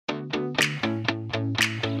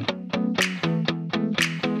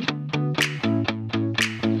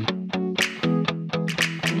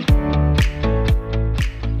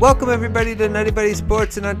Welcome everybody to Nutty Buddy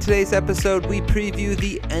Sports, and on today's episode we preview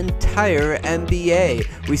the entire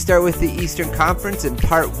NBA. We start with the Eastern Conference in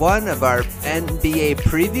part one of our NBA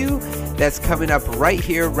preview. That's coming up right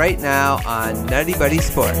here, right now on Nutty Buddy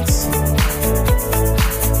Sports.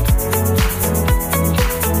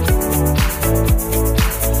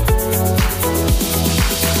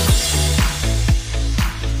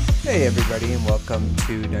 Hey everybody, and welcome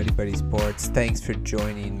to Nutty Buddy Sports. Thanks for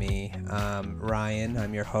joining me. Ryan,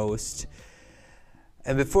 I'm your host.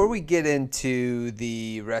 And before we get into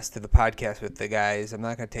the rest of the podcast with the guys, I'm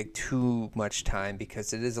not going to take too much time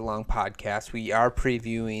because it is a long podcast. We are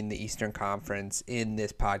previewing the Eastern Conference in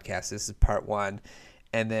this podcast. This is part one,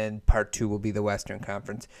 and then part two will be the Western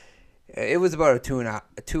Conference. It was about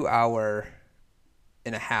a 2 hour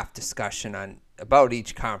and a half discussion about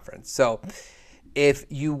each conference. So if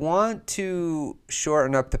you want to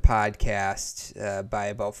shorten up the podcast by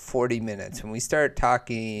about 40 minutes, when we start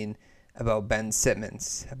talking about Ben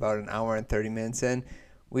Simmons, about an hour and 30 minutes in,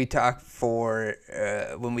 we talk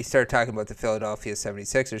when we start talking about the Philadelphia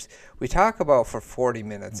 76ers, we talk about for 40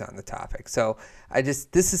 minutes on the topic. So this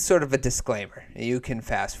is sort of a disclaimer. You can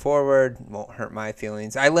fast forward, won't hurt my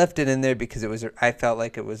feelings. I left it in there because I felt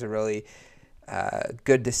like it was a really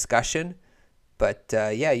good discussion. But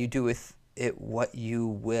you do with it what you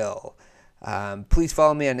will. Please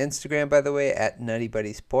follow me on Instagram, by the way, at Nutty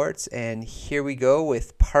Buddy Sports. And here we go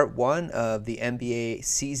with part one of the NBA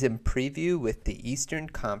season preview with the Eastern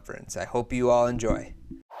Conference. I hope you all enjoy.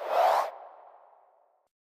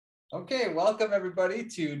 Okay, welcome everybody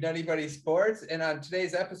to Nutty Buddy Sports. And on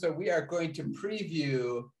today's episode, we are going to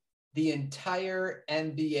preview the entire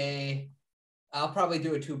NBA. I'll probably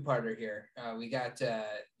do a two-parter here. We got the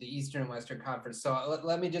Eastern and Western Conference. So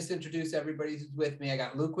let me just introduce everybody who's with me. I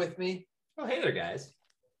got Luke with me. Oh, hey there, guys.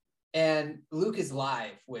 And Luke is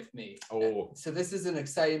live with me. Oh. So this is an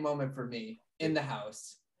exciting moment for me in the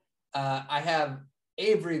house. I have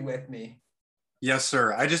Avery with me. Yes,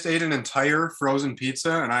 sir. I just ate an entire frozen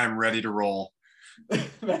pizza, and I am ready to roll.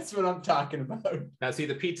 That's what I'm talking about. Now, see,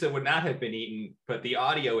 the pizza would not have been eaten, but the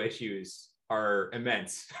audio issues are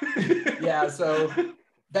immense. Yeah, so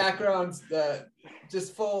backgrounds,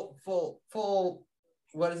 just full,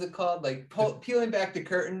 what is it called? Like peeling back the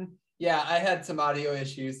curtain. Yeah, I had some audio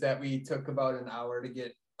issues that we took about an hour to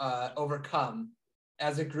get overcome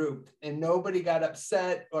as a group, and nobody got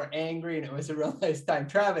upset or angry, and it was a real nice time.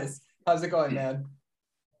 Travis, how's it going, man?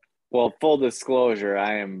 Well, full disclosure,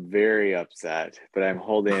 I am very upset, but I'm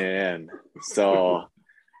holding it in. So,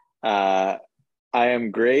 I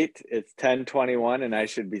am great. It's 10:21 and I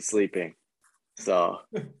should be sleeping. So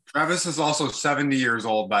Travis is also 70 years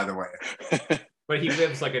old, by the way. But he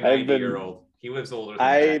lives like a 90-year-old. He lives older than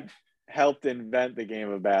I that. helped invent the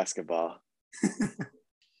game of basketball.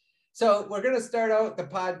 So we're going to start out the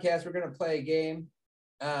podcast. We're going to play a game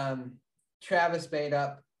Travis made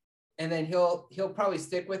up, and then he'll probably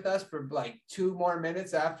stick with us for like 2 more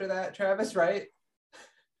minutes after that, Travis, right?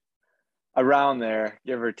 Around there,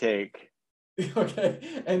 give or take.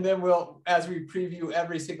 Okay, and then as we preview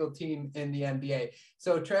every single team in the NBA.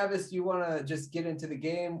 So Travis, you want to just get into the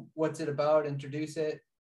game? What's it about? Introduce it.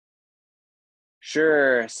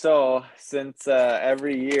 Sure. So since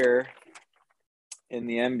every year in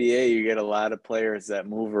the NBA, you get a lot of players that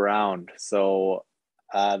move around. So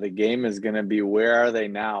the game is going to be, where are they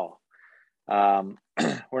now?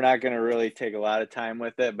 We're not going to really take a lot of time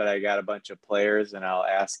with it, but I got a bunch of players, and I'll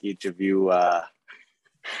ask each of you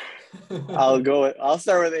I'll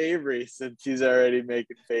start with Avery since he's already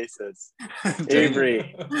making faces.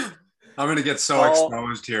 Avery. I'm going to get so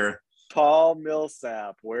exposed here. Paul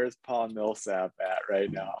Millsap. Where's Paul Millsap at right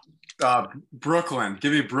now? Brooklyn.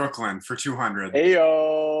 Give me Brooklyn for 200.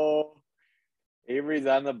 Heyo. Avery's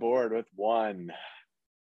on the board with 1.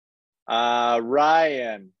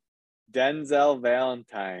 Ryan. Denzel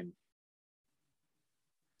Valentine.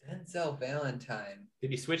 Denzel Valentine.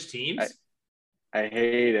 Did he switch teams? I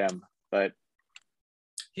hate him, but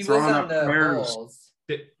he was on the Bulls.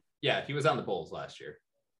 He was on the Bulls last year.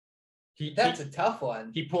 That's a tough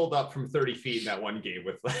one. He pulled up from 30 feet in that one game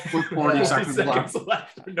with 40 seconds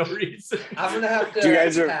left for no reason. I'm gonna have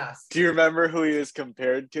to pass. Do you remember who he was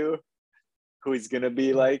compared to? Who he's gonna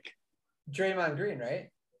be like? Draymond Green, right?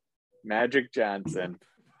 Magic Johnson.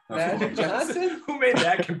 Magic Johnson? Who made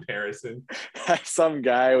that comparison? Some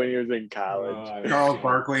guy when he was in college. Charles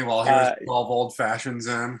Barkley while he was 12 old fashions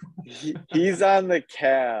in. He's on the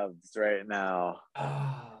Cavs right now.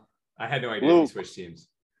 I had no idea he switched teams.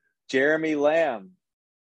 Jeremy Lamb.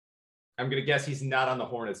 I'm going to guess he's not on the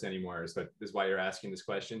Hornets anymore. Is why you're asking this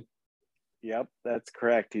question? Yep, that's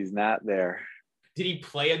correct. He's not there. Did he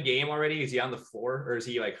play a game already? Is he on the floor or is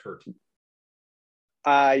he like hurt?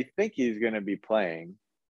 I think he's going to be playing.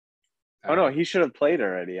 Oh, no, he should have played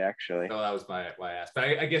already, actually. No, that was why I asked. But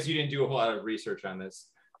I guess you didn't do a whole lot of research on this.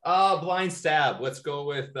 Blind stab. Let's go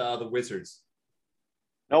with the Wizards.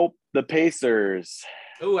 Nope, the Pacers.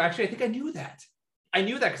 Oh, actually, I think I knew that. I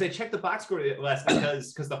knew that because I checked the box score last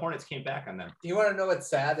because the Hornets came back on them. You want to know what's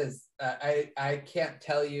sad is I can't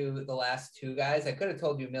tell you the last two guys. I could have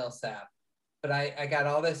told you Millsap, but I got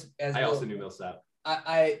all this. I also knew Millsap.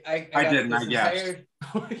 I didn't. I guessed.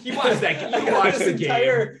 He watched that. He I watched the game.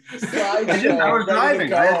 entire slideshow. I was ready to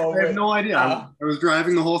driving. I go had with- no idea. I was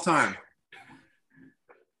driving the whole time.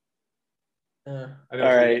 I know, All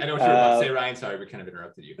I right, know what you were about to say, Ryan. Sorry, we kind of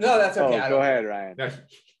interrupted you. No, that's okay. Oh, I go don't- ahead, Ryan. No,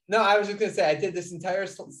 No, I was just gonna say I did this entire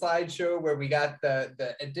slideshow where we got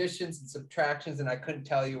the additions and subtractions, and I couldn't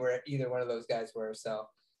tell you where either one of those guys were. So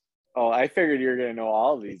Oh, I figured you were going to know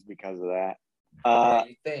all of these because of that. yeah,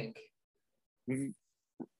 you think?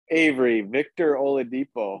 Avery, Victor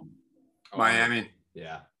Oladipo. Miami.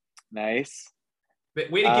 Yeah. Nice. Way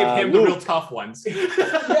to give him the Luke. real tough ones. You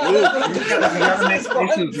gotta make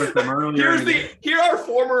patience with them earlier. Here are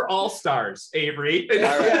former All-Stars, Avery.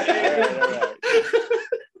 All right.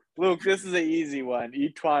 Luke, this is an easy one.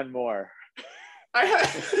 Etwan Moore.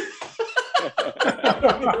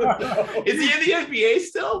 Is he in the NBA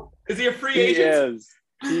still? Is he a free He agent? is.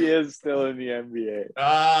 He is still in the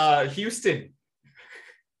NBA. Houston.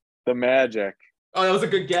 The Magic. Oh, that was a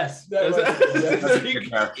good guess. That was a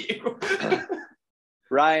good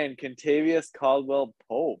Ryan, Contavious Caldwell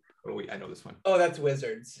Pope. Oh, wait, I know this one. Oh, that's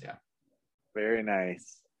Wizards. Yeah. Very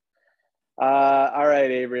nice. All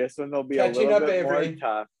right, Avery. This one will be Catching a little up, bit more Avery.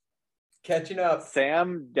 tough. Catching up.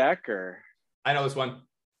 Sam Decker. I know this one.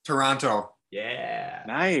 Toronto. Yeah.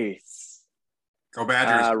 Nice. Go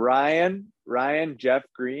Badgers. Ryan, Jeff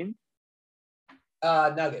Green.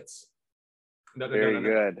 Nuggets. No. Very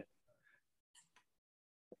good.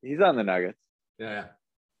 He's on the Nuggets. Yeah.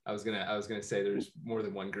 I was gonna say there's more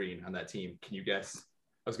than one green on that team. Can you guess?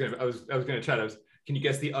 I was gonna try to. Can you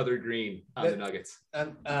guess the other green on the Nuggets?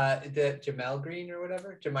 The Jamal Green or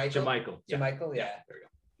whatever. Jamichael. Yeah. Jamichael. Yeah. There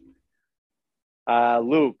we go.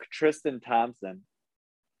 Luke, Tristan Thompson.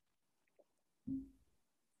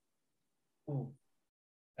 Ooh,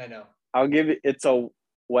 I know. I'll give it. It's a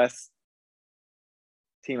West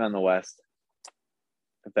team on the West.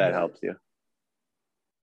 If that helps you.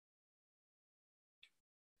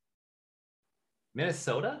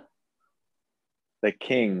 Minnesota? The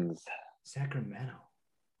Kings. Sacramento.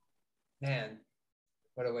 Man,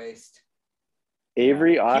 what a waste.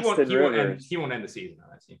 Avery, Yeah. Austin He won't Rivers. he won't end the season on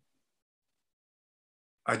that team.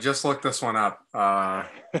 I just looked this one up. I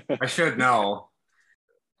should know.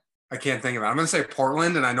 I can't think of it. I'm going to say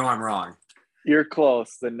Portland, and I know I'm wrong. You're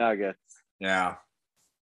close. The Nuggets. Yeah.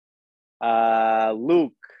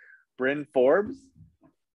 Luke, Bryn Forbes.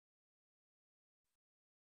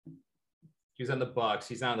 He was on the Bucks.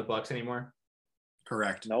 He's not on the Bucks anymore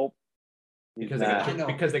Correct. Nope. He's because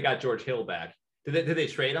not. they got George Hill back. Did they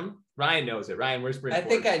trade him? Ryan knows it. Ryan, where's Bryn I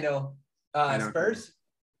think Forbes? I know. I know. Spurs.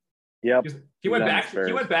 Yep. He went He's on back. Spurs.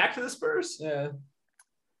 He went back to the Spurs. Yeah.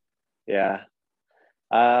 Yeah.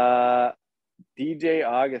 DJ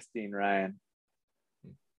Augustine, Ryan.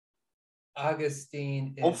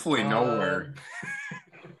 Augustine. Is Hopefully on- nowhere.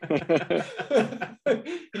 He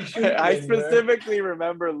should be I anywhere. specifically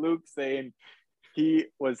remember Luke saying he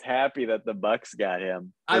was happy that the Bucks got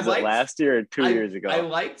him. Was it last year or 2 years ago? I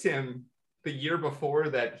liked him the year before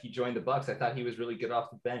that he joined the Bucks. I thought he was really good off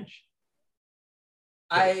the bench.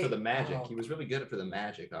 For the Magic, he was really good for the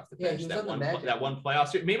Magic off the Yeah, bench. he was That on the one, Magic. that one playoff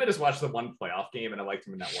series. Maybe I just watched the one playoff game and I liked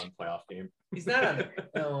him in that one playoff game. He's not on it.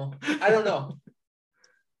 No, I don't know.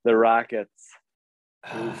 The Rockets.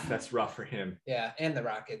 Oof, that's rough for him. Yeah, and the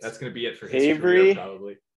Rockets. That's gonna be it for his Avery. career,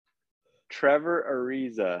 probably. Trevor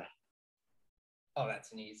Ariza. Oh,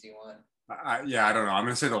 that's an easy one. I don't know. I'm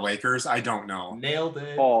going to say the Lakers. I don't know. Nailed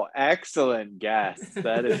it. Oh, excellent guess.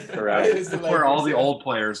 That is That correct. is the That's where all the Lakers, yeah. old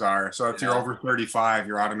players are. So if you're Yeah. over 35,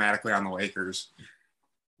 you're automatically on the Lakers.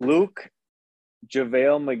 Luke,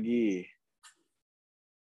 JaVale McGee.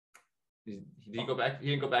 Did he go back? He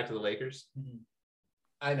didn't go back to the Lakers.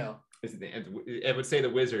 I know. I would say the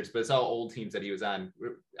Wizards, but it's all old teams that he was on.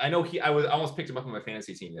 I know I almost picked him up on my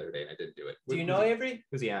fantasy team the other day, and I didn't do it. Do you know Avery?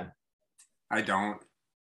 Who's he on? I don't.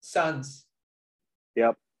 Suns.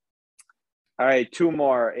 Yep. All right, two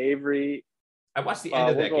more. Avery, I watched the end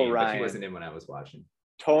of we'll that go game, but Ryan. he wasn't in when I was watching.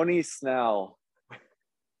 Tony Snell.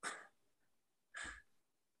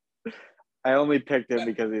 I only picked him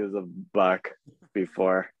because he was a Buck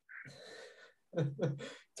before.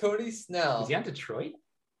 Tony Snell. Is he on Detroit?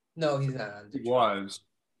 No, he's not on He Detroit. was.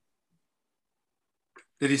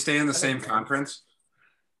 Did he stay in the same conference?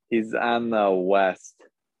 He's on the West.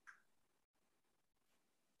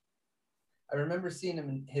 I remember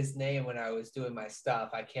seeing his name when I was doing my stuff.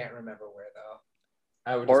 I can't remember where though.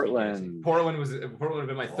 I would Portland. Portland would have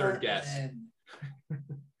been my third guess.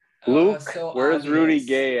 Luke, So where's obvious. Rudy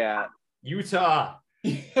Gay at? Utah.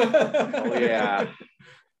 Oh, yeah.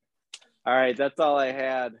 All right, that's all I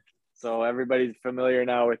had. So everybody's familiar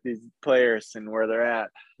now with these players and where they're at.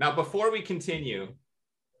 Now, before we continue,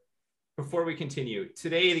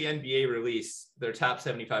 today the NBA released their top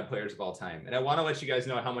 75 players of all time. And I want to let you guys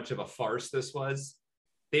know how much of a farce this was.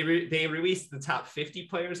 They released the top 50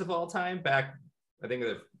 players of all time back, I think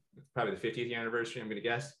probably the 50th anniversary, I'm going to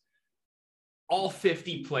guess. All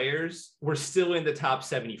 50 players were still in the top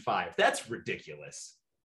 75. That's ridiculous.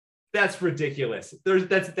 That's ridiculous.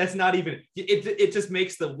 That's not even, it just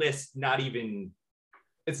makes the list not even,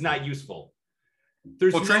 it's not useful.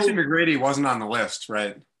 Tracy McGrady wasn't on the list,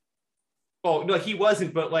 right? Oh no, he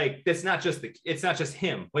wasn't, but like it's not just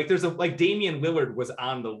him. Like like Damian Lillard was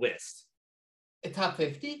on the list. Top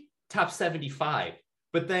 50? Top 75.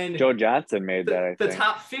 But then Joe Johnson made that, I think. The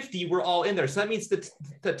top 50 were all in there. So that means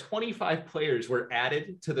the 25 players were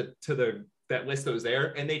added to that list that was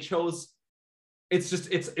there, and they chose.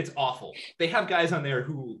 It's awful. They have guys on there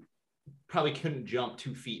who probably couldn't jump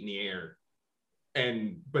 2 feet in the air,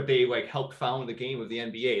 but they like helped found the game of the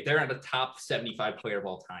NBA. They're on the top 75 player of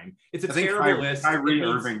all time. It's a terrible list. Kyrie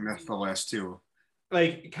Irving missed the list too.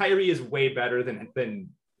 Like Kyrie is way better than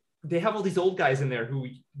they have all these old guys in there who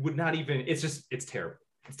would not even. It's terrible.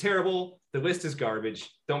 It's terrible. The list is garbage.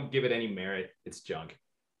 Don't give it any merit. It's junk.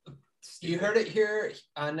 You heard it here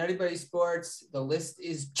on Nutty Buddy Sports. The list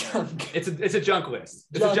is junk. It's a junk list.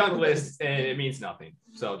 It's a junk list, and it means nothing.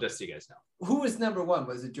 So just so you guys know. Who was number one?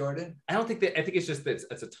 Was it Jordan? I don't think that. I think it's just that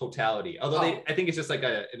it's a totality. Although I think it's just like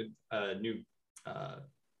a new.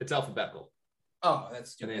 It's alphabetical. Oh,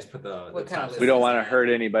 that's stupid. And they just put the kind of list? We don't want to hurt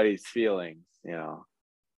anybody's feelings, you know.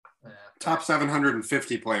 Top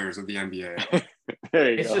 750 players of the NBA.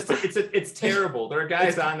 There you go. It's terrible. There are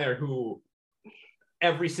guys on there who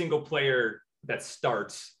every single player that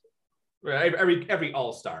starts, every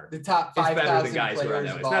all-star, the top 5,000 is better than guys who are on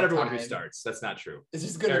that list. Not everyone time. Who starts. That's not true. It's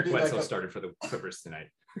just going Eric to be Bledsoe started for the Clippers tonight.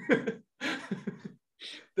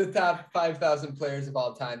 The top 5,000 players of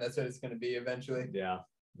all time. That's what it's going to be eventually. Yeah.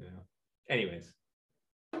 Anyways.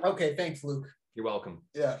 Okay. Thanks, Luke. You're welcome.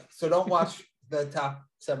 Yeah. So don't watch the top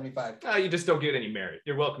 75. You just don't get any merit.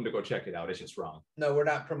 You're welcome to go check it out. It's just wrong. No, we're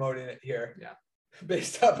not promoting it here. Yeah.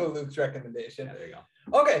 Based off of Luke's recommendation. Yeah, there you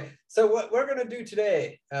go. Okay, so what we're gonna do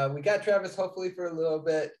today, we got Travis hopefully for a little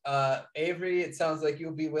bit. Avery, it sounds like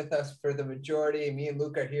you'll be with us for the majority. Me and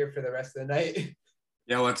Luke are here for the rest of the night.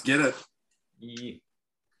 Yeah, let's get it.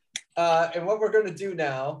 And what we're gonna do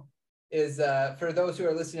now is, for those who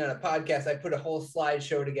are listening on a podcast, I put a whole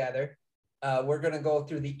slideshow together. We're gonna go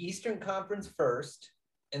through the Eastern Conference first,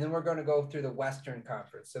 and then we're gonna go through the Western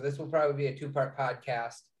Conference. So this will probably be a 2-part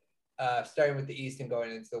podcast. Starting with the East and going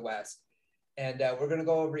into the West. And we're going to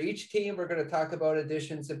go over each team. We're going to talk about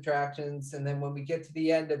additions, subtractions. And then when we get to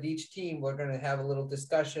the end of each team, we're going to have a little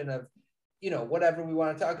discussion of, whatever we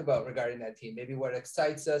want to talk about regarding that team, maybe what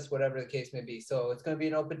excites us, whatever the case may be. So it's going to be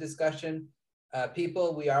an open discussion.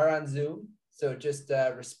 People, we are on Zoom, so just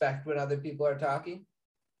respect when other people are talking.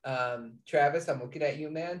 Travis, I'm looking at you,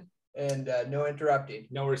 man, and no interrupting.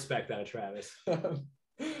 No respect out of Travis.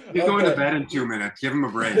 He's going to bed in 2 minutes. Give him a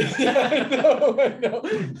break. I know.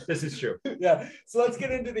 This is true. Yeah. So let's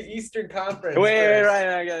get into the Eastern Conference. Wait,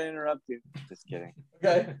 Ryan, I got to interrupt you. Just kidding.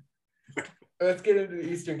 Okay. Let's get into the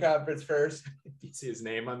Eastern Conference first. Do you see his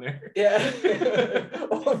name on there? Yeah.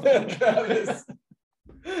 Oh, man, Travis.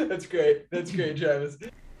 That's great. That's great, Travis.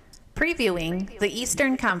 Previewing the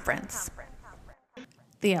Eastern Conference.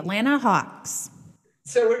 The Atlanta Hawks.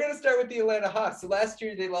 So we're going to start with the Atlanta Hawks. So last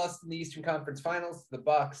year they lost in the Eastern Conference Finals to the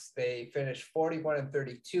Bucks. They finished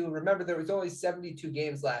 41-32. Remember, there was only 72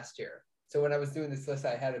 games last year. So when I was doing this list,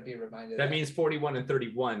 I had to be reminded. That means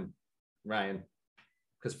 41-31, Ryan,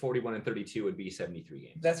 because 41-32 would be 73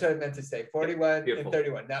 games. That's what I meant to say.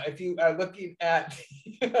 41-31. Now, if you are looking at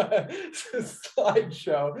the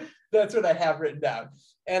slideshow, that's what I have written down.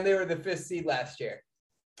 And they were the 5th seed last year.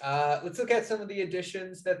 Let's look at some of the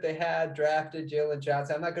additions that they had drafted. Jalen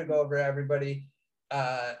Johnson. I'm not going to go over everybody.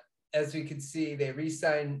 As we can see, they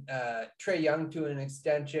re-signed Trae Young to an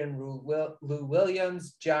extension, Lou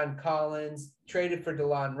Williams, John Collins, traded for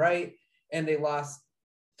DeLon Wright, and they lost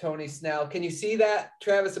Tony Snell. Can you see that?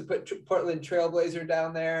 Travis had put Portland Trailblazer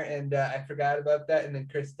down there, and I forgot about that, and then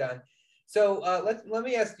Chris Dunn. So let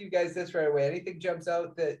me ask you guys this right away. Anything jumps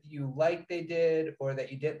out that you like they did or that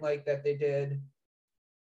you didn't like that they did?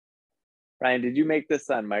 Ryan, did you make this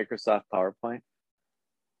on Microsoft PowerPoint?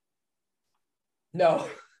 No.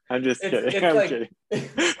 I'm just kidding. It's I'm like kidding.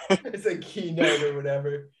 it's a keynote or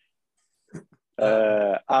whatever.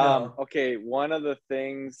 No. Okay, one of the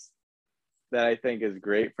things that I think is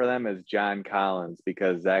great for them is John Collins,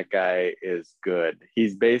 because that guy is good.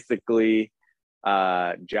 He's basically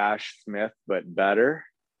Josh Smith, but better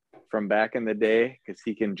from back in the day, because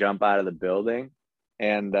he can jump out of the building.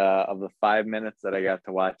 And of the 5 minutes that I got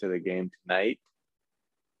to watch of the game tonight,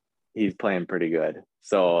 he's playing pretty good.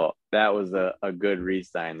 So that was a good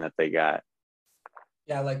re-sign that they got.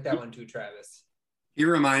 Yeah, I like that one too, Travis. He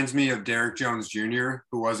reminds me of Derek Jones Jr.,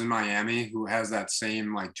 who was in Miami, who has that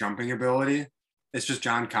same like jumping ability. It's just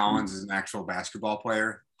John Collins is an actual basketball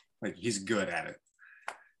player. Like, he's good at it.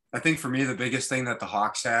 I think for me, the biggest thing that the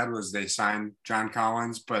Hawks had was they signed John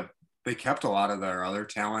Collins, but they kept a lot of their other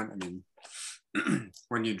talent. I mean,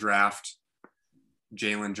 when you draft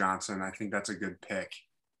Jalen Johnson, I think that's a good pick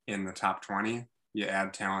in the top 20. You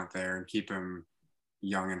add talent there and keep him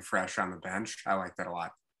young and fresh on the bench. I like that a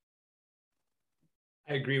lot.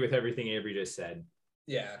 I agree with everything Avery just said.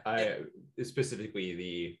 Yeah.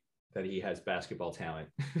 Specifically that he has basketball talent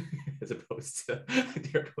as opposed to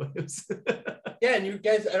Derek Williams. Yeah, and you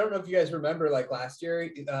guys, I don't know if you guys remember, like last year,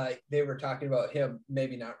 they were talking about him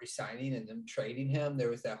maybe not resigning and them trading him. There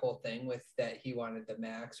was that whole thing with that he wanted the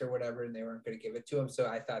max or whatever, and they weren't going to give it to him. So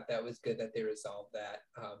I thought that was good that they resolved that.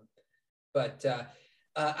 But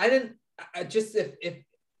I didn't.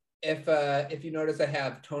 If you notice, I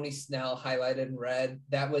have Tony Snell highlighted in red.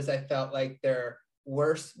 That was, I felt like, their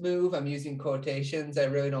worst move. I'm using quotations. I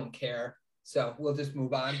really don't care. So we'll just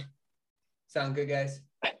move on. Sound good, guys?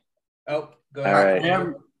 Oh, go ahead. All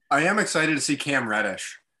right. I am excited to see Cam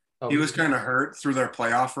Reddish. Oh, He was kind of hurt through their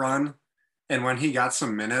playoff run, and when he got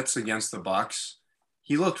some minutes against the Bucks,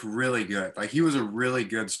 he looked really good. Like, he was a really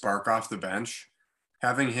good spark off the bench.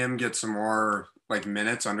 Having him get some more like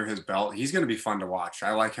minutes under his belt, he's going to be fun to watch.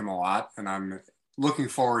 I like him a lot, and I'm looking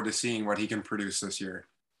forward to seeing what he can produce this year.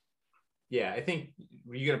 Yeah, I think,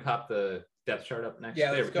 were you going to pop the depth chart up next?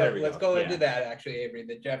 Yeah, let's go into Yeah. that, actually, Avery,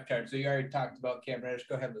 the depth chart. So you already talked about Cam Reddish.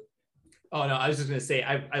 Go ahead, Luke. Oh, no, I was just going to say,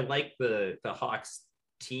 I like the Hawks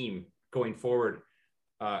team going forward.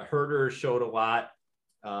 Herder showed a lot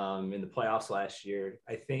in the playoffs last year.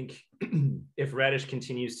 I think if Reddish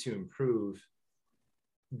continues to improve,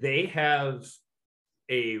 they have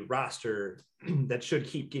a roster that should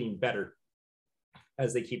keep getting better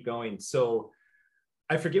as they keep going. So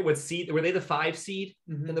I forget what seed, were they the 5 seed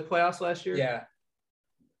in the playoffs last year? Yeah.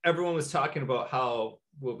 Everyone was talking about how,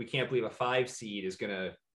 well, we can't believe a 5 seed is going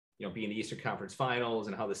to, be in the Eastern Conference Finals,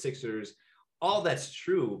 and how the Sixers, all that's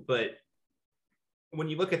true. But when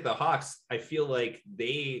you look at the Hawks, I feel like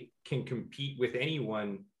they can compete with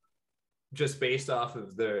anyone just based off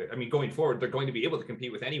of going forward, they're going to be able to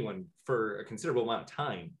compete with anyone for a considerable amount of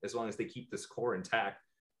time, as long as they keep this core intact.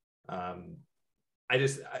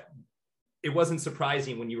 It wasn't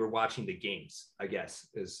surprising when you were watching the games, I guess,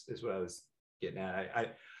 is what I was getting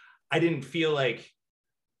at. I didn't feel like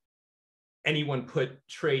anyone put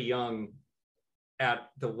Trae Young at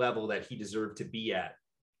the level that he deserved to be at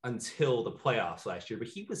until the playoffs last year, but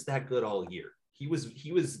he was that good all year. He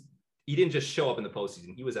didn't just show up in the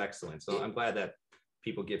postseason. He was excellent. So I'm glad that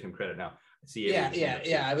people give him credit now. Yeah.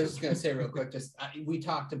 I was just going to say real quick, we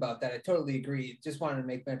talked about that. I totally agree. Just wanted to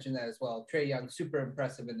make mention of that as well. Trae Young, super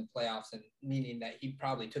impressive in the playoffs, and meaning that he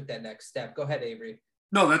probably took that next step. Go ahead, Avery.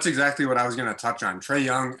 No, that's exactly what I was going to touch on. Trae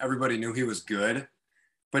Young, everybody knew he was good,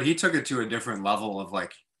 but he took it to a different level of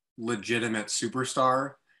like legitimate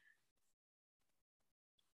superstar.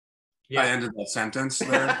 Yeah. I ended that sentence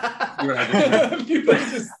there.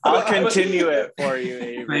 I'll continue it for you,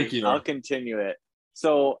 Avery. Thank you. I'll continue it.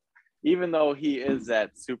 So even though he is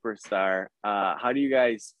that superstar, how do you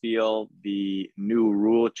guys feel the new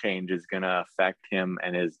rule change is going to affect him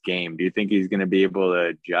and his game? Do you think he's going to be able to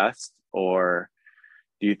adjust, or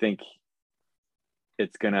do you think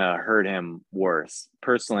it's going to hurt him worse?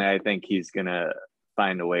 Personally, I think he's going to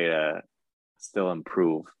find a way to still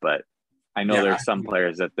improve, but I know there's some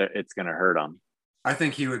players that it's going to hurt them. I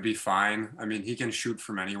think he would be fine. I mean, he can shoot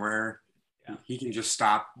from anywhere. Yeah. He can just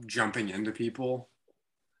stop jumping into people.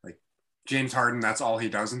 Like James Harden, that's all he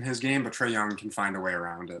does in his game, but Trae Young can find a way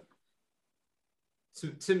around it. So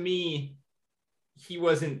to me, he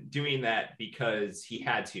wasn't doing that because he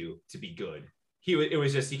had to be good. It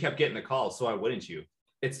was just, he kept getting the calls. So why wouldn't you?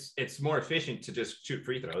 It's more efficient to just shoot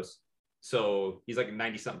free throws. So he's like a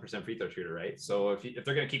 90-something% free throw shooter, right? So if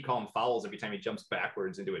they're going to keep calling fouls every time he jumps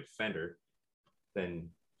backwards into a defender, then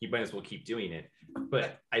he might as well keep doing it.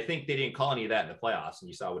 But I think they didn't call any of that in the playoffs, and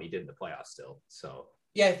you saw what he did in the playoffs still. So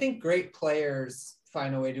yeah, I think great players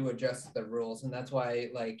find a way to adjust the rules, and that's why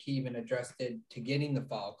like he even adjusted to getting the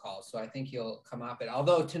foul call. So I think he'll come off it.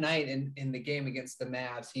 Although tonight in the game against the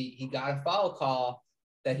Mavs, he got a foul call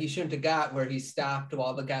that he shouldn't have got, where he stopped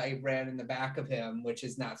while the guy ran in the back of him, which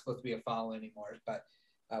is not supposed to be a foul anymore. But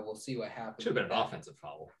we'll see what happens. Should have been an offensive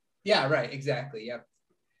foul. Yeah, right. Exactly. Yep.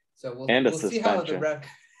 So we'll see how the ref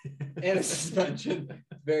and a suspension, at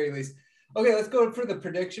the very least. Okay, let's go for the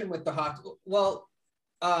prediction with the Hawks. Well,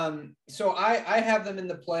 so I have them in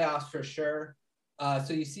the playoffs for sure.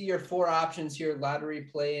 So you see your 4 options here: lottery,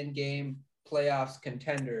 play-in game, playoffs,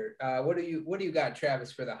 contender. What do you got,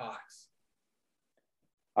 Travis, for the Hawks?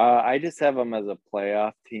 I just have them as a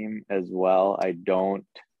playoff team as well. I don't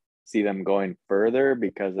see them going further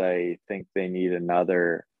because I think they need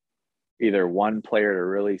either one player to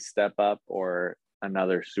really step up or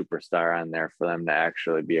another superstar on there for them to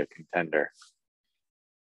actually be a contender.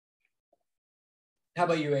 How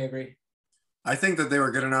about you, Avery? I think that they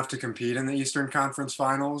were good enough to compete in the Eastern Conference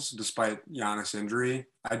Finals despite Giannis' injury.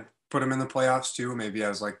 I'd put them in the playoffs too, maybe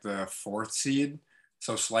as like the 4th seed.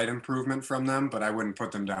 So slight improvement from them, but I wouldn't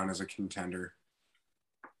put them down as a contender.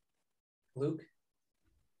 Luke?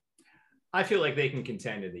 I feel like they can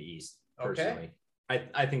contend in the East, personally. Okay.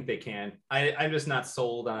 I think they can. I'm just not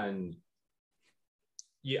sold on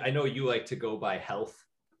 – I know you like to go by health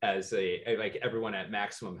as like everyone at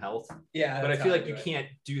maximum health. Yeah. But I feel like you can't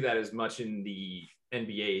do that as much in the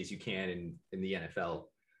NBA as you can in the NFL.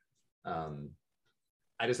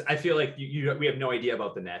 I feel like we have no idea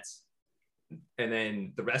about the Nets. And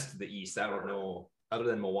then the rest of the East, I don't know, other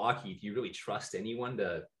than Milwaukee, do you really trust anyone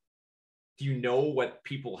do you know what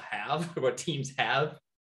people have, what teams have?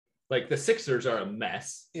 Like the Sixers are a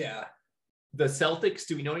mess. Yeah. The Celtics,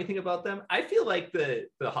 do we know anything about them? I feel like the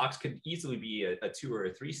Hawks could easily be a 2 or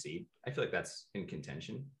a 3 seed. I feel like that's in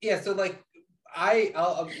contention. Yeah. So like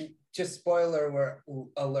I'll just spoiler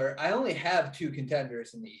alert. I only have 2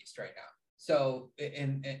 contenders in the East right now. So,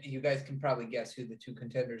 and you guys can probably guess who the 2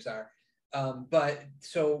 contenders are. But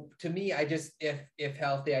so to me, I just, if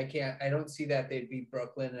healthy, I don't see that they'd beat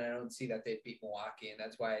Brooklyn, and I don't see that they'd beat Milwaukee. And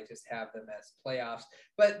that's why I just have them as playoffs.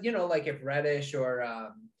 But, like if Reddish or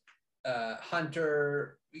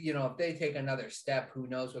Hunter, if they take another step, who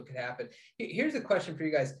knows what could happen. Here's a question for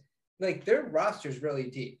you guys. Like their roster's really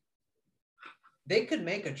deep. They could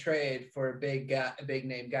make a trade for a big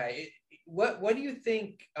name guy. What do you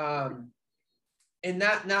think, and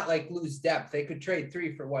not like lose depth. They could trade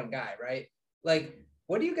 3 for 1 guy, right? Like,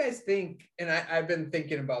 what do you guys think? And I've been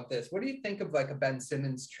thinking about this. What do you think of like a Ben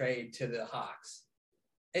Simmons trade to the Hawks?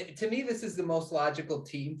 To me, this is the most logical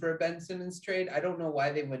team for a Ben Simmons trade. I don't know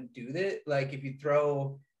why they wouldn't do that. Like if you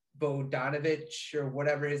throw Bogdanovich or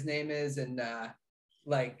whatever his name is, and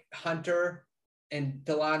like Hunter and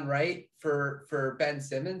DeLon Wright for Ben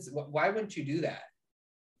Simmons, why wouldn't you do that?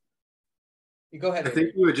 You go ahead. I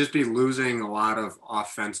think you would just be losing a lot of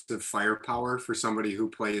offensive firepower for somebody who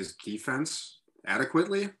plays defense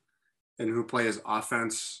adequately and who plays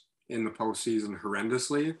offense in the postseason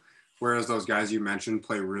horrendously. Whereas those guys you mentioned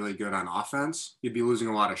play really good on offense. You'd be losing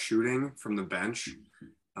a lot of shooting from the bench.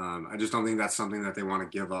 I just don't think that's something that they want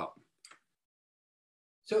to give up.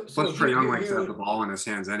 So plus Trae Young likes to have the ball in his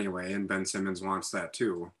hands anyway, and Ben Simmons wants that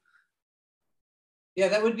too. Yeah,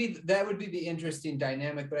 that would be the interesting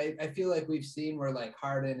dynamic. But I feel like we've seen where like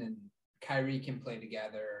Harden and Kyrie can play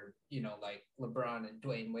together, like LeBron and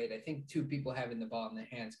Dwayne Wade. I think 2 people having the ball in their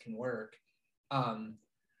hands can work.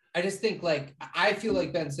 I just think I feel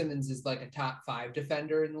like Ben Simmons is like a top 5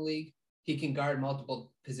 defender in the league. He can guard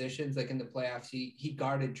multiple positions. Like in the playoffs, he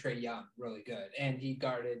guarded Trae Young really good, and he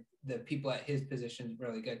guarded the people at his position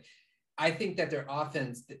really good. I think that their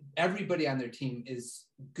offense, everybody on their team is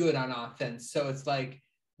good on offense. So it's like,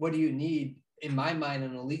 what do you need? In my mind,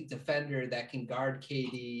 an elite defender that can guard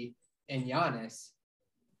KD and Giannis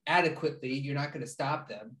adequately. You're not going to stop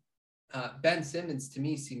them. Ben Simmons to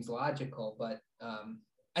me seems logical, but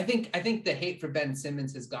I think the hate for Ben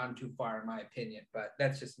Simmons has gone too far in my opinion, but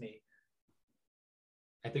that's just me.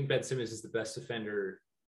 I think Ben Simmons is the best defender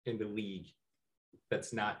in the league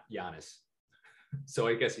that's not Giannis. So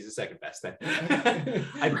I guess he's the second best then.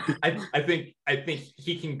 I think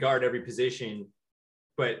he can guard every position,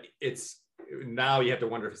 but it's now you have to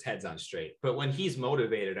wonder if his head's on straight. But when he's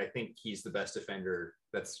motivated, I think he's the best defender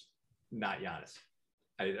that's not Giannis.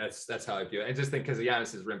 That's how I feel. I just think because of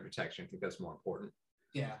Giannis's rim protection, I think that's more important.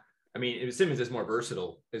 Yeah. I mean, Simmons is more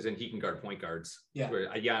versatile, as in he can guard point guards. Yeah. Where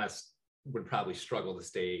Giannis would probably struggle to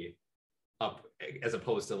stay up, as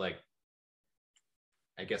opposed to like,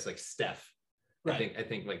 I guess like Steph. Right. I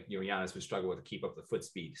think like, Giannis would struggle to keep up the foot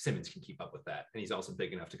speed. Simmons can keep up with that, and he's also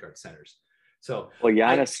big enough to guard centers. So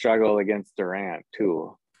Giannis struggled against Durant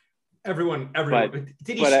too. Everyone.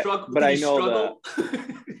 Did he struggle? But I know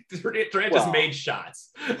Durant just made shots.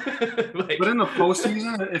 But in the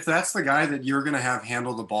postseason, if that's the guy that you're going to have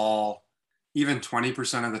handle the ball even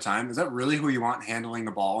 20% of the time, is that really who you want handling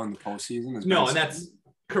the ball in the postseason? No, and that's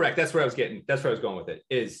correct. That's where I was going with it.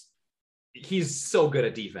 Is he's so good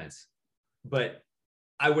at defense, but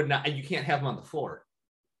I would not. You can't have him on the floor,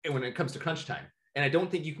 and when it comes to crunch time, and I don't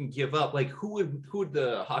think you can give up. Like who would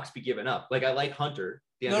the Hawks be giving up? Like I like Hunter.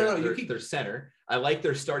 Their center. I like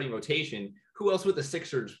their starting rotation. Who else would the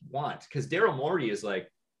Sixers want? Because Daryl Morey is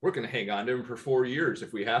like, we're going to hang on to him for 4 years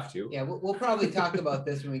if we have to. Yeah, we'll probably talk about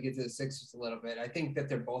this when we get to the Sixers a little bit. I think that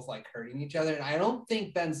they're both like hurting each other. And I don't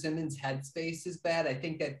think Ben Simmons' headspace is bad. I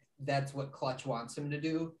think that that's what Clutch wants him to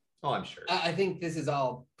do. Oh, I'm sure. I think this is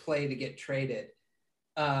all play to get traded.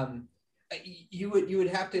 You would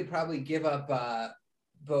have to probably give up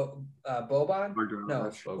Boban?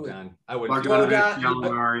 No, Bogdan. I wouldn't do that.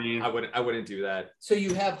 I wouldn't do that. So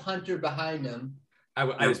you have Hunter behind him.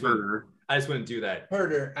 I just wouldn't do that.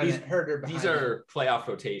 Herder behind these are playoff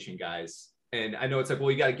rotation guys. And I know it's like,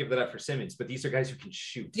 well, you got to give that up for Simmons, but these are guys who can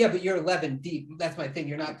shoot. Yeah, but you're 11 deep. That's my thing.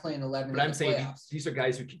 You're not playing 11. But I'm saying these are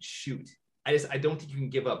guys who can shoot. I don't think you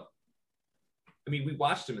can give up. I mean, we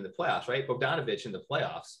watched him in the playoffs, right? Bogdanovich in the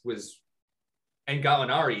playoffs and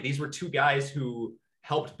Gallinari. These were two guys who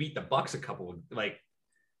helped beat the Bucks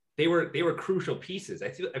they were crucial pieces. I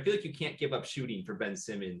feel like you can't give up shooting for Ben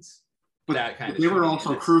Simmons. But they were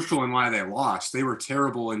also crucial in why they lost. They were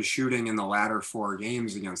terrible in shooting in the latter 4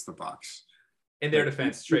 games against the Bucks. In their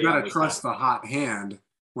defense, you got to trust the hot hand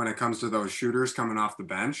when it comes to those shooters coming off the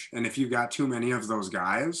bench. And if you've got too many of those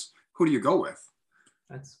guys, who do you go with?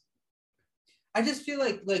 I just feel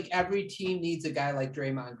like every team needs a guy like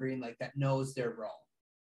Draymond Green, like that knows their role.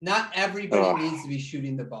 Not everybody needs to be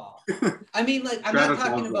shooting the ball. I mean, like, I'm not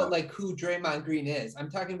talking about like who Draymond Green is. I'm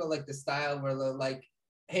talking about like the style where they're like,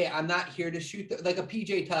 hey, I'm not here to shoot like a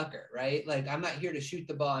PJ Tucker, right? Like, I'm not here to shoot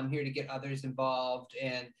the ball. I'm here to get others involved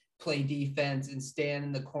and play defense and stand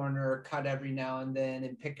in the corner, cut every now and then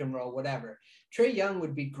and pick and roll, whatever. Trae Young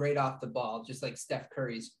would be great off the ball, just like Steph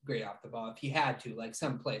Curry's great off the ball if he had to, like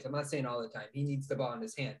some plays. I'm not saying all the time. He needs the ball in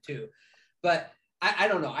his hand too. But I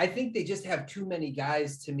don't know. I think they just have too many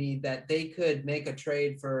guys to me that they could make a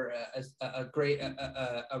trade for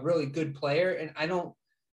a really good player. And I don't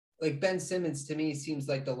like Ben Simmons to me seems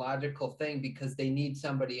like the logical thing because they need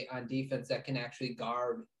somebody on defense that can actually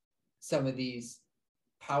guard some of these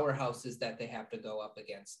powerhouses that they have to go up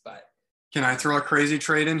against. But can I throw a crazy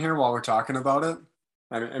trade in here while we're talking about it?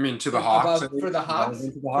 I mean, to the Hawks. For the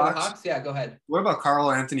Hawks? Yeah, go ahead. What about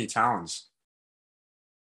Karl Anthony Towns?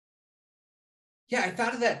 Yeah, I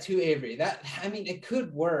thought of that too, Avery. It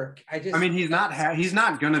could work. He's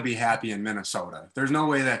not going to be happy in Minnesota. There's no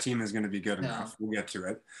way that team is going to be good enough. We'll get to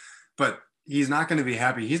it. But he's not going to be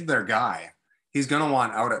happy. He's their guy. He's going to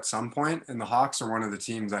want out at some point, and the Hawks are one of the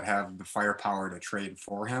teams that have the firepower to trade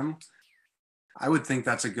for him. I would think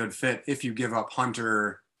that's a good fit if you give up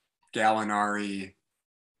Hunter, Gallinari,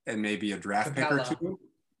 and maybe a draft pick or two.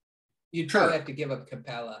 You'd probably have to give up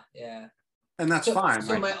Capella, yeah. And that's fine.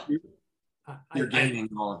 So you're gaining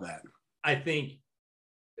all of that. I think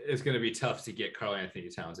it's going to be tough to get Karl Anthony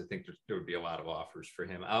Towns. I think there would be a lot of offers for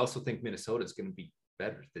him. I also think Minnesota is going to be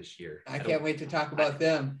better this year. I can't wait to talk about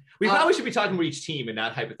them. We probably should be talking about each team and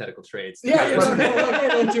not hypothetical trades. Yeah, we'll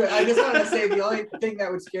get into it. I just want to say the only thing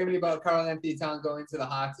that would scare me about Karl Anthony Towns going to the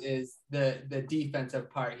Hawks is the defensive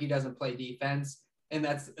part. He doesn't play defense, and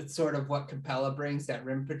that's sort of what Capella brings, that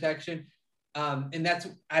rim protection. And that's,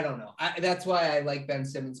 I don't know. That's why I like Ben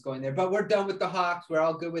Simmons going there. But we're done with the Hawks. We're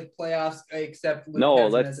all good with playoffs, except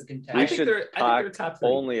Luke as a contender. We should talk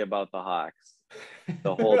only about the Hawks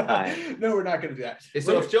the whole time. No, we're not going to do that.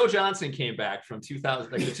 So if Joe Johnson came back from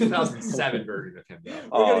 2000, like the 2007 version of him,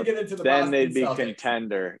 we're going to get into the then Boston they'd be Celtics.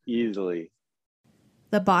 Contender easily.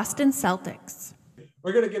 The Boston Celtics.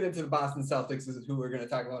 We're going to get into the Boston Celtics. This is who we're going to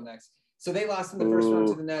talk about next. So they lost in the first round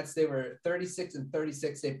to the Nets. They were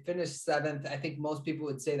 36-36. They finished 7th. I think most people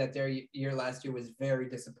would say that their year last year was very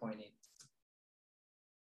disappointing.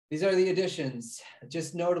 These are the additions,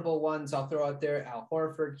 just notable ones I'll throw out there. Al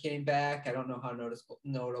Horford came back. I don't know how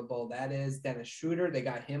notable that is. Dennis Schroeder, they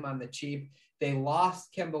got him on the cheap. They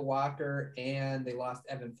lost Kemba Walker and they lost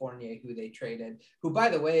Evan Fournier, who they traded, who, by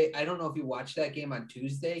the way, I don't know if you watched that game on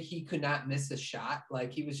Tuesday. He could not miss a shot.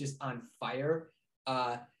 Like, he was just on fire.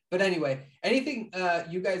 But anyway, anything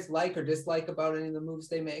you guys like or dislike about any of the moves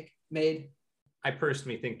they made? I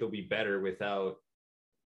personally think they'll be better without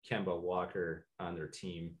Kemba Walker on their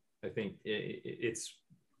team. I think it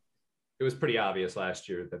was pretty obvious last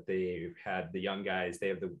year that they had the young guys. They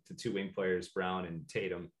have the two wing players, Brown and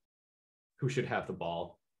Tatum, who should have the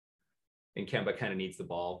ball. And Kemba kind of needs the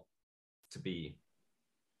ball to be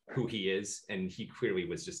who he is. And he clearly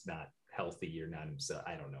was just not healthy or not himself.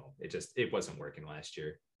 I don't know. It wasn't working last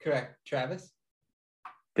year. Correct. Travis?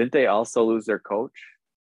 Didn't they also lose their coach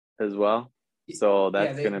as well? So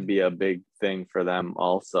that's going to be a big thing for them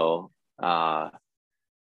also. I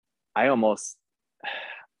don't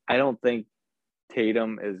think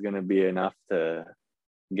Tatum is going to be enough to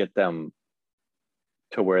get them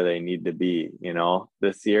to where they need to be,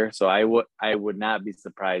 this year. So I would not be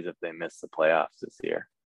surprised if they miss the playoffs this year.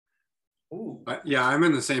 Ooh. Yeah, I'm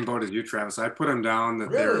in the same boat as you, Travis. I put them down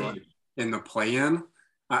that they're like in the play-in.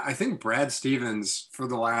 I think Brad Stevens for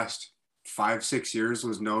the last 5-6 years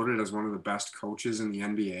was noted as one of the best coaches in the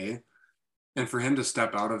NBA. And for him to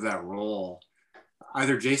step out of that role,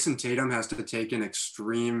 either Jason Tatum has to take an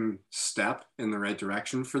extreme step in the right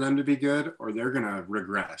direction for them to be good, or they're going to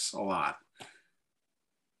regress a lot.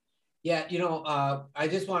 Yeah, I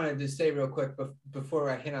just wanted to say real quick before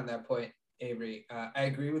I hit on that point, Avery, I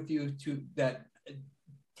agree with you too that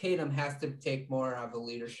Tatum has to take more of a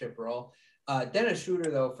leadership role. Dennis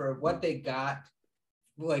Schroeder, though, for what they got,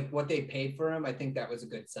 like what they paid for him, I think that was a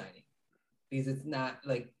good signing because it's not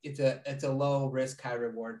like it's a low risk, high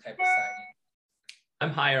reward type of signing. I'm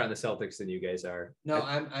higher on the Celtics than you guys are. No,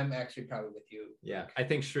 I'm actually probably with you. Yeah, I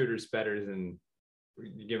think Schroeder's better than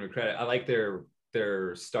you give him credit. I like their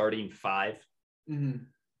starting five. Mm-hmm.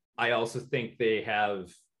 I also think they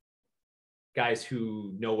have guys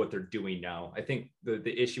who know what they're doing now. I think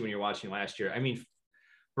the issue when you're watching last year, I mean,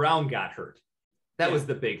 Brown got hurt. That was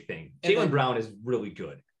the big thing. Jaylen Brown is really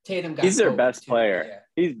good. Tatum he's their best player. Yeah.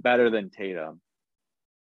 He's better than Tatum.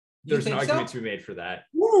 There's an argument to be made for that.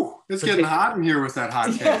 Woo! It's getting hot in here with that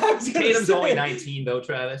hot take. Yeah, Tatum's only 19 though,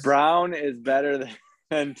 Travis. Brown is better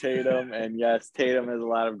than Tatum, and yes, Tatum has a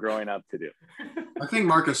lot of growing up to do. I think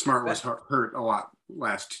Marcus Smart was hurt a lot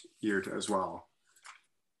last year as well.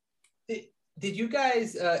 Did you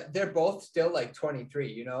guys, they're both still like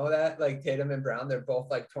 23, you know that? Like Tatum and Brown, they're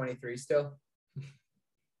both like 23 still.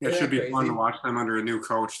 It should be fun to watch them under a new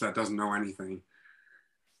coach that doesn't know anything.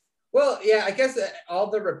 Well, yeah, I guess all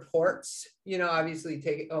the reports, obviously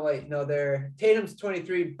Tatum's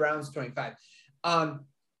 23, Brown's 25.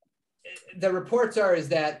 The reports is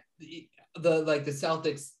that the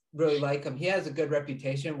Celtics really like him. He has a good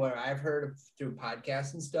reputation where I've heard through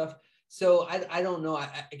podcasts and stuff. So I don't know. I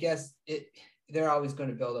guess they're always going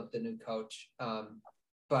to build up the new coach.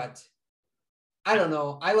 But I don't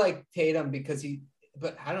know. I like Tatum because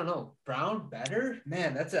but I don't know. Brown better?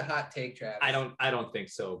 Man, that's a hot take, Travis. I don't think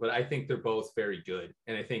so, but I think they're both very good.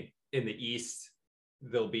 And I think in the East,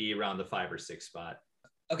 they'll be around the 5 or 6 spot.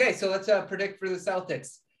 Okay, so let's predict for the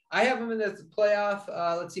Celtics. I have them in the playoff.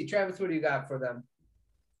 Let's see. Travis, what do you got for them?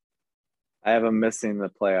 I have them missing the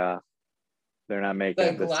playoff. They're not making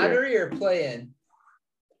it this lottery year. Or play-in?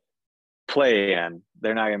 Play-in.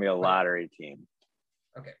 They're not going to be a lottery team.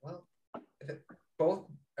 Okay, well, both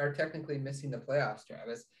are technically missing the playoffs,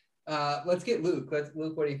 Travis. Let's get Luke.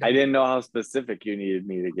 Luke, what do you think? I didn't know how specific you needed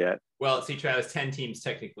me to get. Well, see, Travis, 10 teams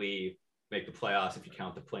technically make the playoffs if you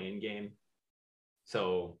count the play-in game.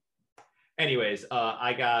 So, anyways,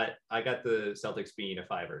 I got the Celtics being a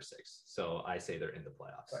 5 or 6. So I say they're in the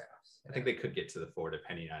playoffs. I think they could get to the 4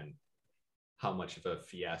 depending on how much of a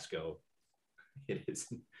fiasco it is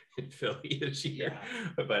in Philly this year.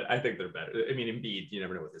 Yeah. But I think they're better. I mean, Embiid, you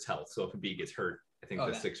never know with his health. So if Embiid gets hurt, I think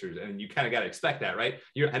the Sixers, and you kind of got to expect that, right?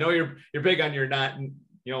 I know you're big on your not,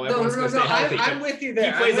 everyone's going to stay healthy. I'm with you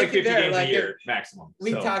there. He plays like 50 games a year maximum.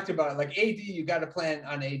 We talked about it. Like AD, you got to plan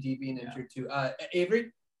on AD being injured too.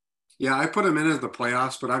 Avery? Yeah, I put him in as the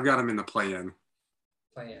playoffs, but I've got him in the play-in.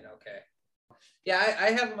 Play-in, okay. Yeah,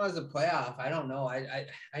 I have him as a playoff. I don't know. I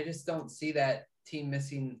just don't see that team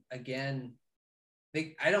missing again.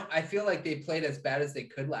 I feel like they played as bad as they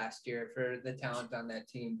could last year for the talent on that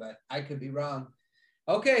team, but I could be wrong.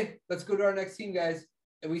 Okay, let's go to our next team, guys.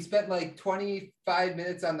 And we spent like 25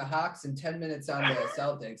 minutes on the Hawks and 10 minutes on the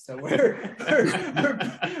Celtics. So we're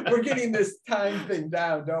getting this time thing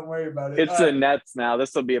down. Don't worry about it. It's the Nets now.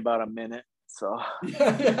 This will be about a minute. So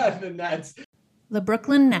yeah, the Nets. The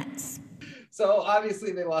Brooklyn Nets. So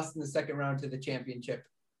obviously they lost in the second round to the champions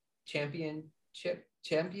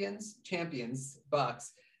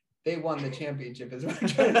Bucks. They won the championship is what I'm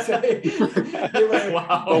trying to say.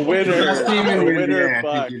 The winner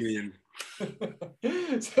Bucks.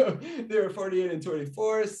 So they were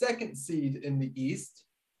 48-24, second seed in the East.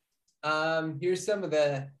 Here's some of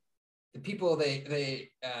the people they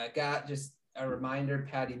got. Just a reminder: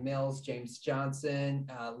 Patty Mills, James Johnson,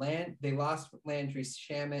 they lost Landry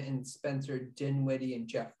Shamet and Spencer Dinwiddie and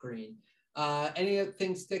Jeff Green.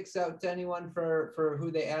 Anything sticks out to anyone for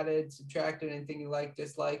who they added, subtracted? Anything you like,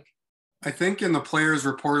 dislike? I think in the players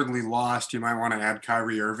reportedly lost, you might want to add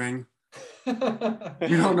Kyrie Irving. You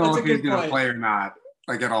don't know if he's going to play or not,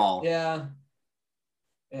 like at all. Yeah,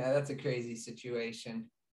 that's a crazy situation.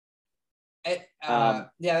 Yeah,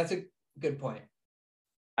 that's a good point.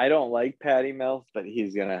 I don't like Patty Mills, but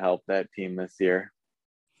he's going to help that team this year.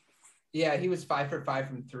 Yeah, he was 5 for 5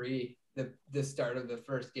 from 3 the start of the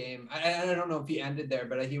first game. I don't know if he ended there,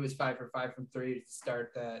 but he was 5 for 5 from 3 to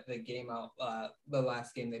start the game out. The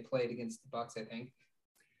last game they played against the Bucks, I think.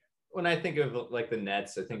 When I think of like the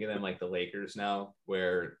Nets, I think of them like the Lakers now,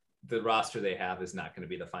 where the roster they have is not going to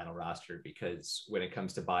be the final roster, because when it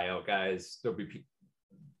comes to buyout guys,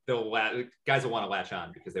 guys will want to latch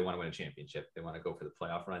on because they want to win a championship. They want to go for the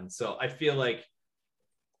playoff run. So I feel like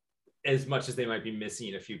as much as they might be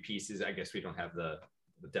missing a few pieces, I guess we don't have the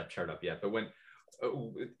depth chart up yet. But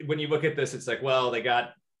when you look at this, it's like, well, they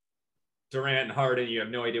got Durant and Harden. You have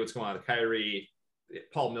no idea what's going on with Kyrie.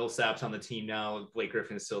 Paul Millsap's on the team now. Blake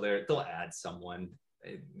Griffin's still there. They'll add someone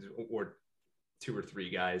or 2 or 3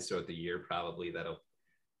 guys throughout the year, probably, that'll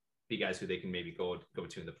be guys who they can maybe go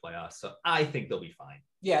to in the playoffs. So I think they'll be fine.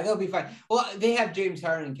 Yeah, they'll be fine. Well, they have James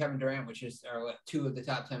Harden and Kevin Durant, which are 2 of the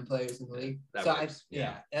top 10 players in the league.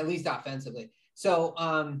 At least offensively. So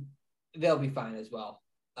they'll be fine as well.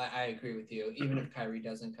 I agree with you, even if Kyrie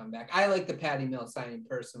doesn't come back. I like the Patty Mills signing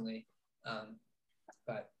personally,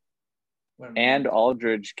 but. And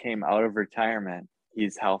Aldridge came out of retirement.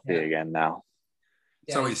 He's healthy again now.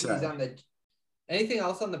 Yeah, so he said. Anything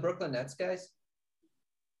else on the Brooklyn Nets, guys?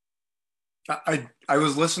 I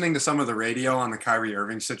was listening to some of the radio on the Kyrie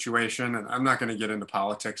Irving situation, and I'm not going to get into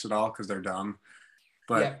politics at all because they're dumb.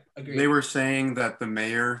 But they were saying that the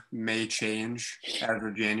mayor may change as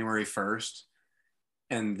of January 1st,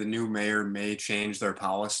 and the new mayor may change their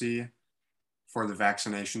policy for the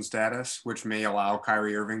vaccination status, which may allow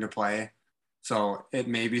Kyrie Irving to play. So it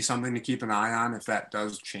may be something to keep an eye on. If that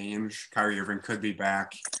does change, Kyrie Irving could be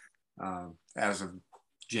back as of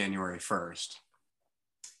January 1st.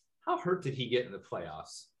 How hurt did he get in the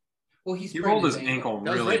playoffs? Well, he rolled his ankle really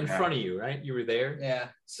bad. That was right in front of you, right? You were there? Yeah.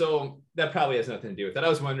 So that probably has nothing to do with that. I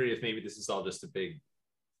was wondering if maybe this is all just a big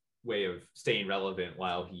way of staying relevant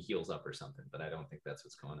while he heals up or something, but I don't think that's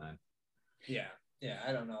what's going on. Yeah,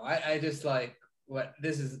 I don't know. I just like what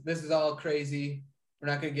this is all crazy. We're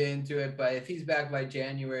not going to get into it, but if he's back by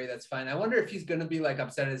January, that's fine. I wonder if he's going to be like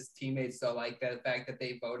upset at his teammates, though, like the fact that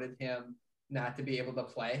they voted him not to be able to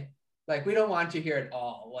play. Like, we don't want you here at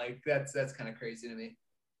all. Like, that's kind of crazy to me.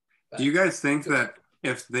 But, do you guys think that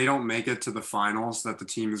if they don't make it to the finals, that the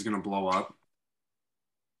team is going to blow up?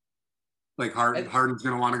 Like Harden's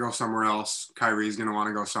going to want to go somewhere else. Kyrie's going to want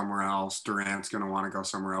to go somewhere else. Durant's going to want to go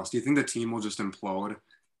somewhere else. Do you think the team will just implode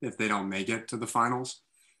if they don't make it to the finals?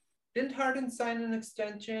 Didn't Harden sign an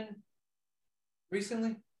extension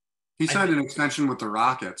recently? He signed an extension with the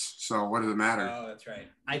Rockets. So what does it matter? Oh, that's right.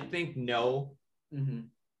 I think no,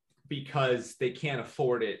 because they can't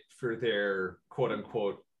afford it for their quote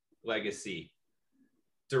unquote legacy.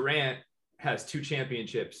 Durant has 2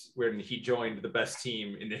 championships when he joined the best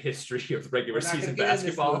team in the history of regular season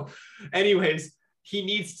basketball. Anyways, he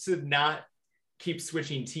needs to not keep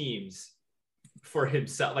switching teams for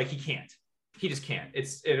himself. Like, he just can't.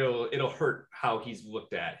 It'll hurt how he's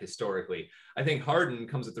looked at historically. I think Harden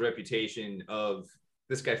comes with the reputation of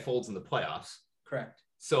this guy folds in the playoffs. Correct.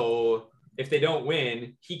 So if they don't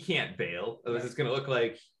win, he can't bail. Otherwise, it's going to look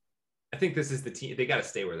like. I think this is the team. They got to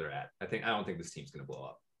stay where they're at. I don't think this team's going to blow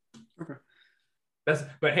up. Okay.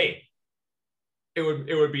 But hey, it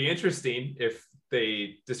would be interesting if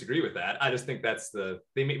they disagree with that. I just think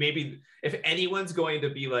maybe if anyone's going to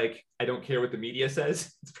be like, I don't care what the media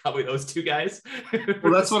says, it's probably those 2 guys.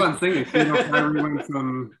 Well, that's what I'm thinking. Kyrie went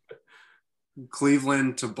from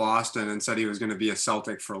Cleveland to Boston and said he was going to be a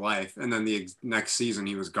Celtic for life, and then the next season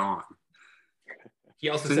he was gone. He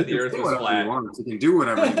also said the earth was flat. He can do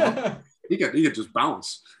whatever he wants. He could just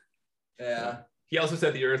bounce. Yeah. He also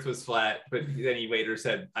said the earth was flat, but then he later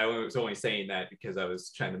said, I was only saying that because I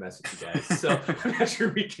was trying to mess with you guys. So I'm not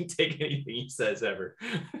sure we can take anything he says ever.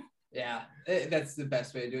 Yeah, that's the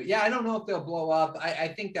best way to do it. Yeah, I don't know if they'll blow up. I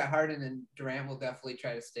think that Harden and Durant will definitely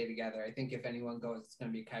try to stay together. I think if anyone goes, it's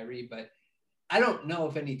going to be Kyrie, but I don't know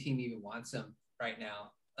if any team even wants him right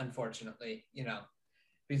now, unfortunately,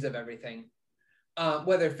 because of everything.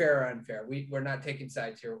 Whether fair or unfair, we're not taking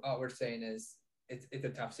sides here. All we're saying is it's a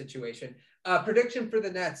tough situation. Prediction for the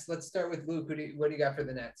Nets. Let's start with Luke. What do you got for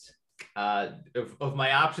the Nets? Of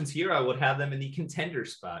my options here, I would have them in the contender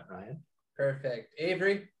spot, Ryan. Perfect.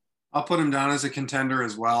 Avery? I'll put them down as a contender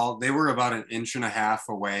as well. They were about an inch and a half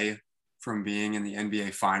away from being in the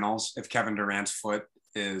NBA Finals. If Kevin Durant's foot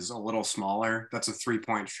is a little smaller, that's a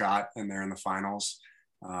 3-point shot, and they're in the finals.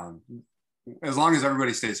 As long as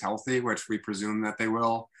everybody stays healthy, which we presume that they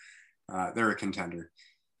will, they're a contender.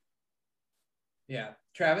 Yeah.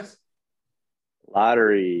 Travis?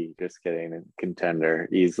 Lottery. Just kidding. Contender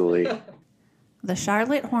easily. The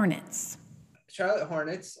Charlotte Hornets. Charlotte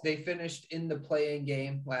Hornets, they finished in the play-in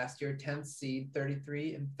game last year, 10th seed,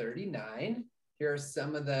 33 and 39. Here are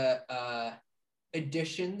some of the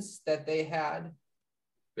additions that they had.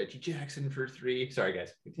 Reggie Jackson for 3. Sorry,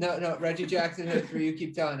 guys. No, Reggie Jackson had 3. You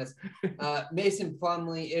keep telling us. Mason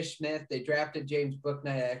Plumlee, Ish Smith. They drafted James Bouknight.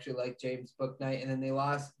 I actually like James Bouknight. And then they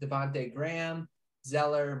lost Devontae Graham,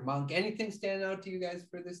 Zeller, Monk. Anything stand out to you guys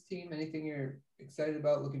for this team? Anything you're excited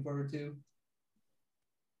about, looking forward to?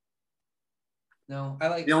 No, I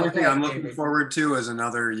like the only thing I'm looking Avery. forward to is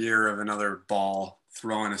another year of another ball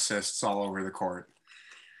throwing assists all over the court.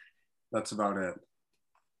 That's about it.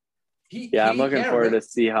 I'm looking forward to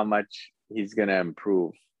see how much he's going to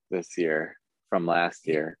improve this year from last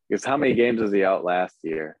year. Because how many games was he out last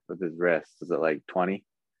year with his wrist? Was it like 20?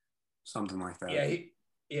 Something like that.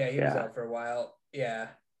 Yeah, he was out for a while. Yeah.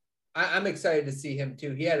 I'm excited to see him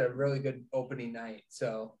too. He had a really good opening night.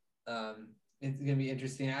 So it's going to be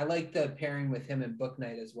interesting. I like the pairing with him and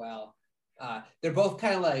Bouknight as well. They're both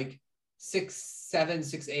kind of like 6'7",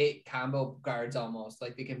 6'8" combo guards almost.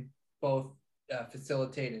 Like they can both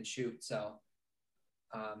facilitate and shoot. So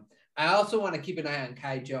I also want to keep an eye on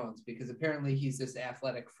Kai Jones because apparently he's this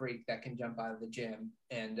athletic freak that can jump out of the gym.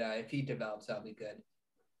 And if he develops, that'll be good.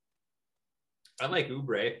 I like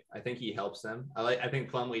Oubre. I think he helps them. I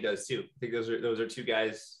think Plumlee does too. I think those are 2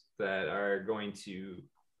 guys that are going to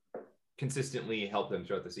consistently help them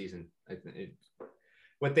throughout the season.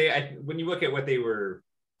 When you look at what they were,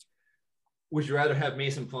 would you rather have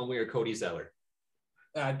Mason Plumlee or Cody Zeller?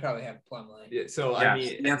 I'd probably have Plumlee. Yeah, so yes. I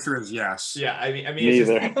mean, the answer is yes. Yeah, I mean,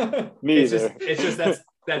 it's just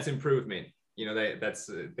that's improvement. You know,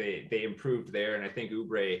 they improved there, and I think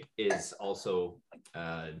Oubre is also.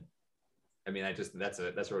 That's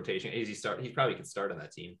a rotation. He probably could start on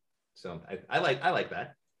that team. So I like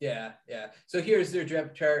that. Yeah. So here's their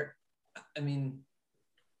depth chart. I mean,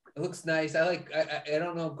 it looks nice. I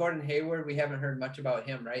don't know, Gordon Hayward, we haven't heard much about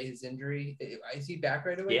him, right? His injury. Is he back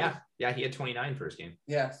right away? Yeah, he had 29 first game.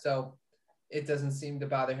 Yeah, so it doesn't seem to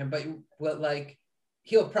bother him. But like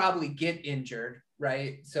he'll probably get injured,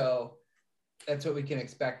 right? So that's what we can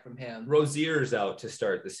expect from him. Rozier's out to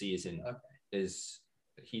start the season. Okay.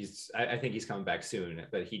 I think he's coming back soon,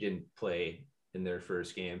 but he didn't play in their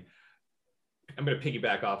first game. I'm going to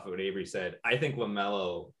piggyback off of what Avery said. I think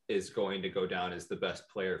LaMelo is going to go down as the best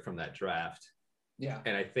player from that draft. Yeah.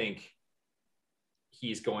 And I think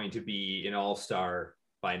he's going to be an all-star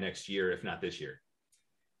by next year, if not this year.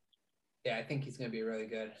 Yeah, I think he's going to be really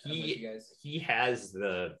good. He has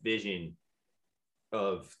the vision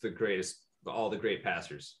of all the great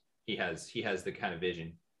passers. He has the kind of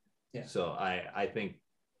vision. Yeah. So I think,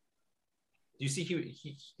 you see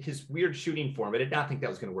his weird shooting form. I did not think that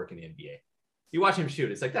was going to work in the NBA. You watch him shoot,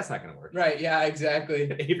 it's like, that's not going to work. Right. Yeah, exactly.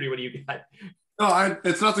 Avery, what do you got? No,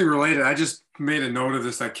 it's nothing related. I just made a note of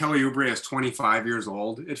this, that Kelly Oubre is 25 years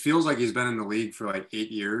old. It feels like he's been in the league for like 8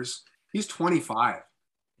 years. He's 25.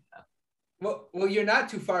 Well, you're not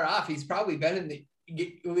too far off. He's probably been in the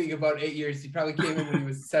league about 8 years. He probably came in when he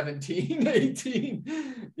was 17,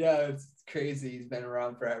 18. Yeah, it's crazy. He's been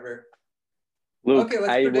around forever. Luke,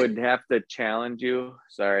 I would have to challenge you.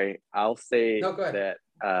 Sorry. I'll say that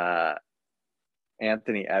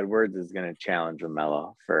Anthony Edwards is going to challenge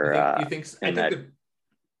LaMelo for you think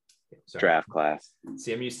draft class.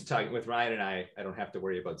 See, I'm used to talking with Ryan, and I don't have to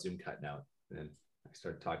worry about Zoom cutting out. And then I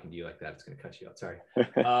start talking to you like that, it's going to cut you out. Sorry.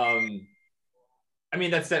 I mean,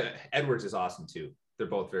 that's that. Edwards is awesome too. They're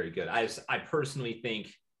both very good. I personally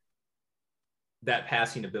think that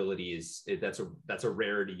passing ability that's a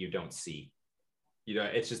rarity you don't see. You know,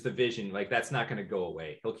 it's just the vision. Like, that's not going to go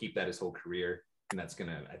away. He'll keep that his whole career. And I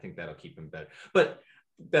think that'll keep him better. But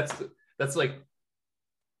that's like,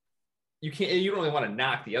 you don't really want to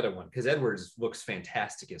knock the other one because Edwards looks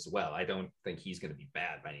fantastic as well. I don't think he's going to be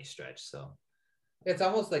bad by any stretch. So it's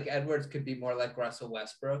almost like Edwards could be more like Russell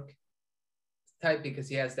Westbrook type because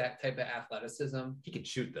he has that type of athleticism. He can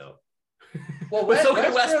shoot though. Well, so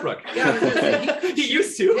can Westbrook. Yeah, he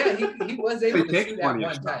used to. Yeah, he was able to shoot at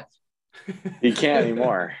one time. He can't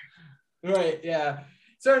anymore. Right. Yeah.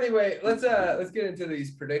 So anyway, let's get into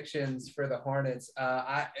these predictions for the Hornets.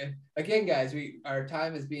 Again, guys, our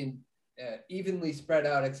time is being evenly spread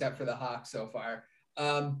out except for the Hawks so far.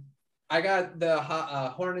 I got the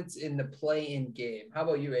Hornets in the play-in game. How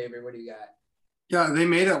about you, Avery? What do you got? Yeah, they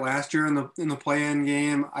made it last year in the play-in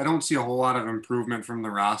game. I don't see a whole lot of improvement from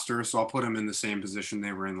the roster, so I'll put them in the same position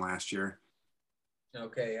they were in last year.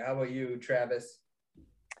 Okay. How about you, Travis?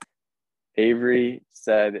 Avery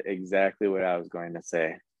said exactly what I was going to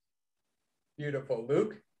say. Beautiful.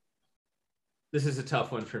 Luke? This is a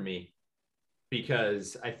tough one for me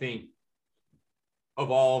because I think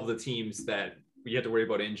of all of the teams that you have to worry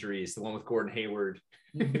about injuries, the one with Gordon Hayward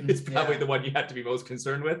is probably the one you have to be most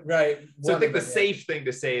concerned with. Right. So I think the safe thing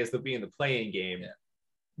to say is they'll be in the play-in game. Yeah.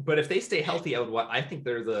 But if they stay healthy, I think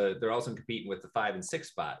they're also competing with the 5 and 6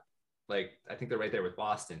 spot. Like, I think they're right there with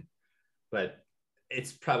Boston. But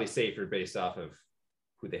it's probably safer based off of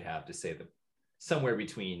who they have to say that somewhere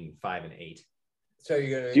between 5 and 8. So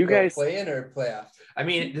you're going to guys play in or playoffs? I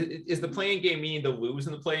mean, is the play-in game meaning they'll lose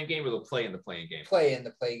in the play-in game or they'll play in the play-in game? Play in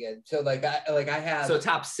the play-in game. So I have. So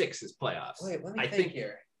top 6 is playoffs. Wait, let me think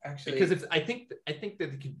here. Actually, because I think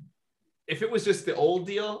that if it was just the old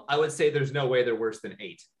deal, I would say there's no way they're worse than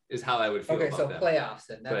 8. Is how I would feel. Okay, so them. Playoffs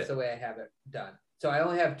then. That's the way I have it done. So I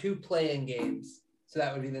only have 2 play-in games. So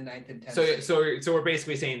that would be the 9th and 10th. So we're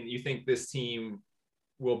basically saying you think this team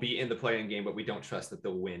will be in the play-in game, but we don't trust that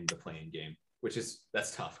they'll win the play-in game,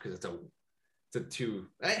 that's tough because it's a 2.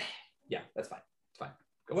 Yeah, that's fine. It's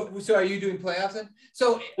fine. So are you doing playoffs then?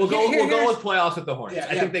 So we'll go with playoffs with the Hornets.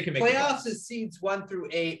 Yeah, I think they can make playoffs is seeds 1 through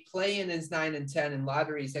 8. Play-in is 9 and 10, and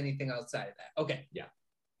lottery is anything outside of that. Okay. Yeah.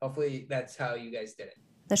 Hopefully that's how you guys did it.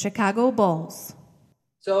 The Chicago Bulls.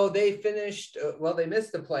 So they finished, they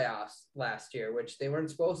missed the playoffs last year, which they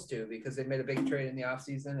weren't supposed to because they made a big trade in the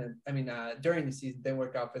offseason. And during the season, didn't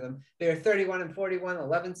work out for them. They were 31-41,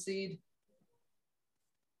 11th seed.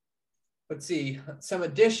 Let's see, some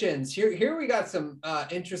additions. Here we got some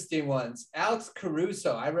interesting ones. Alex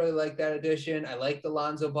Caruso, I really like that addition. I like the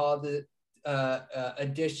Lonzo Ball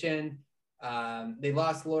addition. They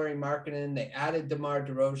lost Lauri Markkanen. They added DeMar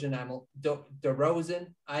DeRozan.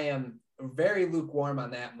 I am very lukewarm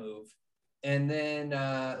on that move. And then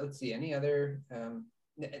let's see,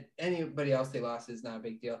 anybody else they lost is not a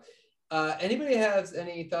big deal. Anybody has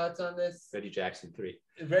any thoughts on this? Reggie Jackson 3.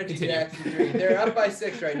 Jackson 3. They're up by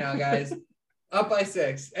 6 right now, guys. Up by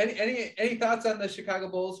 6. Any thoughts on the Chicago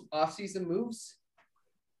Bulls offseason moves?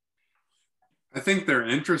 I think they're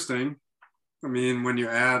interesting. I mean, when you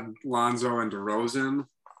add Lonzo and DeRozan,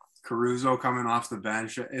 Caruso coming off the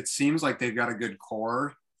bench, it seems like they've got a good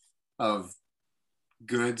core of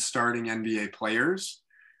good starting NBA players.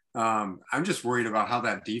 I'm just worried about how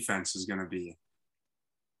that defense is going to be.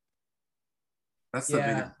 That's the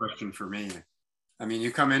biggest question for me. I mean,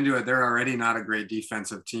 you come into it, they're already not a great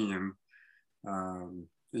defensive team.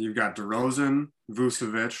 You've got DeRozan,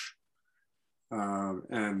 Vucevic,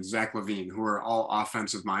 and Zach LaVine, who are all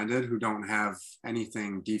offensive minded, who don't have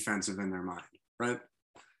anything defensive in their mind, right?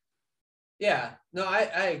 Yeah, no, I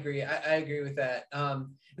agree. I agree with that.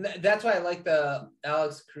 That's why I like the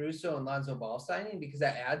Alex Caruso and Lonzo Ball signing, because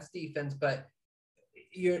that adds defense, but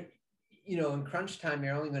in crunch time,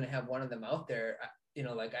 you're only going to have one of them out there,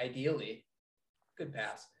 like ideally. Good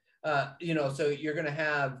pass. So you're going to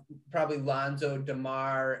have probably Lonzo,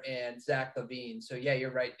 DeMar, and Zach LaVine. So, yeah,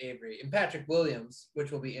 you're right, Avery. And Patrick Williams,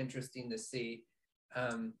 which will be interesting to see. I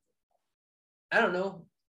don't know.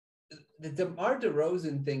 The DeMar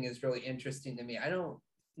DeRozan thing is really interesting to me. I don't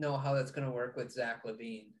know how that's going to work with Zach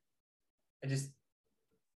LaVine. I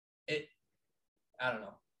don't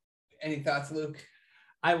know. Any thoughts, Luke?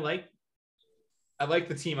 I like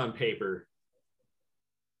the team on paper.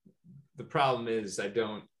 The problem is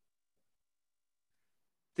the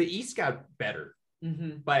East got better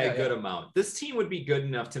by a good amount. This team would be good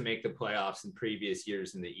enough to make the playoffs in previous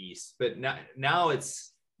years in the East, but now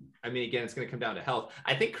it's going to come down to health.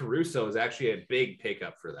 I think Caruso is actually a big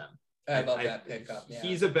pickup for them. I love that pickup. Yeah.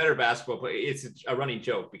 He's a better basketball player. It's a running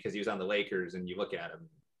joke because he was on the Lakers, and you look at him,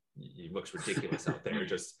 he looks ridiculous out there.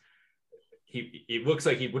 Just he looks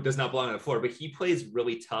like he does not belong on the floor, but he plays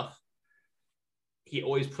really tough. He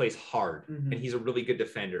always plays hard, and he's a really good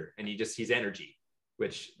defender, and he's energy,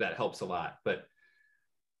 which that helps a lot. But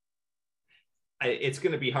it's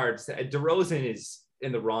going to be hard. DeRozan is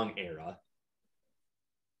in the wrong era.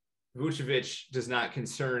 Vucevic does not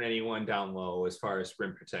concern anyone down low as far as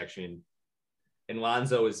rim protection. And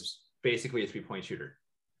Lonzo is basically a 3-point shooter.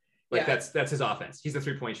 That's his offense. He's a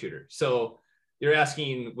 3-point shooter. So you're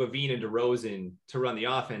asking LaVine and DeRozan to run the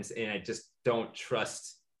offense, and I just don't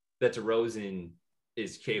trust that DeRozan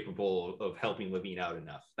is capable of helping LaVine out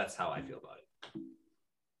enough. That's how I feel about it.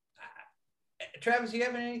 Travis, you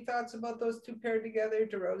have any thoughts about those two paired together,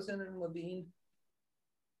 DeRozan and LaVine?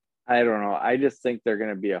 I don't know. I just think they're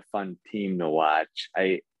going to be a fun team to watch.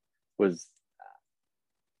 I was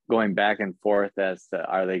going back and forth as to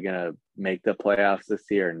are they going to make the playoffs this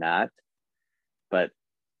year or not. But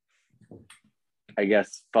I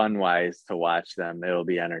guess fun-wise to watch them, it'll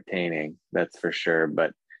be entertaining. That's for sure.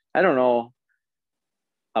 But I don't know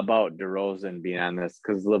about DeRozan being on this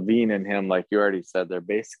because LaVine and him, like you already said, they're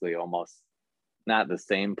basically almost not the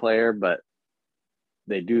same player, but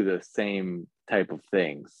they do the same type of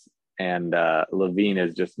things. And LaVine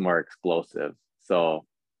is just more explosive. So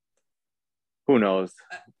who knows?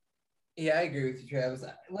 Yeah, I agree with you, Travis.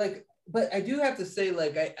 But I do have to say,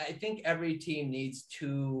 I think every team needs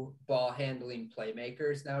two ball handling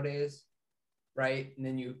playmakers nowadays, right? And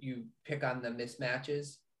then you pick on the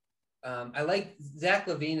mismatches. I like Zach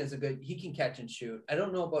LaVine is he can catch and shoot. I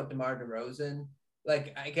don't know about DeMar DeRozan.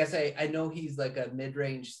 I guess I know he's like a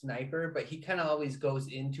mid-range sniper, but he kind of always goes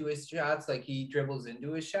into his shots. Like he dribbles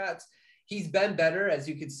into his shots. He's been better, as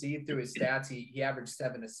you can see through his stats. He averaged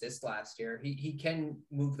 7 assists last year. He can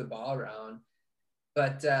move the ball around,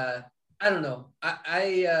 but I don't know.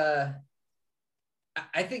 I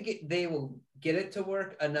think they will get it to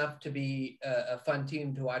work enough to be a fun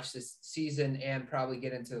team to watch this season and probably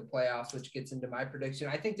get into the playoffs, which gets into my prediction.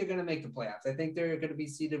 I think they're going to make the playoffs. I think they're going to be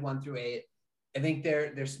seeded 1 through 8. I think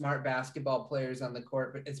they're smart basketball players on the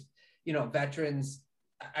court, but it's, veterans.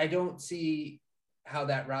 I don't see how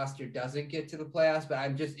that roster doesn't get to the playoffs, but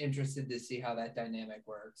I'm just interested to see how that dynamic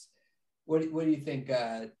works. What do you think,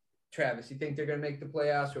 Travis? You think they're going to make the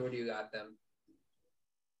playoffs, or what do you got them?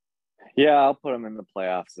 Yeah, I'll put them in the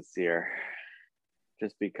playoffs this year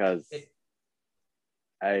just because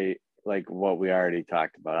I like what we already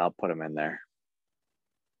talked about. I'll put them in there.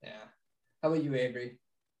 Yeah. How about you, Avery?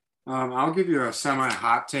 I'll give you a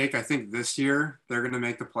semi-hot take. I think this year they're going to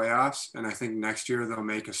make the playoffs, and I think next year they'll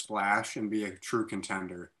make a splash and be a true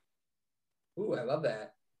contender. Ooh, I love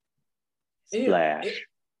that. Splash.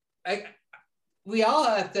 We all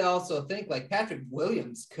have to also think Patrick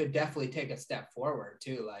Williams could definitely take a step forward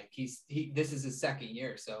too. This is his second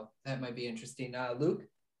year, so that might be interesting. Luke,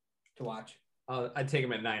 to watch. I'd take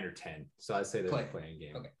him at 9 or 10. So I'd say they're a playing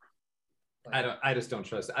game. Okay. I just don't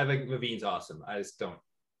trust. I think LaVine's awesome. I just don't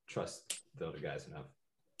trust the other guys enough.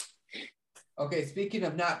 Okay, speaking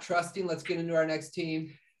of not trusting, let's get into our next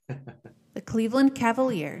team. The Cleveland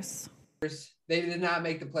Cavaliers. They did not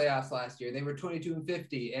make the playoffs last year. They were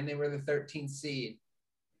 22-50, and they were the 13th seed.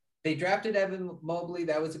 They drafted Evan Mobley.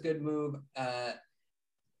 That was a good move.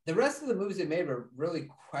 The rest of the moves they made were really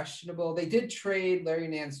questionable. They did trade Larry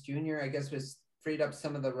Nance Jr., I guess, was freed up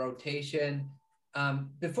some of the rotation.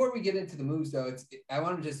 Before we get into the moves, though, I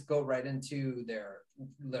want to just go right into their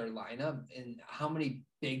lineup and how many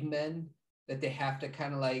big men that they have to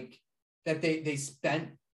kind of that they spent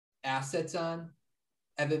assets on.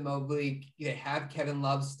 Evan Mobley, they have Kevin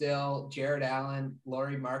Love still, Jared Allen,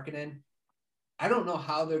 Lauri Markkanen. I don't know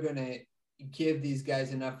how they're going to give these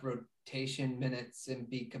guys enough rotation minutes and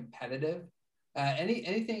be competitive.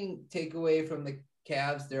 Anything take away from the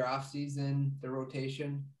Cavs, their offseason, their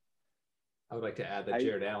rotation? I would like to add that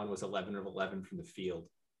Jared Allen was 11 of 11 from the field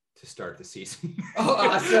to start the season. Oh,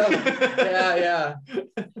 awesome. Yeah.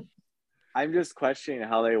 I'm just questioning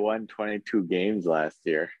how they won 22 games last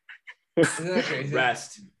year. Isn't that crazy?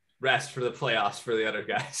 Rest for the playoffs for the other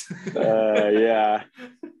guys. Yeah.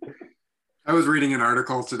 I was reading an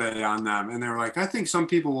article today on them, and they were like, I think some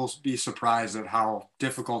people will be surprised at how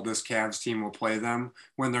difficult this Cavs team will play them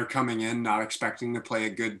when they're coming in not expecting to play a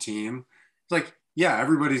good team. It's like, yeah,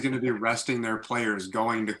 everybody's going to be resting their players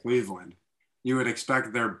going to Cleveland. You would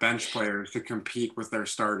expect their bench players to compete with their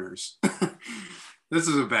starters. This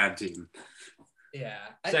is a bad team. Yeah.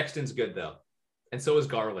 Sexton's good, though. And so is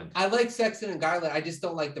Garland. I like Sexton and Garland. I just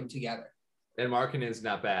don't like them together. And Markkanen's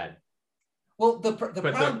not bad. Well, the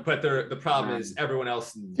problem is everyone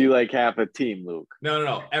else. Do you like half a team, Luke?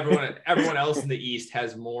 No. Everyone else in the East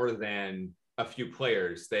has more than a few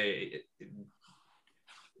players. There's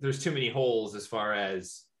too many holes as far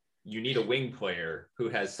as you need a wing player who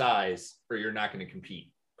has size, or you're not going to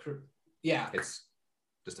compete. Yeah, it's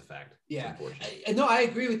just a fact. Yeah, no, I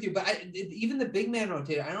agree with you. But even the big man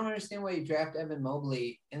rotator, I don't understand why you draft Evan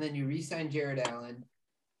Mobley and then you re-sign Jared Allen,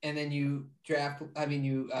 and then you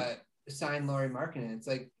sign Lauri Markkanen. It's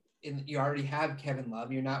like you already have Kevin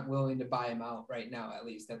Love. You're not willing to buy him out right now. At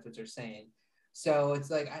least that's what they're saying. So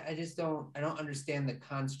it's like I don't understand the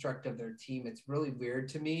construct of their team. It's really weird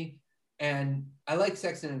to me. And I like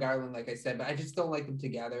Sexton and Garland, like I said, but I just don't like them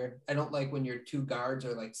together. I don't like when your two guards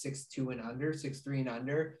are like 6'2" and under, 6'3" and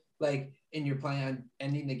under, like, and you're planning on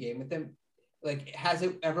ending the game with them. Like, has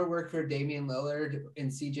it ever worked for Damian Lillard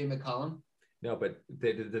and CJ McCollum? No, but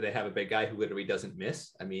do they have a big guy who literally doesn't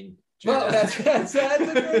miss? I mean, well, that's a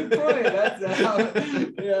great point.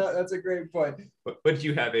 That's a great point. What did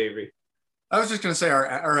you have, Avery? I was just going to say,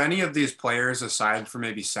 are any of these players, aside from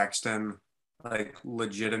maybe Sexton, like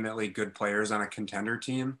legitimately good players on a contender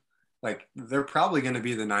team? Like, they're probably going to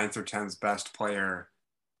be the 9th or 10th best player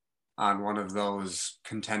on one of those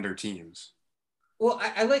contender teams. Well,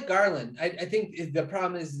 I like Garland. I think the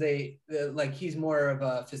problem is like he's more of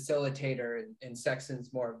a facilitator and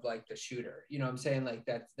Sexton's more of like the shooter. You know what I'm saying? Like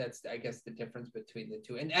that's I guess the difference between the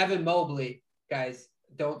two. And Evan Mobley, guys,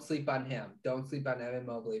 don't sleep on him. Don't sleep on Evan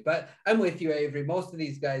Mobley. But I'm with you, Avery. Most of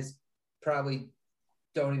these guys probably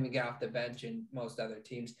don't even get off the bench in most other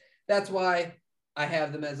teams. That's why I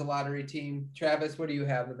have them as a lottery team. Travis, what do you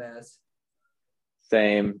have them as?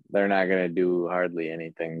 Same. They're not going to do hardly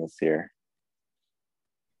anything this year.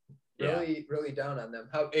 Really down on them.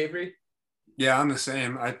 How, Avery? Yeah, I'm the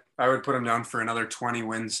same. I would put them down for another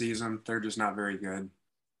 20-win season. They're just not very good.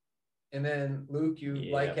 And then, Luke, you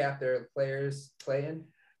like half their players playing?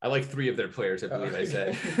 I like 3 of their players, I believe I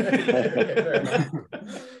said.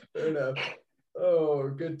 Fair enough. Oh,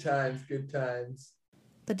 good times.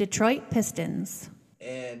 The Detroit Pistons.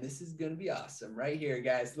 And this is going to be awesome right here,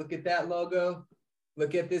 guys. Look at that logo.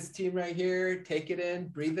 Look at this team right here. Take it in,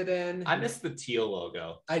 breathe it in. I miss the teal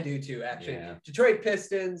logo. I do too, actually. Yeah. Detroit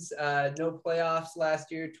Pistons, no playoffs last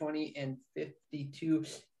year, 20-52,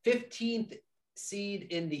 15th seed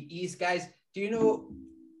in the East. Guys, do you know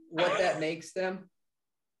what that makes them?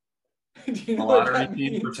 Do you know a lottery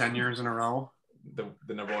team for 10 years in a row.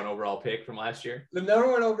 The number 1 overall pick from last year. The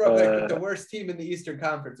number 1 overall pick, but the worst team in the Eastern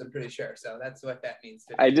Conference, I'm pretty sure. So that's what that means.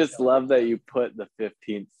 I just love that you put the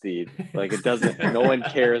 15th seed. Like, it doesn't, no one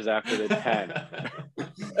cares after the 10.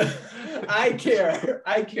 I care.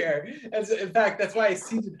 In fact, that's why I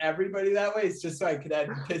seeded everybody that way. It's just so I could add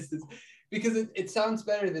the Pistons, because it sounds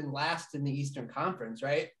better than last in the Eastern Conference,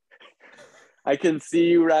 right? I can see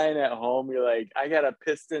you, Ryan, at home. You're like, I got a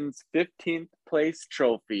Pistons 15th place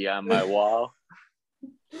trophy on my wall.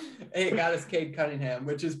 Hey, it got us Cade Cunningham,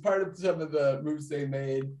 which is part of some of the moves they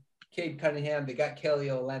made. Cade Cunningham, they got Kelly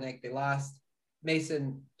Olynyk, they lost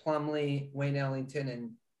Mason Plumlee, Wayne Ellington,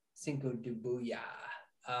 and Cinco Dubuya.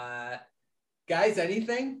 Guys,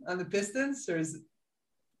 anything on the Pistons? Or is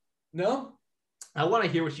no? I want to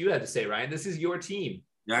hear what you had to say, Ryan. This is your team.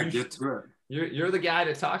 Yeah, get to it. You're the guy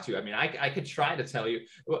to talk to. I mean, I could try to tell you.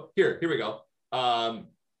 Well, here we go. Hamidou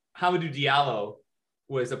Diallo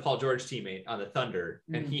was a Paul George teammate on the Thunder,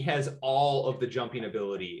 and he has all of the jumping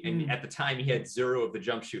ability. And at the time, he had 0 of the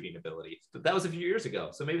jump shooting ability. But that was a few years ago,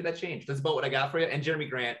 so maybe that changed. That's about what I got for you. And Jeremy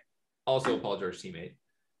Grant, also a Paul George teammate.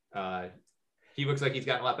 He looks like he's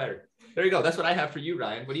gotten a lot better. There you go. That's what I have for you,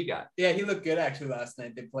 Ryan. What do you got? Yeah, he looked good actually last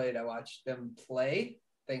night. They played. I watched them play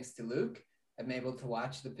thanks to Luke. I'm able to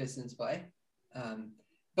watch the Pistons play.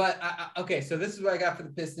 Okay, so this is what I got for the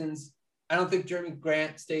Pistons. I don't think Jeremy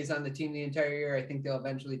Grant stays on the team the entire year. I think they'll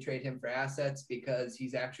eventually trade him for assets because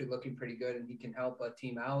he's actually looking pretty good and he can help a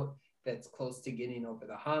team out that's close to getting over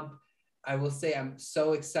the hump. I will say I'm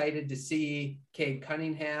so excited to see Cade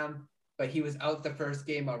Cunningham, but he was out the first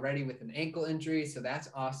game already with an ankle injury, so that's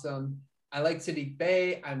awesome. I like Saddiq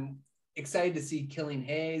Bey. I'm excited to see Killian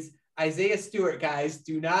Hayes. Isaiah Stewart, guys,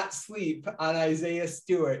 do not sleep on Isaiah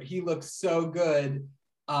Stewart. He looks so good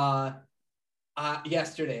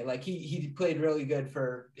yesterday. Like he played really good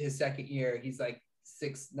for his second year. He's like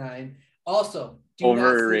 6'9". Also,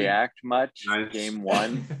 overreact much. Nice. Game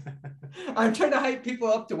 1. I'm trying to hype people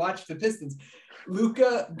up to watch the Pistons.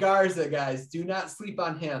 Luka Garza, guys, do not sleep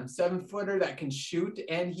on him. 7-footer that can shoot,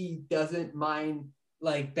 and he doesn't mind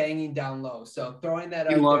like banging down low. So throwing that out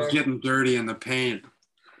there. He loves getting dirty in the paint.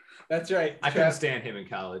 That's right. I couldn't stand him in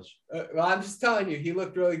college. Well, I'm just telling you, he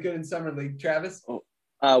looked really good in summer league. Travis?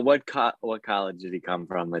 What college did he come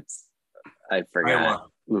from? I forgot. Iowa.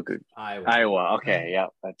 Luka. Iowa. Okay, yeah,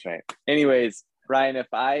 that's right. Anyways, Ryan,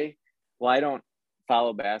 I don't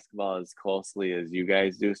follow basketball as closely as you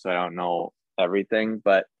guys do, so I don't know everything.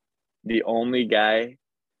 But the only guy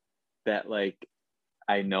that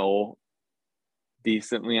I know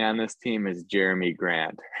decently on this team is Jeremy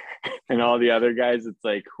Grant. And all the other guys, it's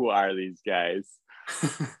like, who are these guys?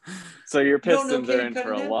 So your Pistons are in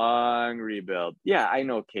for a long rebuild. Yeah, I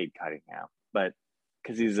know Cade Cunningham, but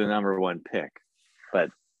because he's the number 1 pick.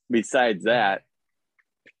 But besides that,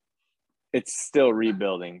 it's still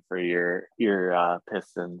rebuilding for your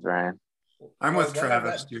Pistons, Ryan. I'm with Well,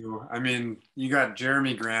 Travis too. I mean, you got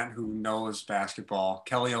Jeremy Grant, who knows basketball.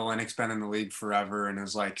 Kelly Olynyk's been in the league forever and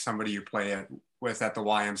is like somebody you play with at the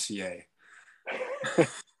YMCA.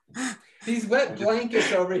 These wet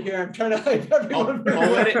blankets over here. I'm trying to hype everyone.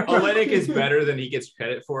 Olynyk is better than he gets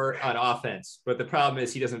credit for on offense, but the problem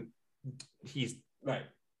is he's right.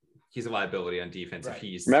 He's a liability on defense. Right. If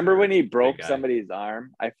he's Remember when he broke somebody's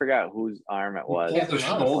arm? I forgot whose arm it was. Pulled the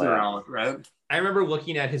shoulder out, right? I remember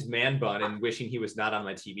looking at his man bun and wishing he was not on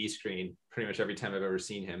my TV screen pretty much every time I've ever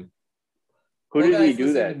seen him. Who did he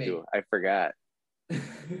do that to? I forgot.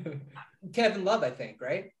 Kevin Love, I think,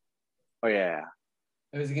 right? Oh, yeah.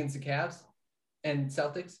 It was against the Cavs and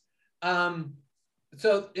Celtics.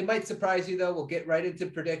 So it might surprise you, though. We'll get right into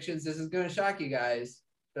predictions. This is going to shock you guys,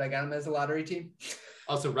 but I got him as a lottery team.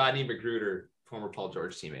 Also, Rodney McGruder, former Paul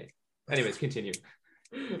George teammate. Anyways, continue.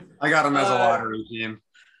 I got him as a lottery team.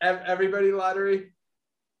 Everybody lottery?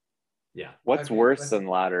 Yeah. What's worse than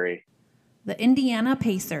lottery? The Indiana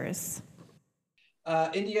Pacers.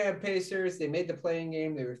 Indiana Pacers, they made the playing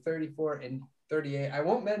game. They were 34-38. I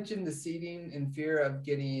won't mention the seeding in fear of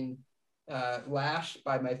getting lashed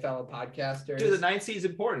by my fellow podcasters. Dude, the 9th seed is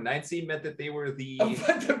important. 9th seed meant that they were the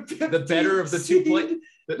better of the two play.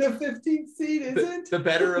 The 15th seed isn't the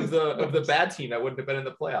better of the bad team that wouldn't have been in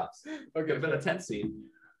the playoffs. Okay, could have been a 10th seed.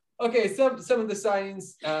 Okay, some of the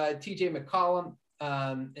signings: TJ McCollum,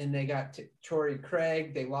 and they got Torrey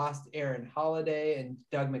Craig. They lost Aaron Holiday and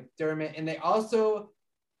Doug McDermott, and they also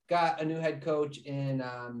got a new head coach in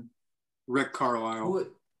Rick Carlisle.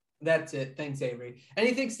 That's it. Thanks, Avery.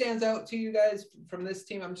 Anything stands out to you guys from this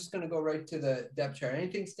team? I'm just going to go right to the depth chart.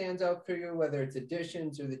 Anything stands out for you, whether it's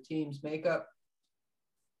additions or the team's makeup?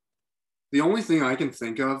 The only thing I can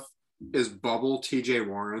think of is bubble TJ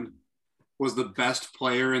Warren was the best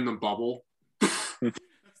player in the bubble. That's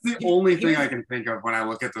the only thing I can think of when I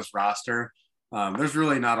look at this roster. There's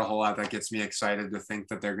really not a whole lot that gets me excited to think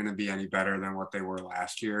that they're going to be any better than what they were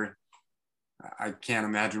last year. I can't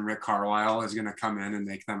imagine Rick Carlisle is going to come in and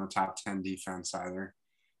make them a top 10 defense either.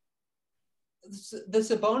 The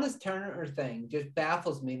Sabonis Turner thing just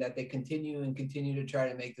baffles me that they continue to try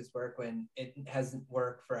to make this work when it hasn't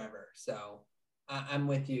worked forever. So I'm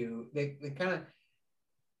with you. They kind of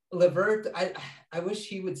LeVert. I wish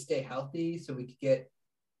he would stay healthy so we could get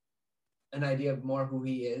an idea of more who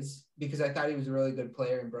he is, because I thought he was a really good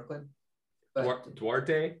player in Brooklyn. But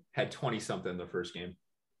Duarte had 20 something in the first game.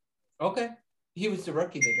 Okay. He was the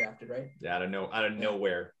rookie they drafted, right? Yeah, out of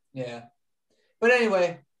nowhere. Yeah. But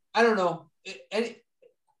anyway, I don't know.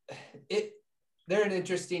 They're an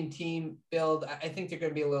interesting team build. I think they're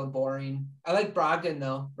going to be a little boring. I like Brogdon,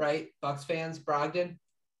 though, right? Bucks fans, Brogdon.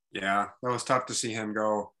 Yeah, that was tough to see him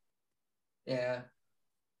go. Yeah.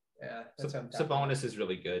 That's Sabonis is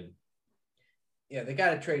really good. Yeah, they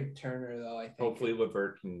got to trade Turner, though, I think. Hopefully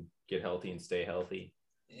LeVert can get healthy and stay healthy.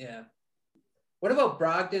 Yeah. What about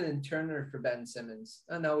Brogdon and Turner for Ben Simmons?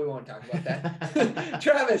 Oh, no, we won't talk about that.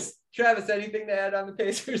 Travis, anything to add on the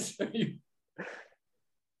Pacers?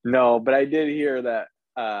 No, but I did hear that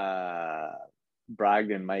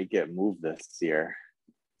Brogdon might get moved this year.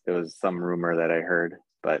 There was some rumor that I heard,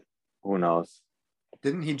 but who knows?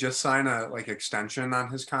 Didn't he just sign a extension on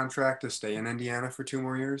his contract to stay in Indiana for 2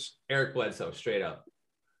 more years? Eric Bledsoe, straight up.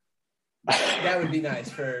 That would be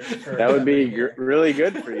nice for that would be really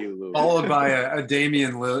good for you, Luke. Followed by a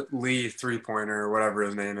Damian Lee 3-pointer or whatever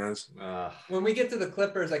his name is. When we get to the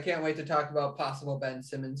Clippers, I can't wait to talk about possible Ben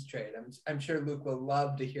Simmons trade. I'm sure Luke will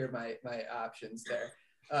love to hear my options there.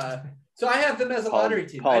 So I have them as a lottery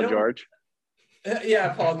team. Paul George. Yeah,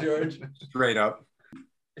 Paul George. Straight up.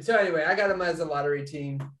 So anyway, I got them as a lottery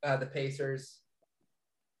team, the Pacers.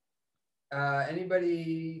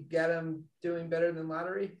 Anybody got them doing better than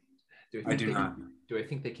lottery? I do not. Do I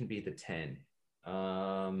think they can be the 10?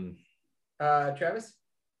 Travis?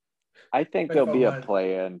 I think they'll be a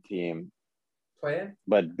play-in team. Play-in?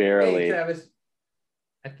 But barely. Hey, Travis.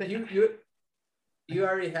 I think you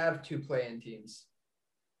already have 2 play-in teams.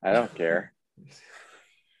 I don't care.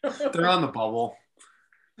 They're on the bubble.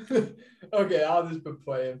 Okay, I'll just put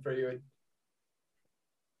play-in for you.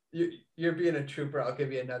 You're being a trooper. I'll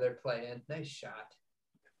give you another play-in. Nice shot.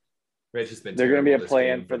 Rich has been. They're going to be a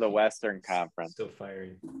play-in for the Western Conference. Still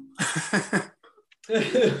firing.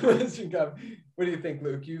 Western Conference. What do you think,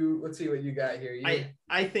 Luke? Let's see what you got here.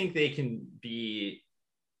 I think they can be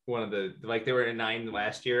one of the, like they were in 9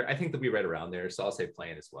 last year. I think they'll be right around there. So I'll say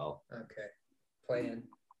play-in as well. Okay, play-in.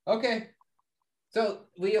 Okay. So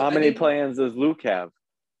how many play-ins does Luke have?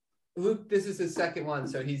 Luke, this is his second one,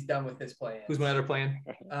 so he's done with his play-in. Who's my other play-in?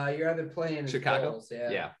 Your other play-in is Chicago. Bulls,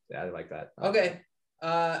 yeah, I like that. Okay.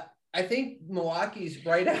 I think Milwaukee's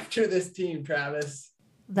right after this team, Travis.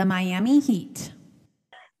 The Miami Heat.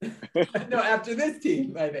 No, after this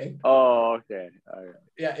team, I think. Oh, okay. All right.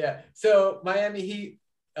 Yeah. So Miami Heat,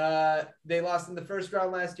 they lost in the first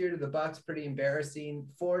round last year to the Bucks. Pretty embarrassing.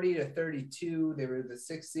 40-32. They were the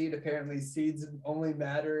 6th seed. Apparently, seeds only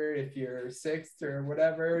matter if you're 6th or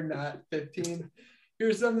whatever, not 15th.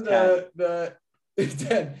 Here's some of the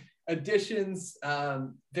 10 additions.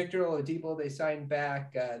 Victor Oladipo, they signed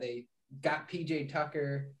back. They got PJ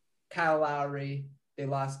Tucker, Kyle Lowry. They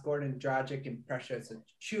lost Gordon Dragic and Precious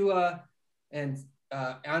Achiuwa, and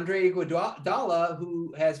Andre Iguodala,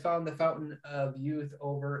 who has found the fountain of youth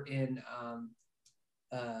over in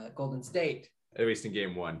Golden State. At least in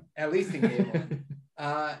game one.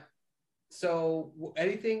 So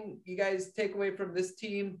anything you guys take away from this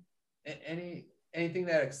team? Anything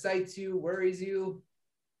that excites you, worries you?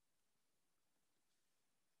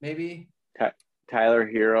 Maybe? Tyler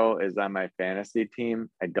Hero is on my fantasy team.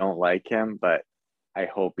 I don't like him, but I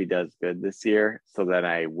hope he does good this year so that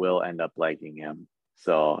I will end up liking him.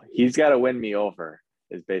 So he's got to win me over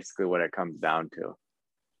is basically what it comes down to.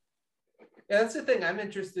 Yeah, that's the thing I'm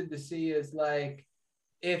interested to see is like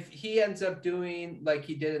if he ends up doing like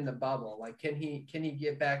he did in the bubble, like can he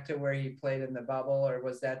get back to where he played in the bubble, or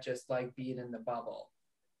was that just like being in the bubble?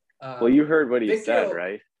 Well, you heard what he said,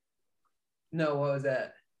 right? No, what was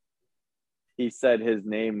that? He said his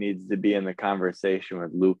name needs to be in the conversation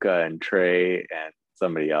with Luka and Trey and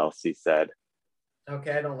somebody else, he said.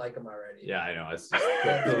 Okay, I don't like him already. Yeah, I know. It's just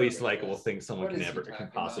the least likable thing someone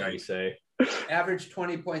can possibly say. Average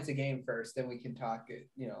 20 points a game first, then we can talk,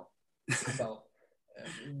 about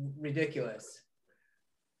ridiculous.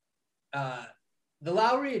 The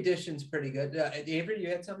Lowry addition's pretty good. Avery, you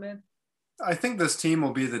had something, man? I think this team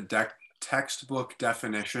will be the textbook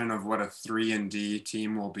definition of what a 3-and-D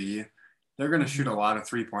team will be. They're going to shoot a lot of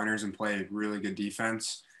 3-pointers and play really good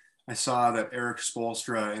defense. I saw that Eric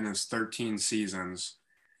Spoelstra in his 13 seasons,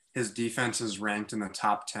 his defense is ranked in the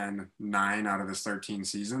top 10, 9 out of his 13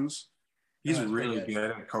 seasons. He's really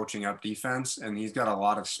good at coaching up defense, and he's got a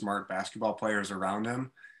lot of smart basketball players around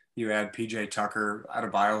him. You add PJ Tucker,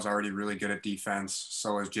 Adebayo's already really good at defense.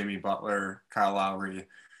 So is Jimmy Butler, Kyle Lowry.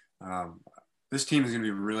 This team is going to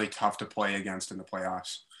be really tough to play against in the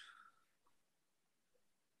playoffs.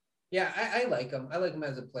 Yeah, I like them. I like them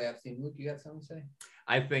as a playoff team. Luke, you got something to say?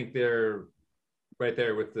 I think they're right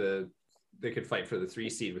there with they could fight for the 3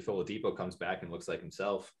 seed if Oladipo comes back and looks like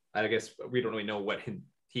himself. I guess we don't really know what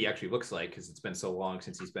he actually looks like because it's been so long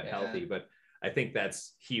since he's been healthy, but I think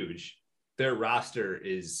that's huge. Their roster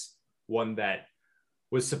is one that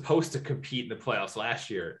was supposed to compete in the playoffs last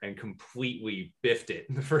year and completely biffed it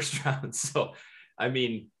in the first round. So, I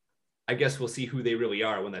mean, I guess we'll see who they really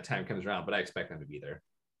are when that time comes around, but I expect them to be there.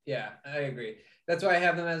 Yeah, I agree. That's why I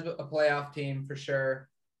have them as a playoff team for sure.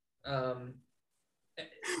 I'm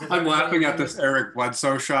laughing at this Eric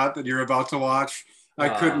Bledsoe shot that you're about to watch. I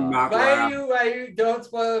couldn't not laugh. Why you don't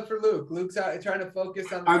spoil it for Luke? Luke's out trying to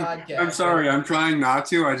focus on the podcast. I'm sorry. I'm trying not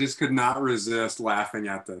to. I just could not resist laughing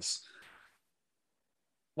at this.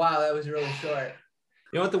 Wow, that was really short.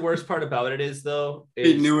 You know what the worst part about it is, though?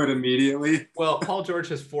 He knew it immediately. Well, Paul George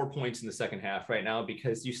has 4 points in the second half right now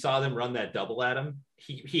because you saw them run that double at him.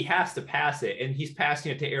 He has to pass it, and he's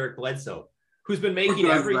passing it to Eric Bledsoe, who's been making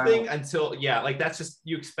everything until, that's just,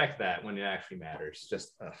 you expect that when it actually matters.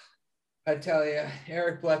 Just, I tell you,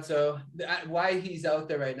 Eric Bledsoe, why he's out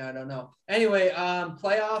there right now, I don't know. Anyway,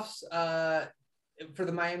 playoffs for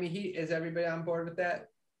the Miami Heat. Is everybody on board with that?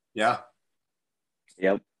 Yeah.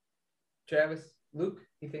 Yep. Travis, Luke,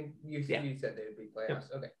 you think you said they would be playoffs?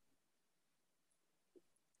 Yep. Okay.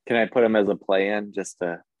 Can I put him as a play-in just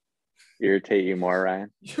to irritate you more,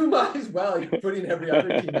 Ryan? You might as well. You're putting every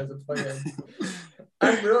other team as a play-in.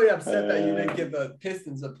 I'm really upset that you didn't give the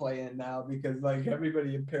Pistons a play-in now because like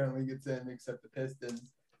everybody apparently gets in except the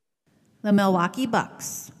Pistons. The Milwaukee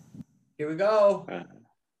Bucks. Here we go.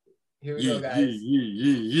 Here we go, guys.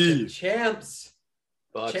 The champs.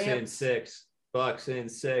 Bucks in 6. Bucks in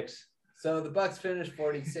 6. So the Bucks finished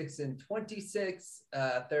 46-26,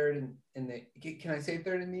 third in the. Can I say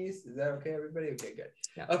third in these? Is that okay, everybody? Okay, good.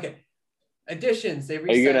 Yeah. Okay. Additions. They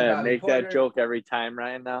Are you gonna make that joke every time,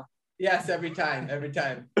 Ryan? Now? Yes, every time.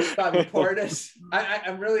 Bobby Portis.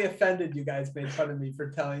 I'm really offended. You guys made fun of me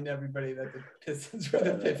for telling everybody that the Pistons were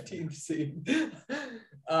the 15th seed.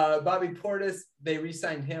 Bobby Portis. They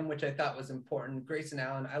re-signed him, which I thought was important. Grayson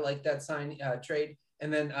Allen. I like that trade.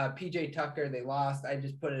 And then PJ Tucker, they lost. I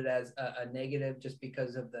just put it as a negative just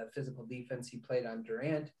because of the physical defense he played on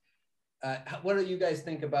Durant. What do you guys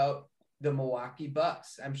think about the Milwaukee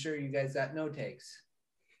Bucks? I'm sure you guys got no takes.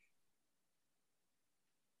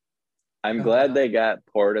 I'm glad they got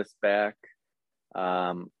Portis back.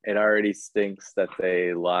 It already stinks that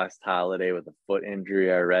they lost Holiday with a foot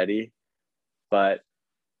injury already. But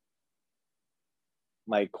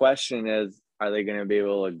my question is, are they going to be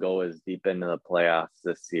able to go as deep into the playoffs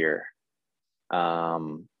this year?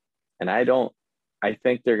 And I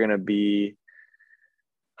think they're going to be,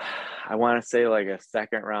 I want to say like a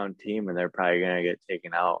second round team, and they're probably going to get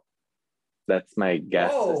taken out. That's my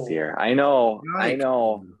guess this year. I know.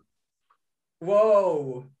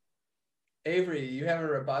 Whoa. Avery, you have a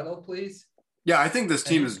rebuttal, please? Yeah, I think this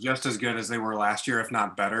team is just as good as they were last year, if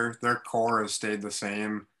not better. Their core has stayed the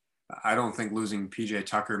same. I don't think losing PJ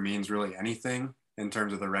Tucker means really anything in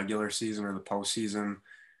terms of the regular season or the postseason.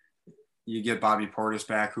 You get Bobby Portis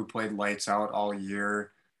back, who played lights out all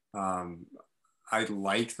year. I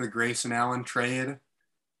like the Grayson Allen trade.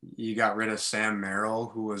 You got rid of Sam Merrill,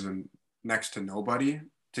 who was next to nobody,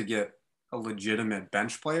 to get a legitimate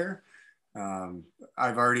bench player.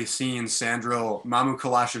 I've already seen Sandro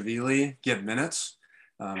Mamukelashvili get minutes.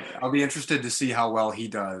 I'll be interested to see how well he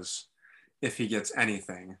does, if he gets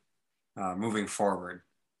anything moving forward.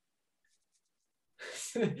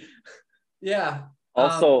 Yeah.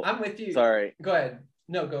 Also, I'm with you. Sorry. Go ahead.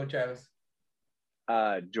 No, go, Travis.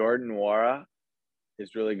 Jordan Nwora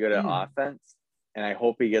is really good at offense, and I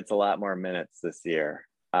hope he gets a lot more minutes this year.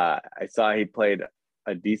 I saw he played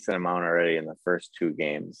a decent amount already in the first 2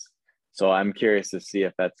 games. So I'm curious to see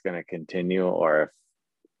if that's going to continue or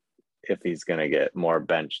if he's going to get more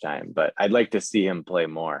bench time. But I'd like to see him play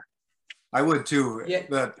more. I would too.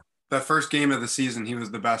 Yeah. The first game of the season, he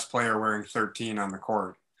was the best player wearing 13 on the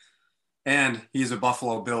court. And he's a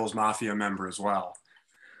Buffalo Bills Mafia member as well.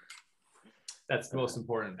 That's the most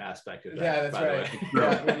important aspect of that. Yeah, that's right.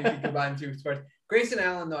 Yeah, when you can combine 2 sports. Grayson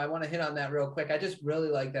Allen, though, I want to hit on that real quick. I just really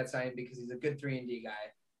like that signing because he's a good 3-and-D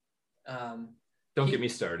guy. Don't get me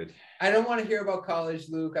started. I don't want to hear about college,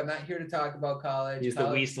 Luke. I'm not here to talk about college. He's the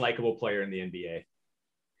least likable player in the NBA.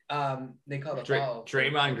 They call it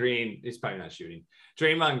Draymond Green. He's probably not shooting.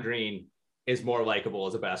 Draymond Green is more likable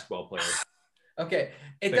as a basketball player. Okay,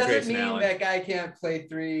 it doesn't mean that guy can't play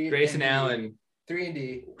 3. Grayson Allen,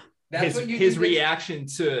 3-and-D. That's his reaction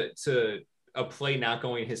to a play not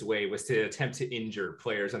going his way was to attempt to injure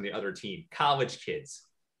players on the other team. College kids,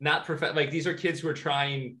 not like these are kids who are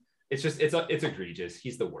trying. It's egregious.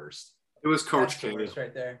 He's the worst. It was Coach K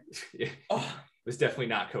right there. Yeah. Oh. It was definitely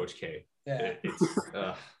not Coach K. Yeah.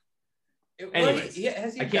 Anyways,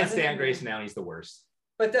 I can't stand Grayson Allen. He's the worst.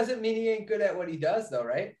 But doesn't mean he ain't good at what he does, though,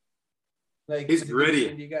 right? Like he's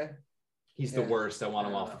gritty. He's the worst. I want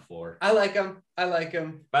him off the floor. I like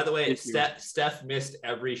him. By the way, Steph missed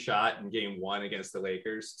every shot in game 1 against the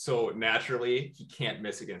Lakers. So naturally, he can't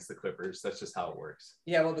miss against the Clippers. That's just how it works.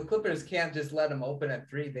 Yeah, well, the Clippers can't just let him open at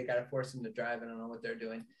 3. They got to force him to drive. I don't know what they're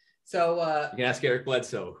doing. So you can ask Eric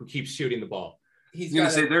Bledsoe, who keeps shooting the ball. He's going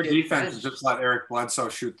to say their defense is just let Eric Bledsoe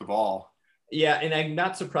shoot the ball. Yeah, and I'm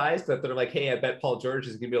not surprised that they're like, hey, I bet Paul George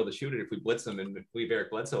is going to be able to shoot it if we blitz him and leave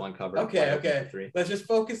Eric Bledsoe uncovered. Okay. Let's just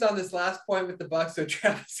focus on this last point with the Bucks so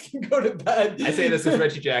Travis can go to bed. I say this as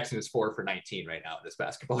Reggie Jackson is 4 for 19 right now in this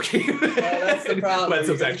basketball game. Well, that's the problem.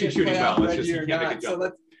 Bledsoe's actually shooting well. It's just he can't make a jump.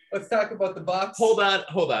 So let's talk about the Bucks. Hold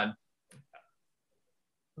on.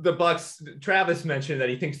 The Bucks, Travis mentioned that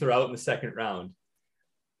he thinks they're out in the second round.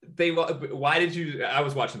 Why did you? I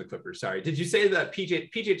was watching the Clippers. Sorry. Did you say that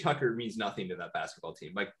PJ Tucker means nothing to that basketball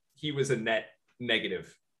team? Like he was a net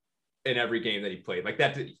negative in every game that he played. Like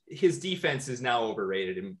that, his defense is now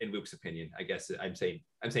overrated in Luke's opinion. I guess I'm saying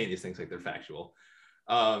these things like they're factual.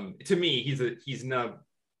 To me,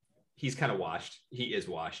 he's kind of washed. He is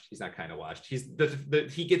washed. He's not kind of washed.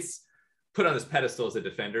 He gets put on this pedestal as a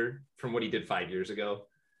defender from what he did 5 years ago.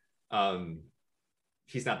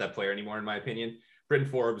 He's not that player anymore, in my opinion. Bryn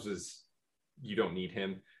Forbes you don't need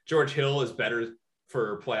him. George Hill is better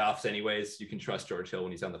for playoffs anyways. You can trust George Hill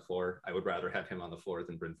when he's on the floor. I would rather have him on the floor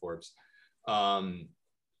than Bryn Forbes.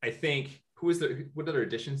 I think what other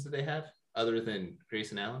additions did they have other than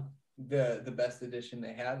Grayson Allen? The best addition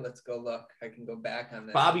they had. Let's go look. I can go back on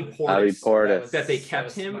this. Bobby Portis. That they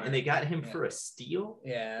kept so him smart. And they got him for a steal.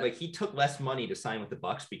 Yeah. Like he took less money to sign with the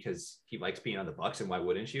Bucks because he likes being on the Bucks, and why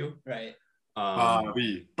wouldn't you? Right.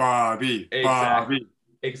 Bobby.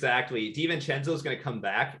 Exactly. DiVincenzo is going to come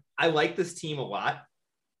back. I like this team a lot.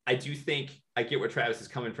 I do think I get where Travis is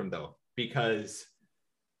coming from though, because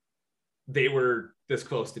they were this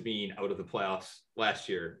close to being out of the playoffs last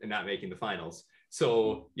year and not making the finals.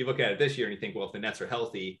 So you look at it this year and you think, well, if the Nets are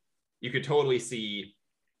healthy, you could totally see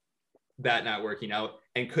that not working out.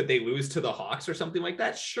 And could they lose to the Hawks or something like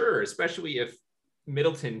that? Sure. Especially if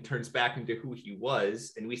Middleton turns back into who he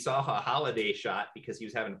was, and we saw how Holiday shot because he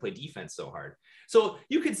was having to play defense so hard. So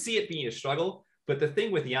you could see it being a struggle. But the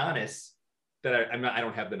thing with Giannis that I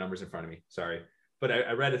don't have the numbers in front of me, sorry, but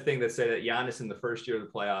I read a thing that said that Giannis in the first year of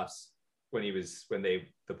the playoffs, when the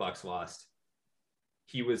Bucks lost,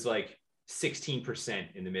 he was like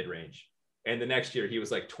 16% in the mid range, and the next year he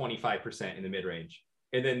was like 25% in the mid range,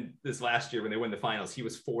 and then this last year when they win the finals, he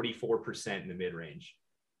was 44% in the mid range.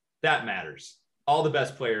 That matters. All the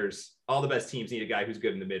best players, all the best teams need a guy who's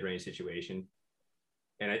good in the mid range situation,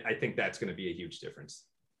 and I think that's going to be a huge difference.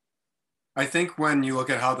 I think when you look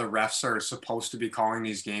at how the refs are supposed to be calling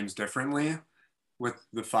these games differently, with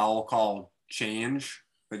the foul call change,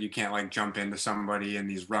 that you can't like jump into somebody and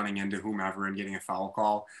he's running into whomever and getting a foul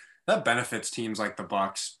call, that benefits teams like the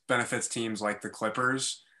Bucks, benefits teams like the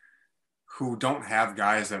Clippers, who don't have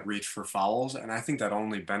guys that reach for fouls. And I think that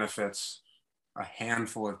only benefits a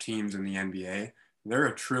handful of teams in the NBA. They're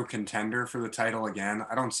a true contender for the title again.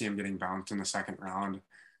 I don't see them getting bounced in the second round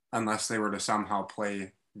unless they were to somehow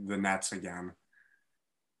play the Nets again.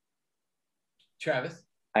 Travis?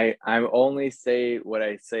 I only say what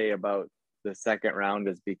I say about the second round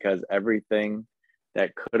is because everything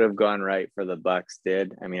that could have gone right for the Bucks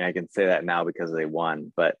did. I mean, I can say that now because they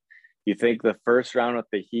won, but you think the first round with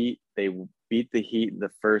the Heat, they beat the Heat in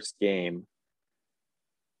the first game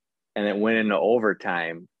and it went into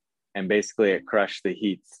overtime, and basically it crushed the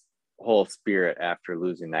Heat's whole spirit after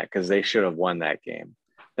losing that, because they should have won that game.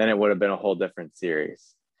 Then it would have been a whole different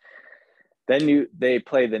series. Then they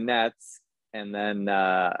play the Nets, and then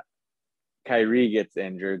Kyrie gets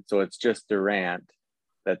injured, so it's just Durant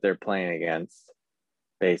that they're playing against,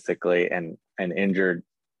 basically, and an injured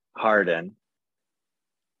Harden,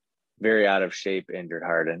 very out of shape injured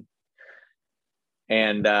Harden.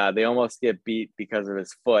 And they almost get beat because of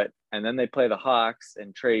his foot. And then they play the Hawks,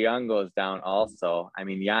 and Trae Young goes down also. I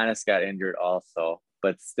mean, Giannis got injured also,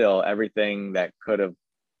 but still everything that could have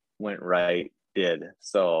went right did.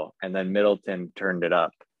 So, and then Middleton turned it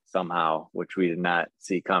up somehow, which we did not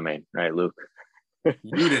see coming, right, Luke?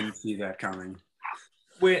 You didn't see that coming.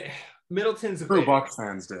 Middleton's True Bucks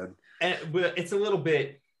fans did. And it's a little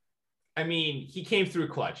bit, I mean, he came through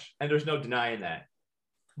clutch, and there's no denying that.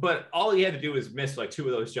 But all he had to do was miss like 2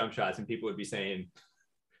 of those jump shots, and people would be saying,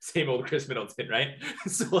 same old Chris Middleton, right?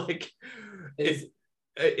 So like,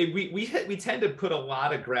 we tend to put a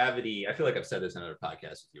lot of gravity. I feel like I've said this in another podcast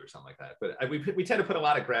with you or something like that, but we tend to put a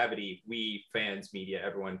lot of gravity, we fans, media,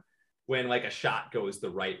 everyone, when like a shot goes the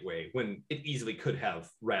right way, when it easily could have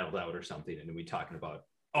rattled out or something. And we talking about,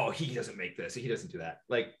 oh, he doesn't make this, he doesn't do that.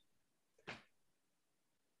 Like,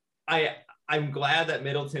 I'm glad that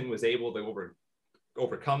Middleton was able to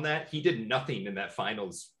overcome that. He did nothing in that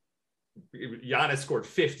finals. Giannis scored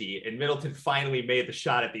 50 and Middleton finally made the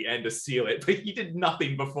shot at the end to seal it, but he did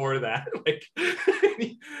nothing before that. Like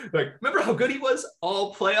remember how good he was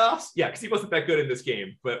all playoffs? Yeah, because he wasn't that good in this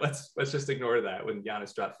game, but let's just ignore that when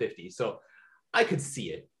Giannis dropped 50. So I could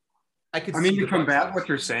see it. I mean, to combat what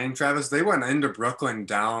you're saying, Travis, they went into Brooklyn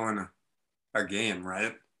down a game,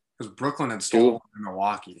 right? Because Brooklyn had stolen in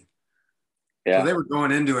Milwaukee. Yeah. So they were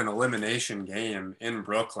going into an elimination game in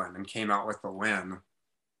Brooklyn and came out with the win,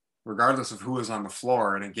 regardless of who was on the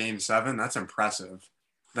floor. And in Game 7, that's impressive.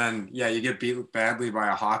 Then, yeah, you get beat badly by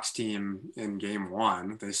a Hawks team in Game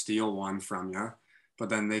 1. They steal one from you. But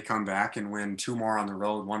then they come back and win 2 more on the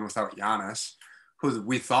road, one without Giannis, who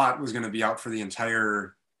we thought was going to be out for the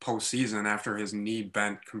entire postseason after his knee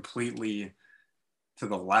bent completely to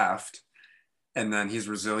the left. And then he's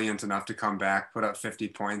resilient enough to come back, put up 50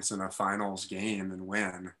 points in a finals game and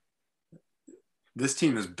win. This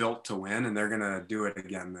team is built to win, and they're going to do it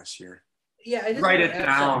again this year. Yeah, I just write it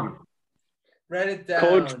down. Write it down.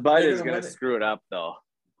 Coach Bud is going to screw it up, though.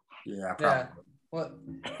 Yeah, probably. Yeah, well,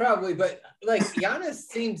 probably. But, like, Giannis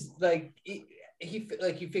seems like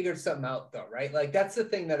he figured something out, though, right? Like, that's the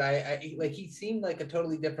thing that I like. He seemed like a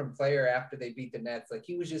totally different player after they beat the Nets. Like,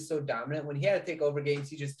 he was just so dominant. When he had to take over games,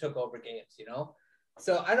 he just took over games, you know?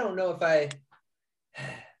 So I don't know if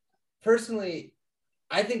personally,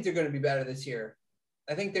 I think they're going to be better this year.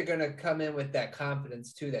 I think they're going to come in with that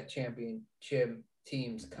confidence, too, that championship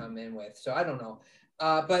teams come in with. So I don't know.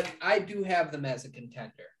 But I do have them as a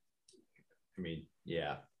contender. I mean,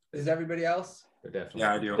 yeah. Is everybody else? They're definitely.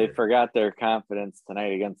 Yeah, I do. They forgot their confidence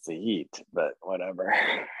tonight against the Heat, but whatever.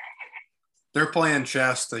 They're playing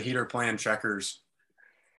chess. The Heat are playing checkers.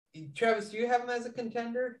 Travis, do you have them as a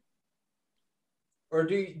contender? Or are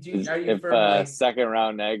you if for like... second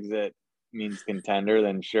round exit means contender,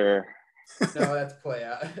 then sure. No, that's play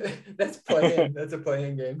out. That's play in. That's a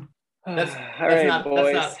play-in game. That's All right, not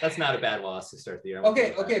boys. that's not a bad loss to start the year.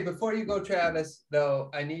 Okay. Before you go, Travis, though,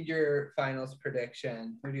 I need your finals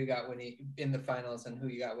prediction. Who do you got winning in the finals, and who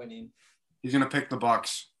you got winning? He's gonna pick the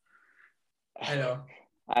Bucks. I know.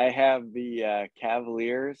 I have the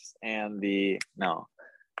Cavaliers and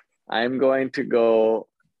I'm going to go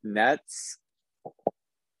Nets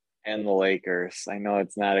and the Lakers. I know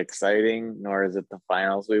it's not exciting, nor is it the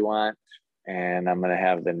finals we want, and I'm going to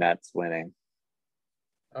have the Nets winning.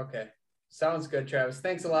 Okay. Sounds good, Travis.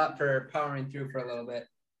 Thanks a lot for powering through for a little bit.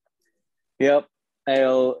 Yep.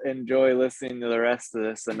 I'll enjoy listening to the rest of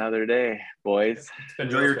this another day, boys.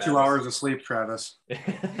 Enjoy your 2 hours of sleep, Travis.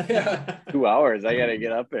 2 hours. I got to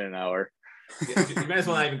get up in an hour. You might as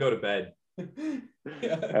well not even go to bed.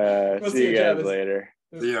 We'll See you guys Travis. later.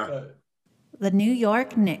 Yeah. The New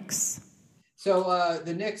York Knicks. So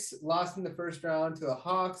the Knicks lost in the first round to the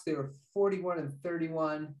Hawks. They were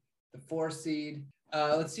 41-31, the 4 seed.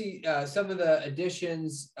 Let's see some of the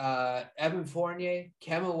additions. Evan Fournier,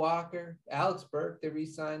 Kemba Walker, Alex Burke, they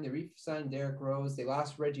re-signed. They re-signed Derrick Rose. They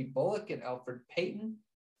lost Reggie Bullock and Elfrid Payton.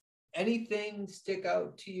 Anything stick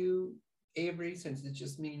out to you, Avery, since it's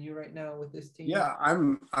just me and you right now with this team? Yeah,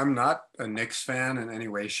 I'm not a Knicks fan in any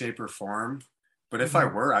way, shape, or form, but if I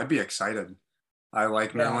were, I'd be excited. I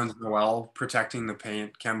like Nerlens Noel protecting the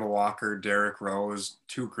paint, Kemba Walker, Derrick Rose,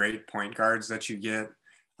 2 great point guards that you get.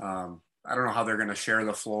 I don't know how they're going to share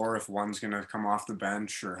the floor, if one's going to come off the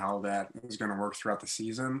bench or how that is going to work throughout the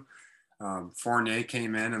season. Fournier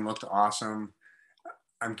came in and looked awesome.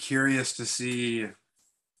 I'm curious to see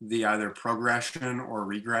the either progression or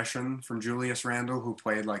regression from Julius Randle, who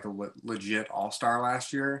played like a legit all-star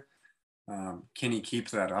last year. Can he keep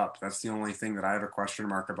that up? That's the only thing that I have a question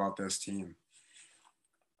mark about this team.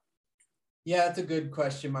 Yeah, it's a good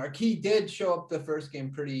question mark. He did show up the first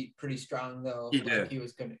game pretty strong, though. He did. He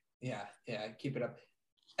was going to, keep it up.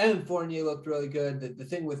 And Fournier looked really good. The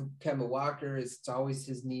thing with Kemba Walker is it's always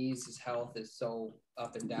his knees. His health is so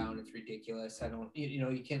up and down. It's ridiculous.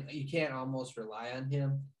 You can't almost rely on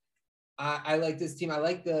him. I like this team. I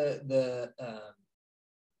like the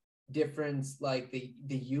difference, like the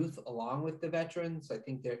youth along with the veterans. I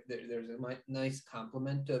think there's a nice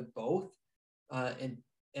complement to both. And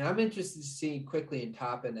I'm interested to see Quickly and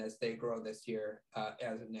Toppin as they grow this year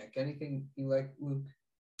as a Knick. Anything you like, Luke?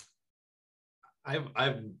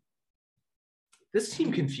 This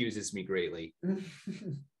team confuses me greatly.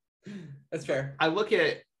 That's fair. I look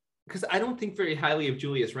at because I don't think very highly of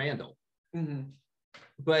Julius Randle,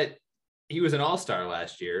 but he was an all-star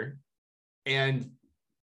last year, and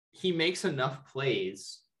he makes enough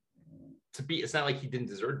plays to be. It's not like he didn't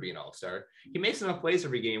deserve to be an all-star. He makes enough plays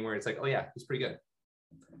every game where it's like, oh yeah, he's pretty good.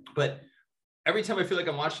 But every time I feel like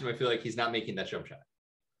I'm watching him, I feel like he's not making that jump shot.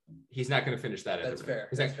 He's not going to finish that. That's fair.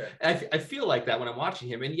 That's fair. I feel like that when I'm watching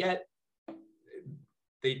him, and yet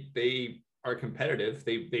they are competitive.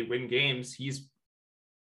 They win games. He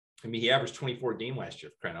averaged 24 a game last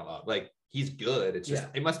year, for crying out loud. Like, he's good. It's just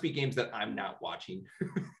it must be games that I'm not watching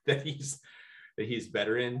that he's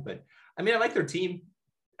better in. But I mean, I like their team.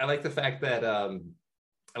 I like the fact that I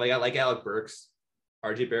like Alec Burks.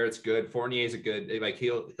 RJ Barrett's good. Fournier's a good. Like,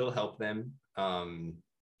 he'll help them.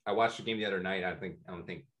 I watched a game the other night. I don't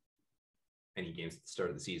think any games at the start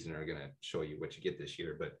of the season are going to show you what you get this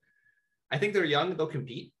year, but I think they're young. They'll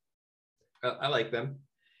compete. I like them.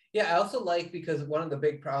 Yeah, I also like, because one of the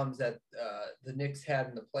big problems that the Knicks had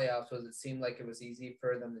in the playoffs was it seemed like it was easy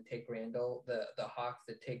for them to take Randle, the Hawks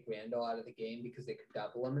to take Randle out of the game because they could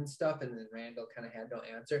double him and stuff, and then Randle kind of had no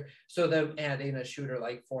answer. So them adding a shooter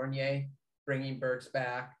like Fournier, bringing Burks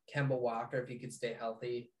back, Kemba Walker if he could stay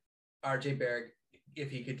healthy, RJ Barrett if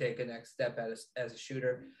he could take a next step as a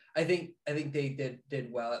shooter. I think they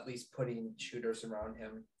did well, at least putting shooters around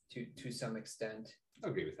him to some extent. I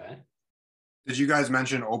agree with that. Did you guys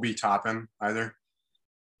mention Obi Toppin either?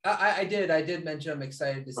 I did mention I'm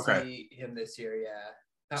excited to see him this year.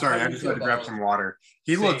 Yeah. Sorry, I just had to grab some water.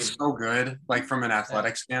 He looks so good, like from an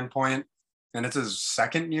athletic standpoint, and it's his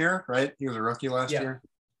second year, right? He was a rookie last year.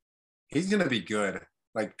 He's gonna be good.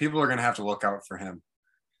 Like, people are gonna have to look out for him.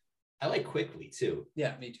 I like Quickly too.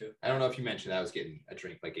 Yeah, me too. I don't know if you mentioned I was getting a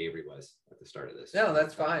drink like Avery was at the start of this. No,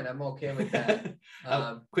 that's fine. I'm okay with that.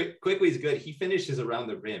 Quickly's good. He finishes around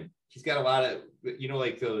the rim. He's got a lot of,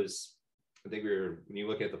 like those. I think when you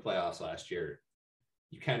look at the playoffs last year,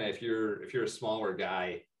 you kind of, if you're a smaller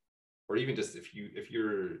guy, or even just if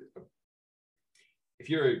you're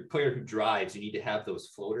a player who drives, you need to have those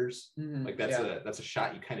floaters. Like that's a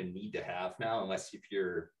shot you kind of need to have now, unless if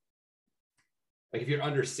you're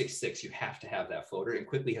under 6'6", you have to have that floater. And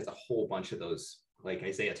Quickly has a whole bunch of those, like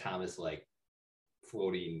Isaiah Thomas, like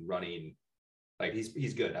floating, running Like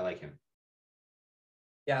he's good. I like him.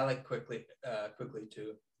 Yeah, I like quickly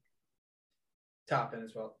too. Toppin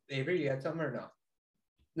as well. Avery, you got something or no?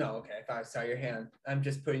 No, okay. I thought I saw your hand. I'm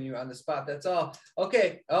just putting you on the spot. That's all.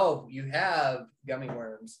 Okay. Oh, you have gummy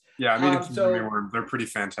worms. Yeah, I mean, So- gummy worms. They're pretty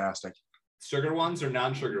fantastic. Sugar ones or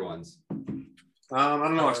non-sugar ones? I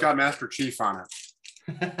don't know. It's got Master Chief on it.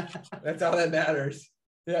 That's all that matters.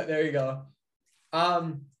 Yeah, there you go.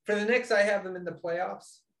 For the Knicks, I have them in the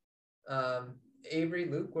playoffs. Avery,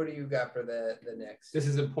 Luke, what do you got for the Knicks? This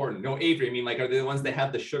is important. No, Avery, I mean, like, are they the ones that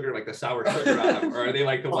have the sugar, like the sour sugar on them? Or are they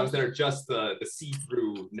like the ones that are just the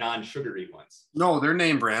see-through, non-sugary ones? No, they're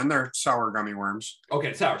name brand. They're sour gummy worms.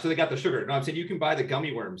 Okay, sour. So they got the sugar. No, I'm saying you can buy the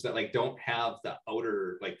gummy worms that like don't have the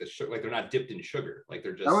outer, like the sugar, like they're not dipped in sugar. Like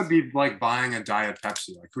they're just. That would be like buying a Diet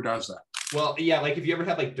Pepsi. Like, who does that? Well, yeah, like if you ever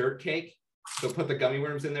have like dirt cake, they'll put the gummy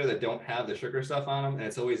worms in there that don't have the sugar stuff on them,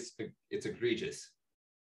 and it's egregious.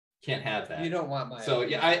 Can't have that. You don't want my. So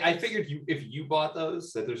yeah, I figured if you bought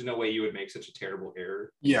those, that there's no way you would make such a terrible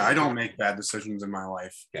error. Yeah, I don't make bad decisions in my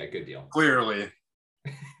life. Okay, good deal. Clearly.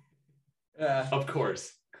 Of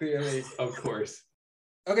course. Clearly. Of course.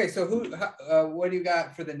 Okay, so what do you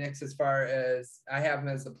got for the Knicks as far as I have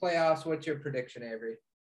them as the playoffs? What's your prediction, Avery?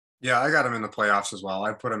 Yeah, I got them in the playoffs as well.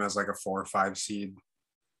 I put them as like a 4 or 5 seed.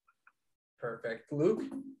 Perfect. Luke?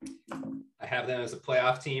 I have them as a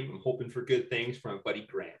playoff team. I'm hoping for good things from my buddy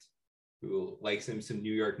Grant, who likes him some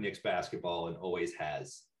New York Knicks basketball and always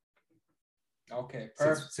has. Okay,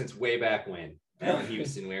 perfect. Since way back when. Allen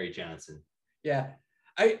Houston, Larry Johnson. Yeah.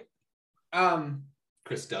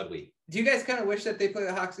 Chris Dudley. Do you guys kind of wish that they play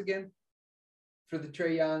the Hawks again for the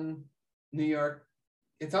Trae Young, New York?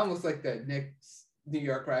 It's almost like the Knicks New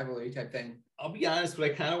York rivalry type thing. I'll be honest, what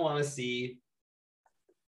I kind of want to see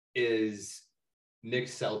is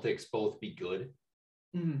Knicks Celtics both be good.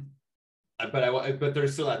 Mm-hmm. But they're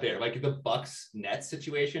still not there. Like the Bucks Nets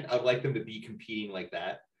situation, I'd like them to be competing like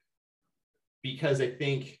that, because I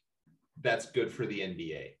think that's good for the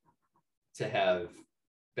NBA to have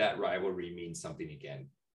that rivalry mean something again.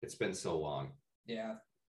 It's been so long. Yeah.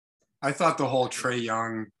 I thought the whole Trae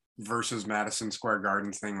Young versus Madison Square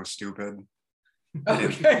Garden thing was stupid.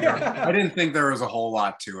 Okay. I didn't think there was a whole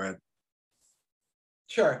lot to it.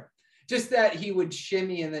 Sure. Just that he would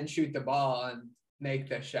shimmy and then shoot the ball and make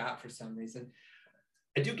the shot for some reason.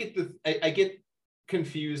 I do get I get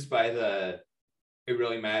confused by it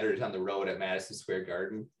really matters on the road at Madison Square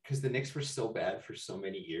Garden, because the Knicks were so bad for so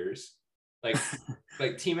many years. Like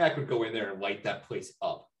T-Mac would go in there and light that place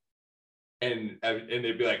up. And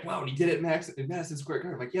they'd be like, wow, he did it in Madison Square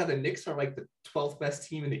Garden. I'm like, yeah, the Knicks are like the 12th best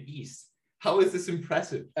team in the East. How is this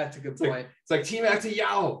impressive? That's a good point. It's like T-Mac to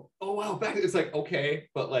Yao. Oh, wow. It's like, okay,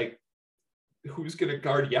 but like, who's going to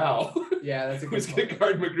guard Yao? Yeah, that's a good Who's point. going to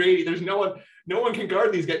guard McGrady? There's no one can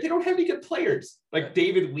guard these guys. They don't have any good players. Like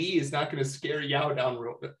David Lee is not going to scare Yao down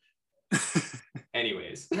road.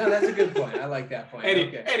 Anyways. No, that's a good point. I like that point.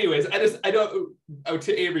 Okay. Anyways, I don't,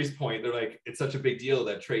 to Avery's point, they're like, it's such a big deal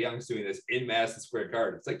that Trae Young's doing this in Madison Square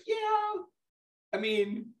Garden. It's like, yeah, I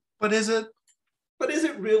mean. But is it? But is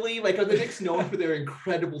it really? Like, are the Knicks known for their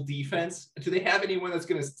incredible defense? Do they have anyone that's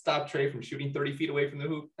going to stop Trae from shooting 30 feet away from the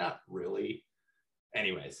hoop? Not really.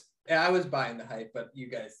 Anyways. Yeah, I was buying the hype, but you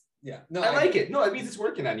guys, yeah. No, I like it. No, it means it's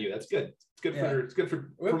working on you. That's good. It's good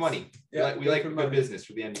for money. Yeah, we like for good money. business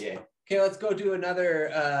for the NBA. Okay, let's go to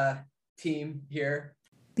another team here.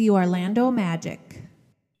 The Orlando Magic.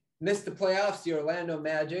 Missed the playoffs, the Orlando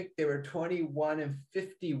Magic. They were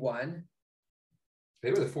 21-51. They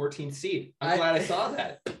were the 14th seed. I'm glad I saw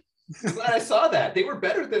that. I'm glad I saw that. They were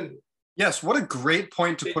better than. Yes, what a great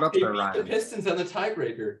point to put up there, beat Ryan. the Pistons on the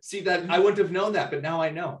tiebreaker. See that I wouldn't have known that, but now I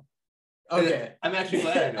know. Okay. I'm actually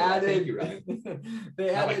glad I know that. Thank you, Ryan. They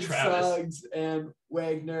Not like added Travis. Suggs and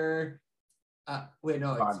Wagner.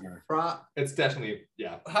 Wagner. It's definitely,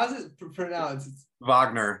 yeah. How's it pronounced? It's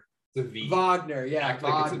Wagner. It's a V. Wagner. Yeah, Act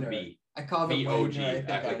Wagner. like it's a V. I called him V-O-G. Wagner. I think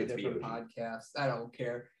Act on like a it's different V-O-G. podcast. I don't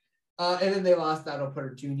care. And then they lost Otto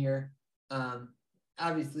Porter Jr.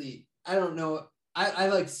 Obviously, I don't know. I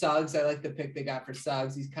like Suggs. I like the pick they got for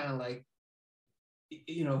Suggs. He's kind of like,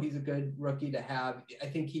 he's a good rookie to have. I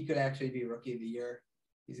think he could actually be rookie of the year.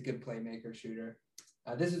 He's a good playmaker shooter.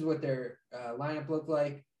 This is what their lineup looked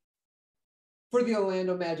like. For the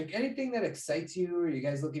Orlando Magic, anything that excites you or you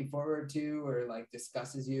guys looking forward to or like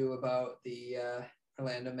discusses you about the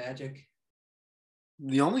Orlando Magic?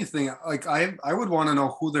 The only thing, like, I would want to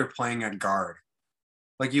know who they're playing at guard.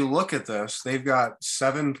 Like, you look at this, they've got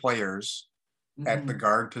 7 players at the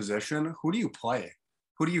guard position. Who do you play?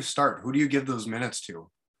 Who do you start? Who do you give those minutes to?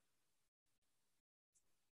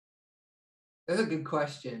 That's a good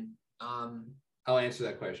question. I'll answer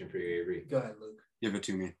that question for you, Avery. Go ahead, Luke. Give it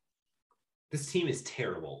to me. This team is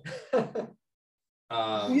terrible.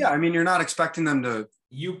 Yeah, I mean, you're not expecting them to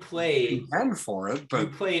You play contend for it, you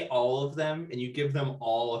but play all of them and you give them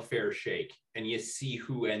all a fair shake and you see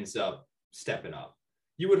who ends up stepping up.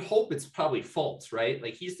 You would hope it's probably Fultz, right?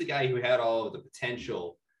 Like he's the guy who had all of the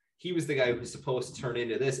potential. He was the guy who was supposed to turn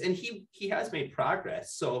into this, and he has made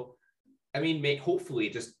progress. So, I mean, hopefully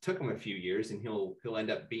it just took him a few years and he'll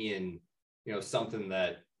end up being, something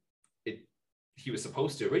that he was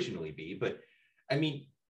supposed to originally be. But I mean,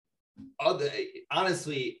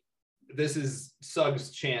 honestly, this is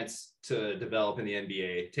Suggs' chance to develop in the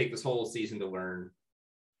NBA, take this whole season to learn,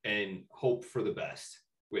 and hope for the best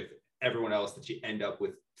with everyone else that you end up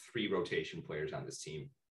with 3 rotation players on this team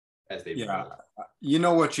as they build. You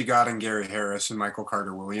know what you got in Gary Harris and Michael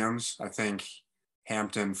Carter-Williams. I think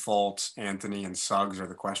Hampton, Fultz, Anthony, and Suggs are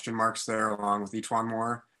the question marks there, along with each one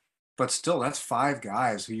more. But still, that's 5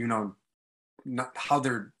 guys who no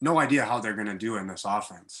idea how they're going to do in this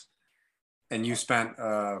offense. And you spent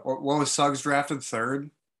what was Suggs drafted 3rd?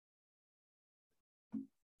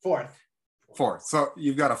 4th. 4th. So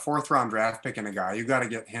you've got a 4th round draft pick in a guy. You got to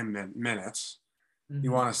get him minutes. Mm-hmm.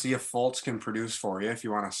 You want to see if Fultz can produce for you if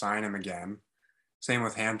you want to sign him again. Same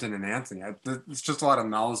with Hampton and Anthony. It's just a lot of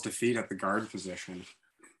mouths to feed at the guard position.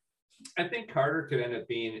 I think Carter could end up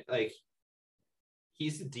being like,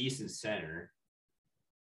 he's a decent center.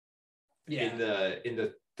 Yeah. In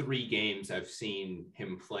the 3 games I've seen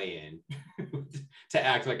him play in, to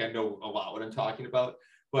act like I know a lot what I'm talking about.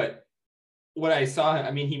 But what I saw,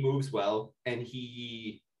 I mean, he moves well, and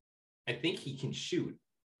I think he can shoot,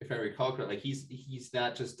 if I recall correctly. Like he's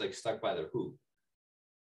not just like stuck by the hoop.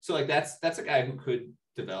 So like that's a guy who could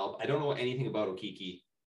develop. I don't know anything about Okiki.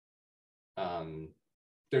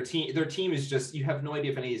 Their team is just, you have no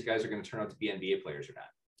idea if any of these guys are going to turn out to be NBA players or not.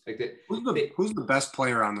 Like who's the best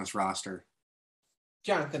player on this roster?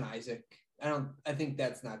 Jonathan Isaac. I think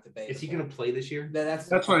that's not debatable. Is he going to play this year? That's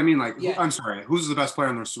what I mean. Like, yeah. I'm sorry. Who's the best player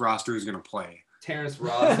on this roster who's going to play? Terrence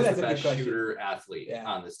Ross is the best shooter athlete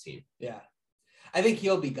on this team. Yeah. I think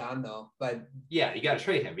he'll be gone though, but yeah, you got to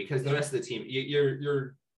trade him because the rest of the team,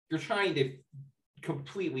 you're trying to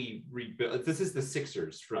completely rebuild. This is the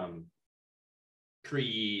Sixers from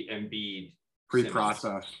pre-Embiid,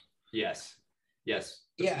 pre-process. Yes. Yeah,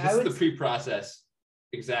 this is the pre-process.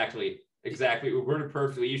 Exactly. We worded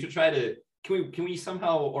perfectly. You should try to. Can we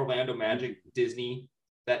somehow Orlando Magic Disney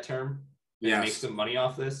that term? Yeah. Make some money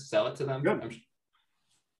off this. Sell it to them.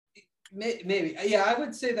 Maybe. Yeah, I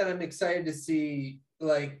would say that I'm excited to see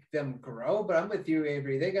like them grow, but I'm with you,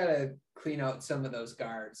 Avery. They gotta clean out some of those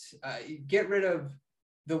guards. Get rid of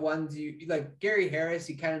the ones you like. Gary Harris,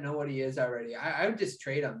 you kind of know what he is already. I would just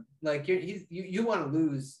trade him. Like you want to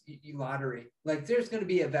lose lottery. Like there's going to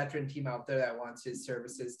be a veteran team out there that wants his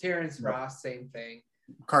services. Terrence Ross, same thing.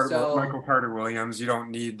 Michael Carter-Williams, you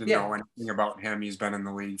don't need to know anything about him. He's been in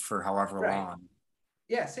the league for however long.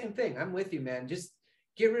 Yeah, same thing. I'm with you, man. Just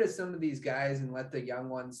get rid of some of these guys and let the young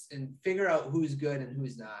ones and figure out who's good and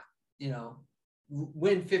who's not.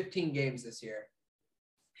 Win 15 games this year.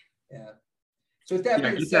 Yeah. So with that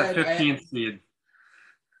being said, that 15th seed.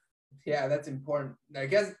 Yeah, that's important. I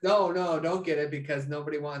guess no, don't get it because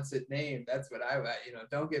nobody wants it named. That's what I want.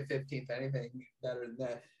 Don't get 15th. Anything better than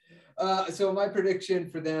that. So my prediction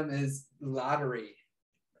for them is lottery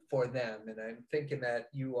for them, and I'm thinking that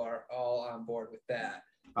you are all on board with that.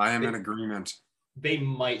 I am in agreement. They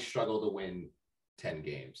might struggle to win 10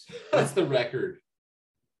 games. What's the record?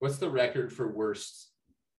 What's the record for worst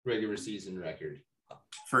regular season record?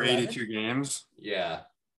 For 82 games? Yeah.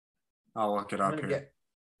 I'll look it up here.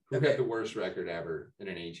 Who had the worst record ever in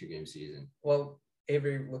an 82-game season? Well,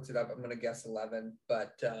 Avery looks it up. I'm going to guess 11.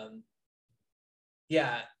 But,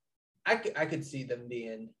 yeah, I could see them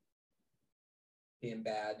being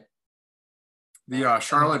bad. The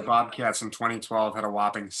Charlotte Bobcats in 2012 had a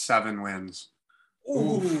whopping 7 wins.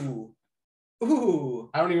 Ooh.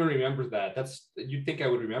 I don't even remember that. You'd think I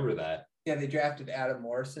would remember that. Yeah, they drafted Adam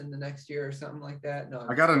Morrison the next year or something like that. No,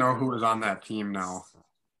 I got to know who was on that team now.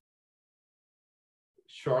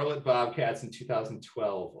 Charlotte Bobcats in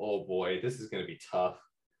 2012. Oh boy, this is going to be tough.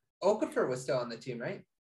 Okafor was still on the team, right?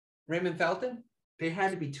 Raymond Felton? They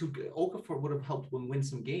had to be too good. Okafor would have helped them win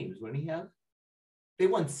some games, wouldn't he have? They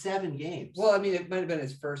won 7 games. Well, I mean, it might have been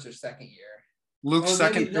his first or second year. Luke's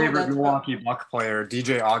second favorite Milwaukee Buck player,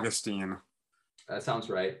 DJ Augustine. That sounds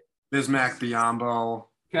right. Bismack Biyombo.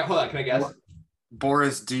 Can I guess?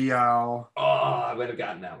 Boris Diaw. Oh, I would have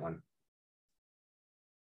gotten that one.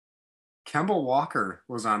 Kemba Walker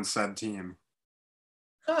was on said team.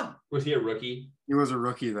 Huh. Was he a rookie? He was a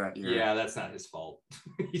rookie that year. Yeah, that's not his fault.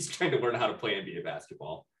 He's trying to learn how to play NBA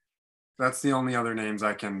basketball. That's the only other names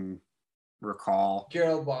I can recall.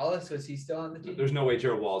 Gerald Wallace, was he still on the team? There's no way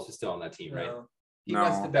Gerald Wallace is still on that team, right? No. He No.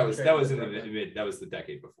 must have That been was traded in to the Brooklyn. mid. That was the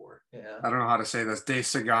decade before. Yeah. I don't know how to say this.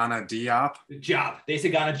 Desagana Diop. Job. They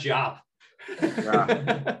say got a job.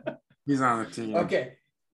 Yeah. He's on the team. Okay.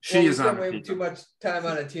 She is we on spent the way team. too much time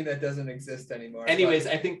on a team that doesn't exist anymore. Anyways,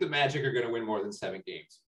 but I think the Magic are going to win more than 7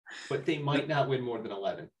 games, but they might not win more than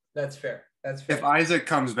 11. that's fair. That's fair. If Isaac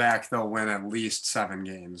comes back, they'll win at least 7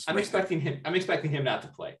 games. I'm expecting him not to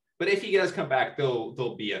play, but if he does come back,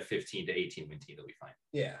 they'll be a 15 to 18 win team. They'll be fine.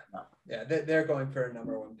 Yeah. They're going for a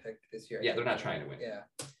number 1 pick this year. Yeah, they're not trying to win. Yeah.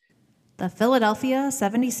 The Philadelphia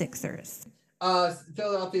 76ers.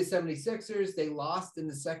 Philadelphia 76ers, they lost in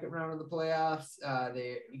the second round of the playoffs.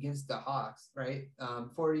 They against the Hawks, right?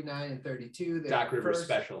 49-32. Doc Rivers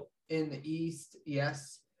special in the East.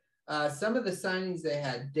 Yes. Some of the signings they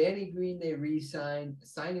had, Danny Green, they re-signed,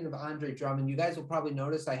 signing of Andre Drummond. You guys will probably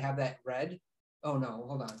notice I have that red. Oh no,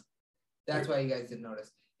 hold on. That's why you guys didn't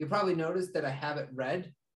notice. You probably noticed that I have it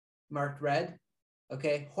red, marked red.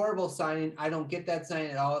 Okay. Horrible signing. I don't get that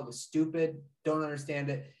signing at all. It was stupid. Don't understand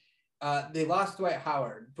it. They lost Dwight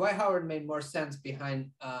Howard. Dwight Howard made more sense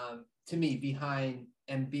behind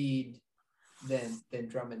Embiid than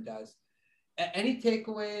Drummond does. Any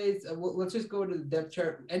takeaways? Let's just go to the depth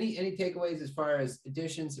chart. Any takeaways as far as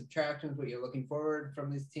additions, subtractions, what you're looking forward from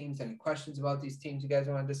these teams? Any questions about these teams you guys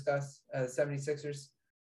want to discuss? 76ers?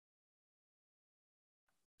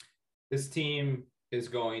 This team is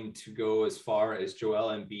going to go as far as Joel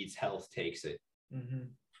Embiid's health takes it. Mm-hmm.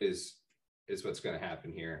 Is what's going to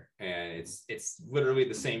happen here, and it's literally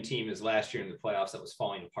the same team as last year in the playoffs that was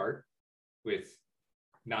falling apart with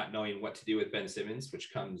not knowing what to do with Ben Simmons,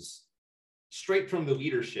 which comes straight from the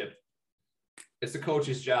leadership. It's the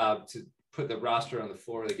coach's job to put the roster on the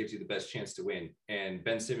floor that gives you the best chance to win, and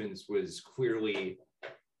Ben Simmons was clearly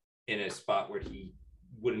in a spot where he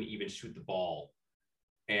wouldn't even shoot the ball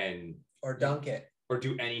Or dunk it. or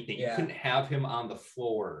do anything. Yeah. You couldn't have him on the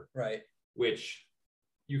floor, Right. which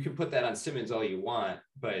you can put that on Simmons all you want,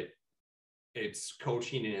 but it's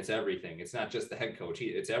coaching and it's everything. It's not just the head coach,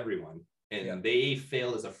 it's everyone. And they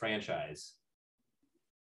failed as a franchise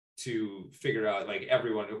to figure out, like,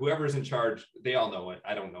 everyone, whoever's in charge, they all know it.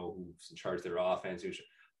 I don't know who's in charge of their offense,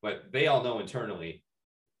 but they all know internally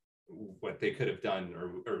what they could have done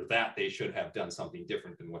or that they should have done something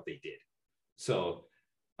different than what they did. So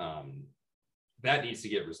that needs to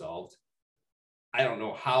get resolved. I don't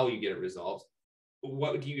know how you get it resolved.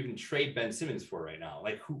 What would you even trade Ben Simmons for right now?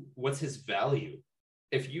 Like, what's his value?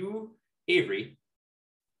 Avery,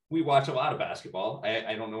 we watch a lot of basketball.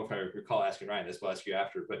 I don't know if I recall asking Ryan this, we'll ask you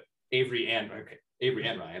after, but Avery and Ryan.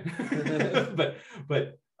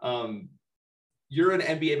 but you're an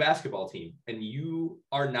NBA basketball team and you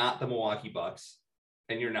are not the Milwaukee Bucks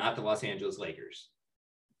and you're not the Los Angeles Lakers.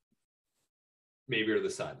 Maybe you're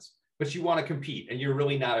the Suns, but you want to compete and you're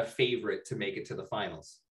really not a favorite to make it to the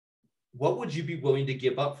finals. What would you be willing to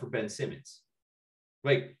give up for Ben Simmons?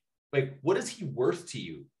 Like, what is he worth to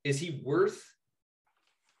you? Is he worth?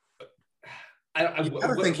 I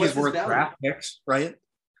think he's worth draft picks, right?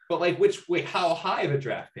 But like, how high of a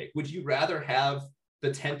draft pick? Would you rather have the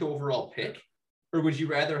 10th overall pick, or would you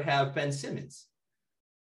rather have Ben Simmons?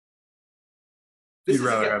 You'd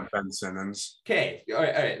rather have Ben Simmons. Okay, all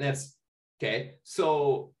right, that's okay.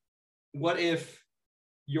 So, what if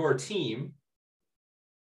your team?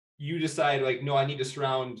 You decide, like, no, I need to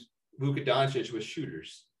surround Luka Doncic with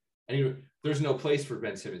shooters. And there's no place for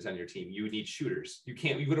Ben Simmons on your team. You need shooters. You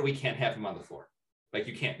literally can't have him on the floor. Like,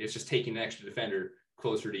 you can't. It's just taking an extra defender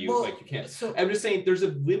closer to you. Well, like, you can't. so, I'm just saying there's a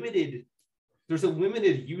limited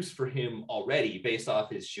use for him already based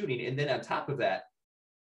off his shooting. And then on top of that,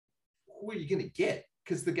 who are you going to get?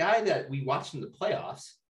 Because the guy that we watched in the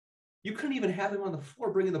playoffs, you couldn't even have him on the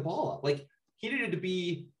floor bringing the ball up. Like, he needed to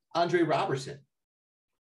be Andre Robertson,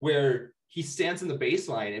 where he stands in the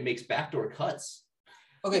baseline and makes backdoor cuts.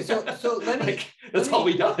 Okay, so let me. That's all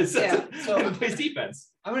he does. Yeah, so he plays defense.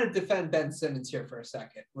 I'm going to defend Ben Simmons here for a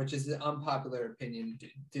second, which is an unpopular opinion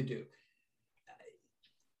to do.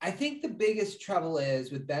 I think the biggest trouble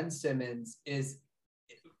is with Ben Simmons is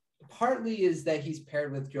partly is that he's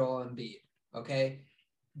paired with Joel Embiid. Okay,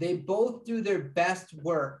 they both do their best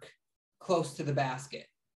work close to the basket.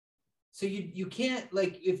 So you can't,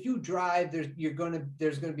 like, if you drive, there's going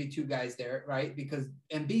to be 2 guys there, right? Because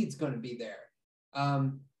Embiid's going to be there.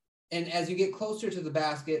 And as you get closer to the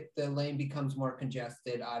basket, the lane becomes more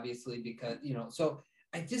congested, obviously, because, so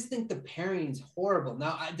I just think the pairing's horrible.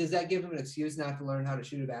 Now, does that give him an excuse not to learn how to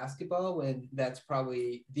shoot a basketball when that's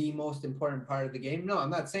probably the most important part of the game? No, I'm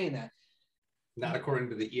not saying that. Not according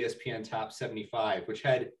to the ESPN Top 75, which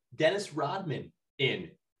had Dennis Rodman in,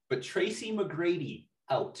 but Tracy McGrady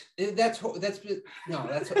out. That's stupid.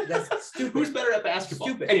 Who's better at basketball?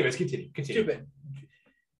 Stupid. Anyways, continue. Stupid.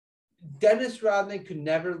 Dennis Rodman could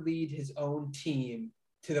never lead his own team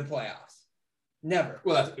to the playoffs. Never.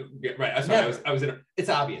 Well, that's right. That's why I was in. It's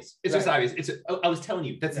obvious. It's just obvious. I was telling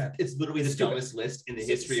you it's literally the dumbest list in the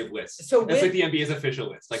history of lists. So it's like the NBA's official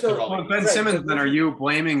list. Like Ben Simmons. Then are you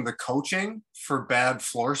blaming the coaching for bad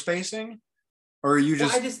floor spacing, or are you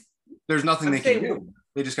just? There's nothing they can do.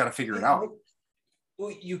 They just got to figure it out.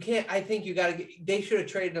 Well, you can't. I think you got to. They should have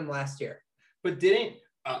traded him last year. But didn't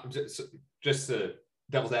just the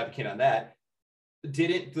devil's advocate on that?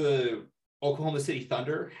 Didn't the Oklahoma City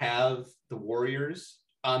Thunder have the Warriors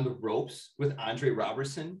on the ropes with Andre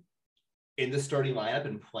Robertson in the starting lineup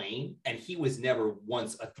and playing, and he was never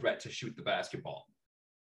once a threat to shoot the basketball?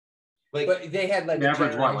 Like, but they had like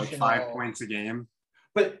average like 5 points a game.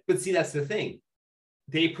 But see, that's the thing.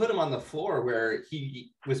 They put him on the floor where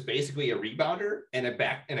he was basically a rebounder and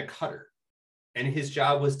a cutter, and his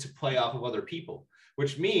job was to play off of other people,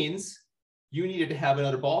 which means you needed to have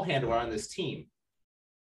another ball handler on this team.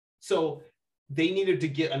 So they needed to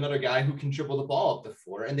get another guy who can dribble the ball up the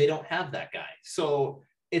floor, and they don't have that guy. So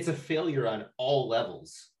it's a failure on all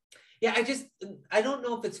levels. Yeah, I don't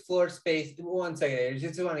know if it's floor space. 1 second, I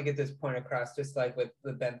just want to get this point across, just like with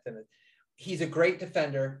Ben Simmons. He's a great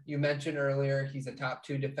defender. You mentioned earlier he's a top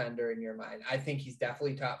 2 defender in your mind. I think he's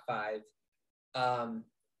definitely top 5.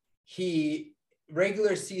 He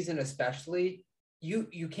regular season especially,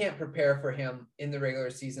 you can't prepare for him in the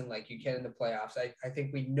regular season like you can in the playoffs. I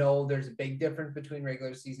think we know there's a big difference between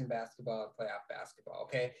regular season basketball and playoff basketball.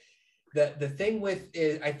 Okay. The thing with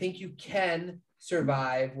is I think you can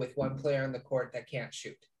survive with one player on the court that can't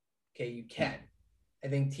shoot. Okay. You can. I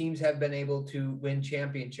think teams have been able to win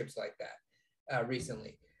championships like that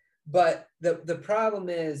recently. But the problem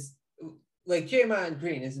is, like Draymond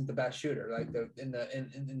Green isn't the best shooter. Like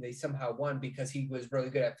and they somehow won because he was really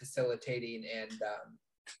good at facilitating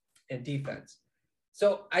and defense.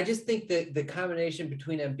 So I just think that the combination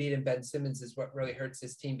between Embiid and Ben Simmons is what really hurts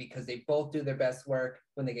this team, because they both do their best work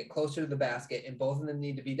when they get closer to the basket, and both of them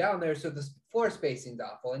need to be down there. So the floor spacing's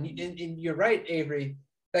awful. And you're right, Avery.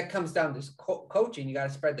 That comes down to coaching. You got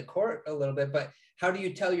to spread the court a little bit, but how do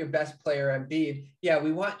you tell your best player, Embiid, yeah,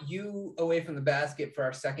 we want you away from the basket for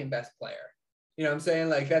our second best player? You know what I'm saying?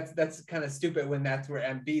 Like that's kind of stupid when that's where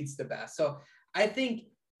Embiid's the best. So I think,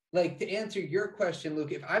 like, to answer your question,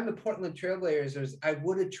 Luke, if I'm the Portland Trailblazers, I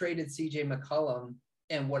would have traded CJ McCollum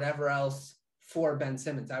and whatever else for Ben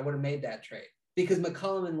Simmons. I would have made that trade because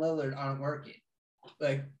McCollum and Lillard aren't working.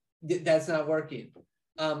 Like, that's not working.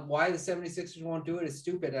 Why the 76ers won't do it is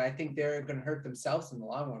stupid, and I think they're going to hurt themselves in the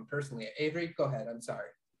long run, personally. Avery, go ahead. I'm sorry.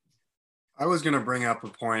 I was going to bring up a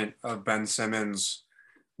point of Ben Simmons.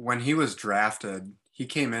 When he was drafted, he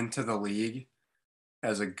came into the league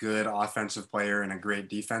as a good offensive player and a great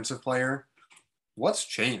defensive player. What's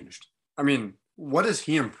changed? I mean, what has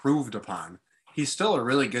he improved upon? He's still a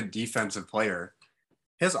really good defensive player.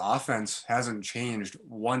 His offense hasn't changed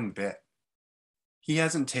one bit. He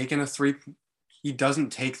hasn't taken he doesn't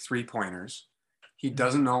take 3-pointers. He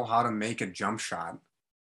doesn't know how to make a jump shot.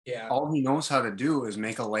 Yeah. All he knows how to do is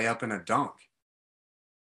make a layup and a dunk.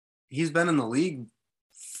 He's been in the league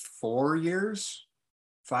 4 years,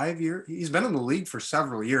 5 years. He's been in the league for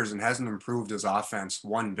several years and hasn't improved his offense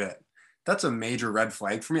one bit. That's a major red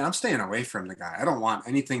flag for me. I'm staying away from the guy. I don't want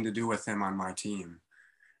anything to do with him on my team.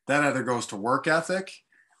 That either goes to work ethic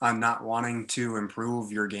on not wanting to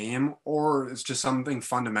improve your game, or it's just something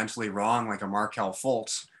fundamentally wrong, like a Markelle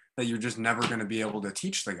Fultz, that you're just never going to be able to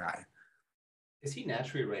teach the guy. Is he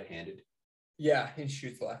naturally right-handed? Yeah, he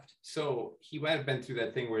shoots left. So he might have been through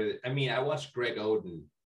that thing where, I mean, I watched Greg Oden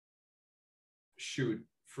shoot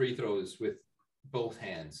free throws with both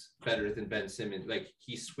hands better than Ben Simmons. Like,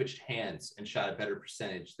 he switched hands and shot a better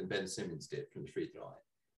percentage than Ben Simmons did from the free throw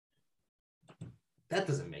line. That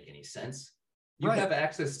doesn't make any sense. You have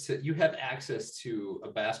access to a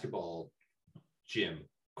basketball gym,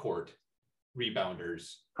 court,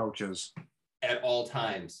 rebounders, coaches at all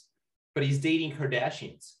times, but he's dating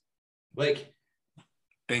Kardashians. Like,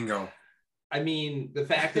 bingo. I mean, the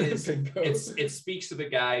fact is, it speaks to the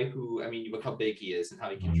guy who, I mean, look how big he is and how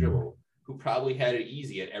he can dribble, who probably had it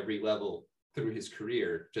easy at every level through his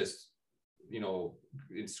career, just, you know,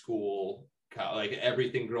 in school, like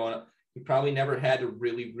everything growing up. He probably never had to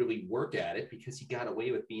really, really work at it because he got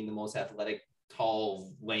away with being the most athletic,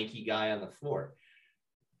 tall, lanky guy on the floor.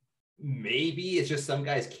 maybe it's just some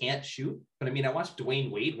guys can't shoot. But I mean, I watched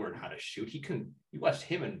Dwayne Wade learn how to shoot. You watched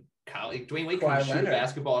him in college. Dwayne Wade couldn't shoot a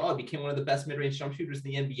basketball at all. He became one of the best mid-range jump shooters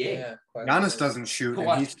in the NBA. Yeah, Giannis doesn't shoot,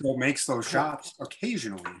 and he still makes those shots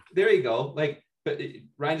occasionally. There you go. Like, but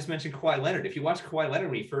Ryan just mentioned Kawhi Leonard. If you watch Kawhi Leonard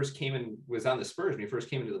when he first came in, was on the Spurs, when he first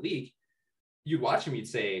came into the league, you'd watch him, you'd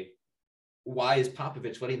say, why is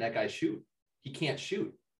Popovich letting that guy shoot? He can't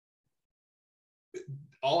shoot.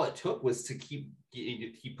 All it took was to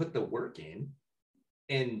he put the work in,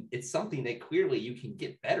 and it's something that clearly you can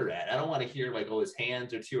get better at. I don't want to hear like, oh, his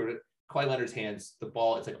hands are too, Kawhi Leonard's hands, the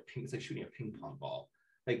ball, it's like shooting a ping pong ball.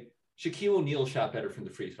 Like Shaquille O'Neal shot better from the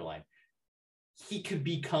free throw line. He could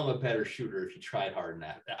become a better shooter if he tried hard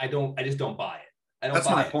enough. I just don't buy it. That's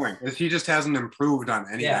my point. Is he just hasn't improved on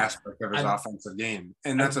any aspect of his offensive game,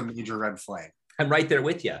 and that's a major red flag. I'm right there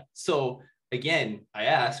with you. So again, I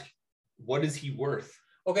ask, what is he worth?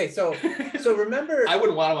 Okay, so remember, I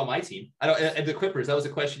wouldn't want him on my team. I don't. And the Clippers. That was a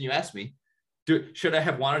question you asked me. Should I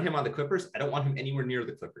have wanted him on the Clippers? I don't want him anywhere near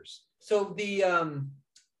the Clippers. So the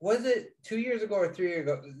was it 2 years ago or 3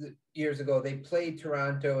 years ago? They played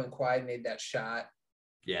Toronto and Kawhi made that shot.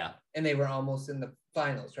 Yeah. And they were almost in the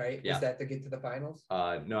finals, right? Yeah. Was that to get to the finals?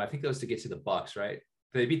 No, I think that was to get to the Bucks, right?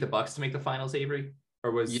 Did they beat the Bucks to make the finals, Avery?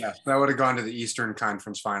 Or was yes, that would have gone to the Eastern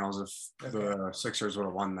Conference Finals if the Sixers would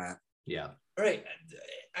have won that. Yeah. Right.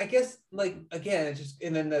 I guess like again, it's just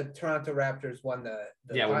and then the Toronto Raptors won the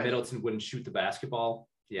when Middleton wouldn't shoot the basketball.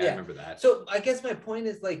 Yeah, I remember that. So I guess my point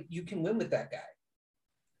is like you can win with that guy.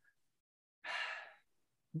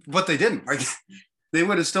 But they didn't. Like, they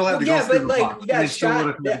would have still had to go through the Bucks. They still would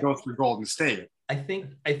have had to go through Golden State. I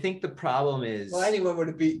think the problem is. Well, anyone would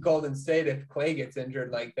have beat Golden State if Clay gets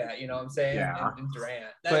injured like that. You know what I'm saying? Yeah. And Durant.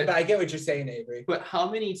 But I get what you're saying, Avery. But how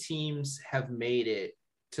many teams have made it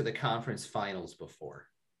to the conference finals before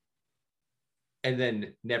and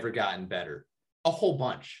then never gotten better? A whole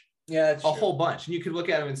bunch. Yeah, that's a whole bunch. And you could look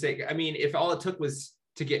at them and say, I mean, if all it took was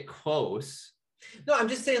to get close. No, I'm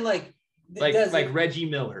just saying like Reggie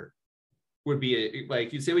Miller would be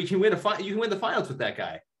like you'd say, well, you can win the finals with that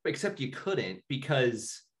guy, except you couldn't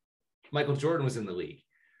because Michael Jordan was in the league.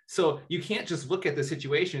 So you can't just look at the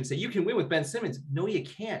situation and say you can win with Ben Simmons. No, you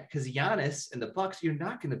can't, because Giannis and the Bucks, you're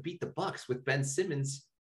not going to beat the Bucks with Ben Simmons.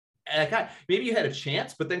 Maybe you had a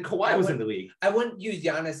chance, but then Kawhi was in the league. I wouldn't use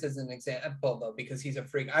Giannis as an example though, because he's a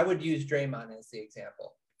freak. I would use Draymond as the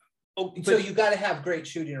example. Oh, so you got to have great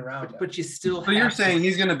shooting around him. But you still. So you're saying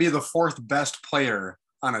he's going to be the fourth best player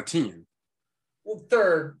on a team? Well,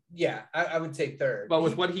 third, yeah, I would say third. But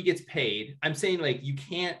with what he gets paid, I'm saying like you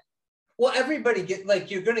can't. Well, everybody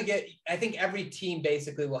you're going to get. I think every team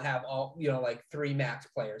basically will have all like three max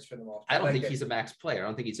players for the most part. I don't think he's a max player. I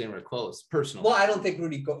don't think he's anywhere close. Personally. Well, I don't think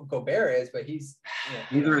Rudy Gobert is, but he's.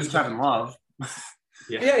 Neither is Kevin Love.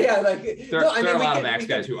 Yeah. Like there are a lot of max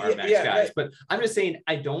guys who are max guys, right. But I'm just saying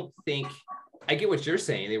I don't think I get what you're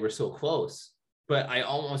saying. They were so close, but I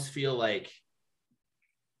almost feel like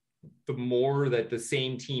the more that the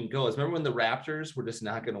same team goes. Remember when the Raptors were just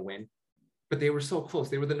not going to win, but they were so close.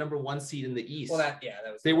 They were the number one seed in the East. Well,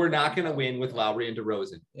 they were not going to win with Lowry and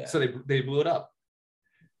DeRozan, so they blew it up.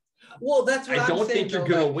 Well, that's what I don't think you're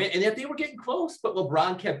going to win. And if they were getting close, but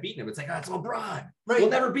LeBron kept beating them. It's like, it's LeBron. Right. We'll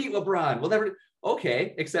never beat LeBron. We'll never.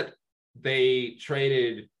 Okay, except they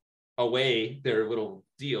traded away their little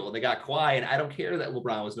deal and they got Kawhi. And I don't care that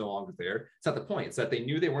LeBron was no longer there. It's not the point. It's that they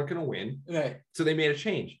knew they weren't going to win. Right. So they made a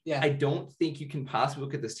change. Yeah. I don't think you can possibly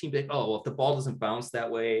look at this team and be like, oh, well, if the ball doesn't bounce that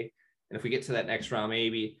way, and if we get to that next round,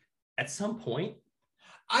 maybe at some point.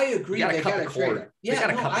 I agree. They got to cut the cord.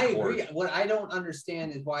 I agree. What I don't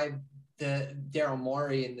understand is why the Daryl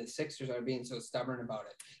Morey and the Sixers are being so stubborn about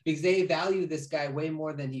it, because they value this guy way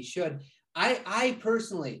more than he should. I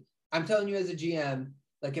personally, I'm telling you as a GM,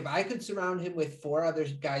 like if I could surround him with 4 other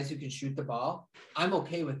guys who can shoot the ball, I'm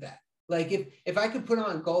okay with that. Like if I could put him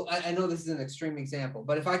on goal, I know this is an extreme example,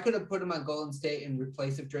 but if I could have put him on Golden State in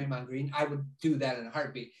replace of Draymond Green, I would do that in a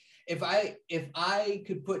heartbeat. If I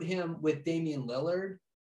could put him with Damian Lillard,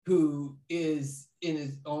 who is in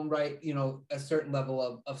his own right, a certain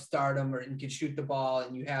level of stardom and can shoot the ball,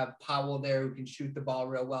 and you have Powell there who can shoot the ball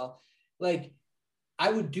real well, like I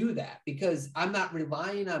would do that because I'm not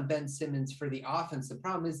relying on Ben Simmons for the offense. The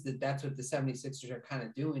problem is that's what the 76ers are kind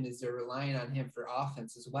of doing, is they're relying on him for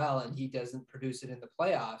offense as well, and he doesn't produce it in the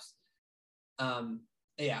playoffs. I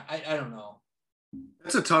don't know.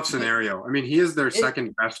 That's a tough scenario. I mean, he is their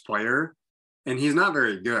second best player, and he's not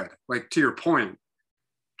very good. Like, to your point,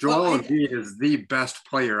 Joel Embiid is the best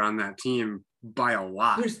player on that team by a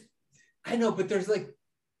lot. I know, but there's like,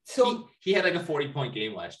 so he had like a 40-point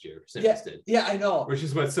game last year. Yeah, I know. Which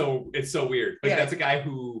is it's so weird. Like that's a guy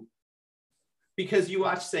who Because you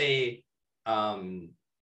watch, say,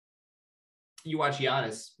 you watch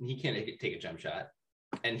Giannis, and he can't take a jump shot,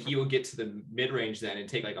 and he will get to the mid-range then and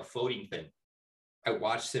take like a floating thing. I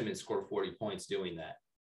watched Simmons score 40 points doing that,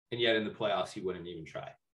 and yet in the playoffs he wouldn't even try.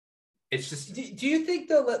 It's just. Do you think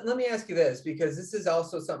though? Let me ask you this, because this is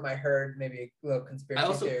also something I heard, maybe a little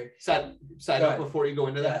conspiracy theory. Side note before you go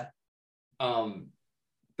into that,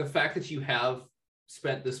 the fact that you have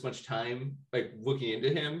spent this much time like looking into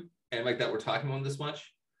him and like that we're talking about him this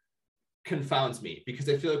much confounds me, because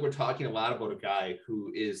I feel like we're talking a lot about a guy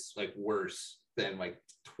who is like worse than like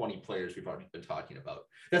 20 players we've already been talking about.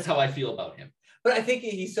 That's how I feel about him. But I think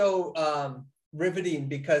he's so riveting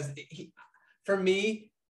because for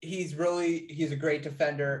me, he's a great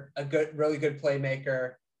defender, really good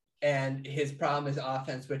playmaker, and his problem is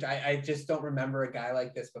offense, which I just don't remember a guy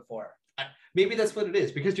like this before. Maybe that's what it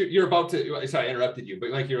is, because you're about to. Sorry, I interrupted you, but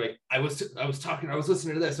like you're like I was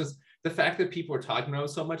listening to this. Was the fact that people are talking about him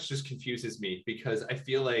so much just confuses me, because I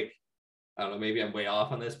feel like, I don't know, maybe I'm way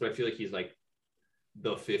off on this, but I feel like he's like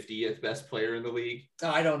the 50th best player in the league.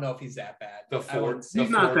 I don't know if he's that bad. He's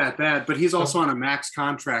not that bad, but he's also on a max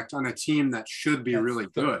contract on a team that should be really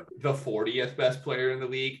good. The 40th best player in the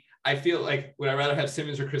league. I feel like, would I rather have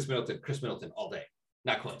Simmons or Chris Middleton? Chris Middleton all day.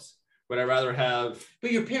 Not close. Would I rather have...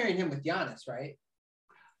 But you're pairing him with Giannis, right?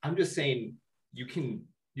 I'm just saying you can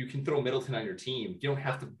throw Middleton on your team. You don't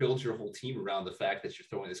have to build your whole team around the fact that you're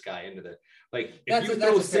throwing this guy into the, like, if you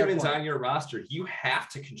throw Simmons on your roster, you have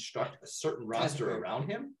to construct a certain roster around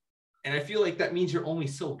him. And I feel like that means you're only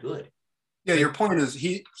so good. Yeah, your point is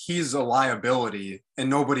he's a liability, and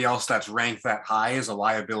nobody else that's ranked that high is a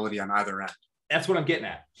liability on either end. That's what I'm getting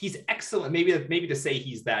at. He's excellent. Maybe to say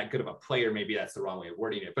he's that good of a player, maybe that's the wrong way of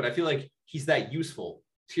wording it. But I feel like he's that useful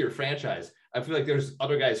to your franchise. I feel like there's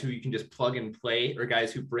other guys who you can just plug and play, or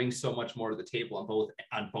guys who bring so much more to the table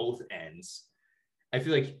on both ends. I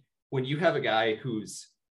feel like when you have a guy whose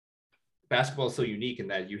basketball is so unique in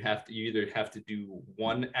that you either have to do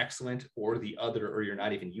one excellent or the other, or you're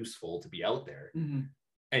not even useful to be out there. Mm-hmm.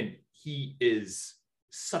 And he is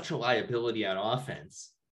such a liability on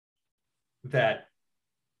offense that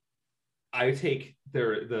I take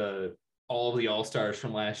all of the all-stars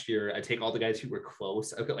from last year. I take all the guys who were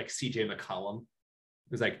close. I've got like CJ McCollum.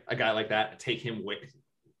 It was like a guy like that. I take him with.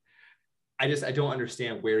 I don't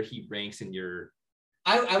understand where he ranks in your.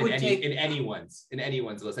 In anyone's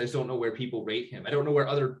list. I just don't know where people rate him. I don't know where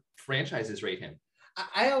other franchises rate him.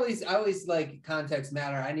 I always like context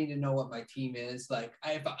matter. I need to know what my team is. Like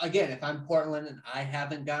if I'm Portland and I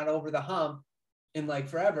haven't got over the hump in like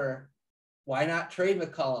forever, why not trade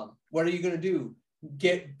McCollum? What are you gonna do?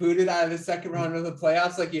 Get booted out of the second round of the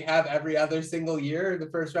playoffs like you have every other single year, the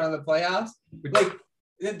first round of the playoffs? Like,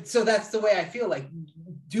 so that's the way I feel. Like,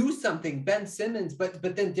 do something. Ben Simmons, but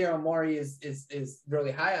then Daryl Morey is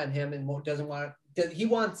really high on him and doesn't want. He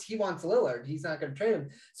wants Lillard. He's not going to trade him.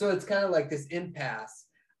 So it's kind of like this impasse.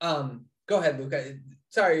 Go ahead, Luke.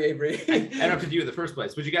 Sorry, Avery. I interrupted you in the first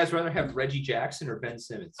place. Would you guys rather have Reggie Jackson or Ben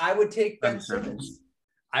Simmons? I would take Ben Simmons.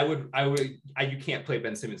 You can't play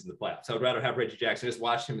Ben Simmons in the playoffs. I would rather have Reggie Jackson. Just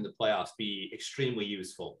watch him in the playoffs be extremely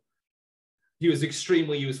useful. He was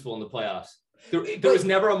extremely useful in the playoffs. There was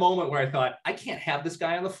never a moment where I thought, I can't have this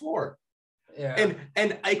guy on the floor. Yeah.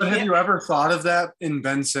 And I can't. Have you ever thought of that in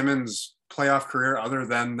Ben Simmons' playoff career other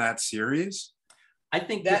than that series? I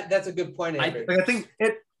think that's a good point, Avery.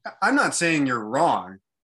 I'm not saying you're wrong,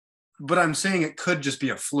 but I'm saying it could just be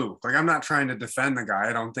a fluke. Like, I'm not trying to defend the guy.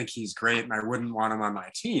 I don't think he's great, and I wouldn't want him on my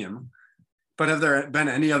team. But have there been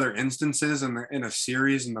any other instances in a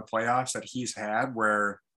series in the playoffs that he's had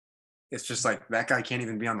where it's just like that guy can't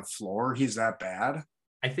even be on the floor? He's that bad?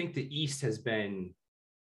 I think the East has been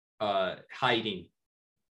hiding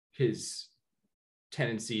his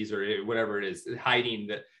tendencies or whatever it is, hiding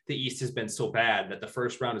that the East has been so bad that the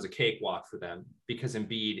first round is a cakewalk for them because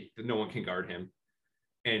Embiid, no one can guard him.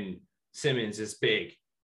 And Simmons is big,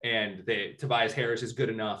 and Tobias Harris is good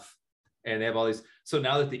enough, and they have all these. So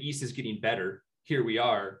now that the East is getting better, here we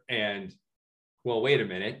are, and well, wait a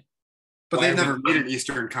minute. But they've never made an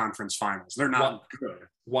Eastern Conference Finals. They're not good.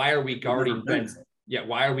 Why are we guarding Ben? Yeah,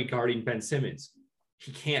 why are we guarding Ben Simmons?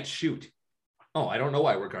 He can't shoot. Oh, I don't know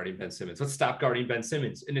why we're guarding Ben Simmons. Let's stop guarding Ben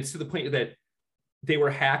Simmons. And it's to the point that they were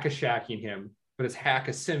hack-a-shacking him, but it's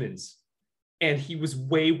hack-a-Simmons. And he was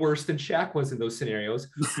way worse than Shaq was in those scenarios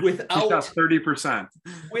without 30%.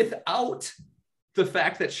 Without the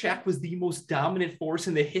fact that Shaq was the most dominant force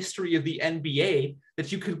in the history of the NBA,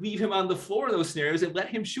 that you could leave him on the floor in those scenarios and let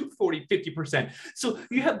him shoot 50%. So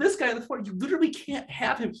you have this guy on the floor. You literally can't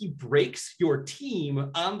have him. He breaks your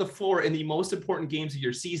team on the floor in the most important games of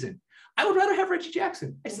your season. I would rather have Reggie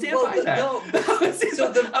Jackson. I stand by that. No,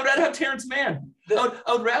 I'd rather have Terrence Mann. I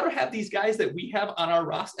would rather have these guys that we have on our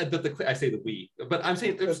roster. I say the we, but I'm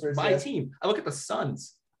saying there's my team. I look at the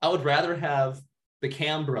Suns. I would rather have the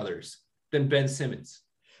Cam brothers than Ben Simmons.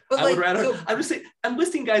 But I would rather. I'm just saying. I'm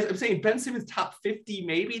listing guys. I'm saying Ben Simmons top 50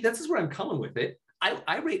 maybe. That's just where I'm coming with it.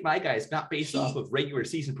 I rate my guys not based off of regular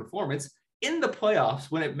season performance. In the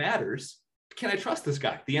playoffs when it matters, can I trust this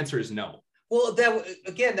guy? The answer is no. Well,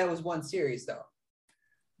 that was one series though.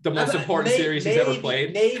 The most important series he's ever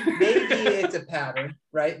played. Maybe it's a pattern,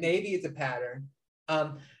 right? Maybe it's a pattern.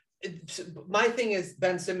 My thing is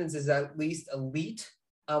Ben Simmons is at least elite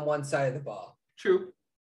on one side of the ball. True.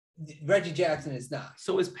 Reggie Jackson is not.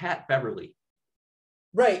 So is Pat Beverly.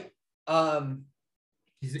 Right.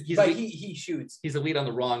 He's but elite. he shoots. He's elite on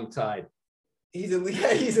the wrong side. He's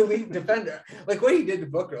elite defender. Like what he did to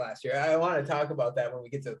Booker last year. I want to talk about that when we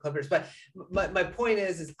get to the Clippers. But my point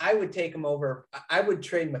is I would take him over. I would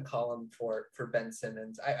trade McCollum for Ben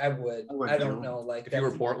Simmons. I would. I don't know. Like if you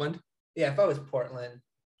were Portland? Yeah, if I was Portland.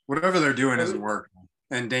 Whatever they're doing isn't working.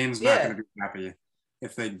 And Dane's not going to be happy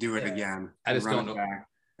if they do it again. I just don't know. Back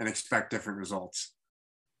and expect different results.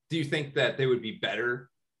 Do you think that they would be better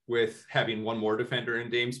with having one more defender in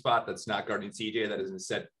Dame's spot that's not guarding CJ, that is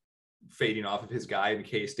instead fading off of his guy in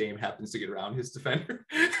case Dame happens to get around his defender?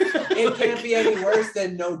 It can't be any worse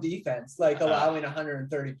than no defense, like allowing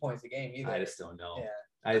 130 points a game either. I just don't know. Yeah.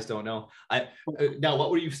 I just don't know. Now,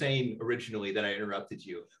 what were you saying originally that I interrupted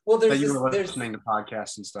you? Well, there's listening to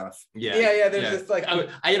podcasts and stuff. Yeah. There's this like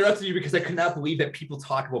I interrupted you because I could not believe that people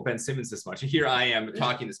talk about Ben Simmons this much, and here I am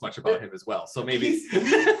talking this much about him as well. So maybe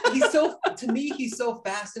he's so, to me, he's so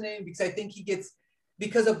fascinating because I think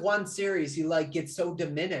because of one series, he like gets so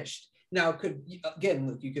diminished. Now, Luke,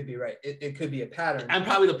 you could be right. It could be a pattern. I'm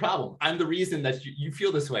probably the problem. I'm the reason that you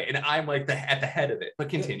feel this way, and I'm like at the head of it. But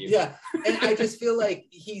continue. Yeah, and I just feel like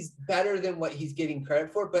he's better than what he's getting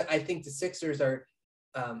credit for. But I think the Sixers are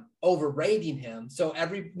overrating him. So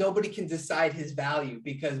nobody can decide his value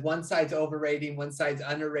because one side's overrating, one side's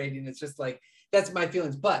underrating. It's just like that's my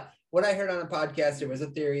feelings. But what I heard on a podcast, there was a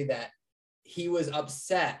theory that he was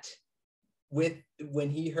upset when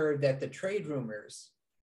he heard that the trade rumors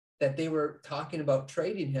that they were talking about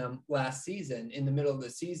trading him last season in the middle of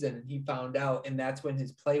the season, and he found out, and that's when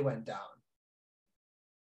his play went down.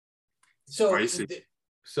 So,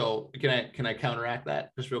 can I counteract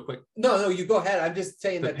that just real quick? No, you go ahead. I'm just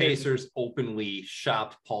saying that the Pacers openly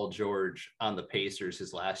shopped Paul George on the Pacers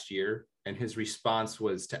his last year, and his response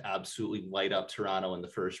was to absolutely light up Toronto in the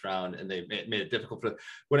first round, and they made it difficult for them.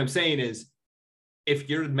 What I'm saying is, if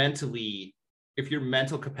your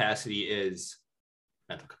mental capacity is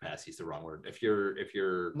mental capacity is the wrong word. If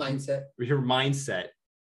your mindset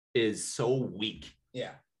is so weak,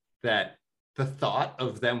 that the thought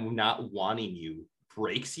of them not wanting you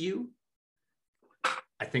breaks you,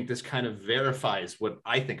 I think this kind of verifies what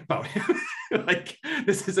I think about him. Like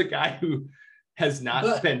this is a guy who has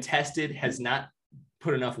not been tested, has not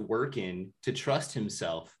put enough work in to trust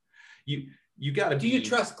himself. You got to. Do you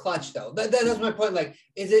trust Clutch though? That's my point. Like,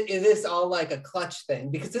 is this all like a Clutch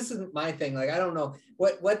thing? Because this isn't my thing. Like, I don't know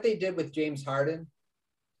what they did with James Harden.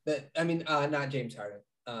 Not James Harden.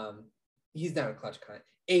 He's not a Clutch client.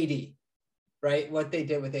 AD, right? What they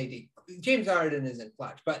did with AD. James Harden isn't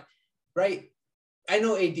Clutch, but right. I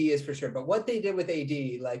know AD is for sure, but what they did with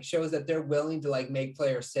AD like shows that they're willing to like make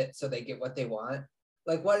players sit so they get what they want.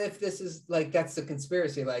 Like, what if this is like that's the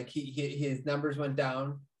conspiracy? Like his numbers went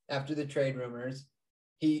down after the trade rumors.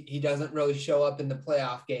 He doesn't really show up in the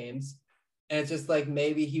playoff games. And it's just like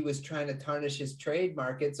maybe he was trying to tarnish his trade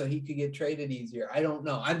market so he could get traded easier. I don't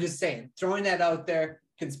know. I'm just saying, throwing that out there,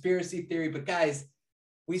 conspiracy theory. But guys,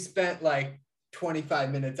 we spent like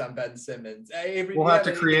 25 minutes on Ben Simmons. We'll have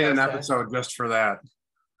to create an episode just for that.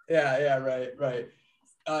 Yeah, right.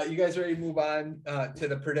 You guys ready to move on to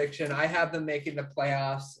the prediction? I have them making the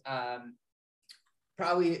playoffs.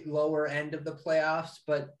 Probably lower end of the playoffs,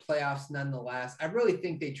 but playoffs nonetheless. I really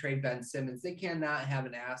think they trade Ben Simmons. They cannot have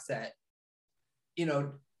an asset,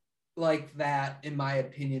 like that, in my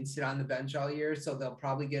opinion, sit on the bench all year. So they'll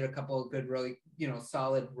probably get a couple of good, really,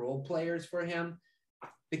 solid role players for him.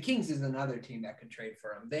 The Kings is another team that could trade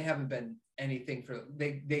for him. They haven't been anything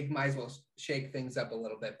they might as well shake things up a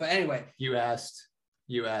little bit. But anyway. You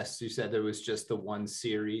said there was just the one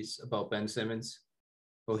series about Ben Simmons.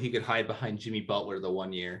 Well, he could hide behind Jimmy Butler the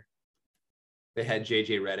 1 year. They had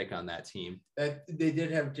JJ Redick on that team. They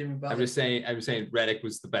did have Jimmy Butler. I'm just saying Redick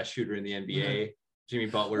was the best shooter in the NBA. Mm-hmm. Jimmy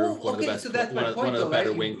Butler, one of the best, so that's my point, one of the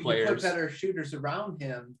better wing players. You put better shooters around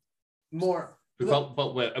him. More. But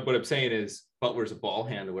what I'm saying is Butler's a ball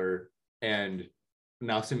handler, and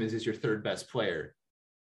now Simmons is your third best player.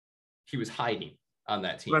 He was hiding on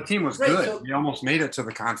that team. That team was good. We almost made it to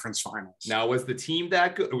the conference finals. Now, was the team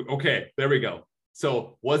that good? Okay, there we go.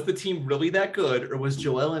 So was the team really that good, or was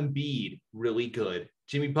Joel Embiid really good?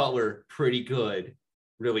 Jimmy Butler, pretty good,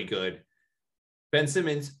 really good. Ben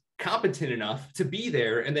Simmons, competent enough to be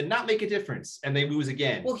there and then not make a difference, and they lose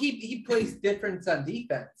again. Well, he plays difference on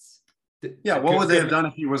defense. Yeah, what would they have done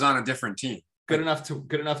if he was on a different team? Good enough to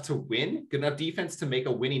win, good enough defense to make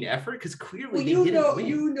a winning effort, because clearly well, they didn't win.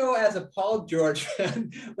 You know, as a Paul George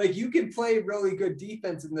fan, like you can play really good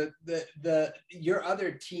defense, and the your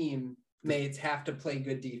other team mates have to play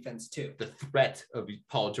good defense too. The threat of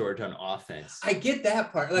Paul George on offense. I get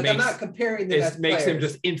that part. Like I'm not comparing the best makes players, him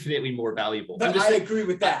just infinitely more valuable. But I agree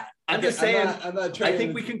with that. I'm just saying. I'm not trying I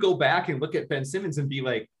think we can go back and look at Ben Simmons and be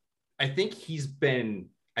like, I think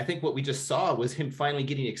what we just saw was him finally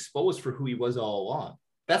getting exposed for who he was all along.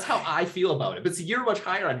 That's how I feel about it. But see, you're much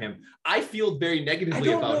higher on him. I feel very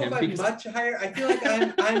negatively about him. I'm much higher. I feel like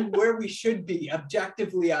I'm where we should be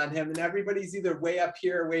objectively on him, and everybody's either way up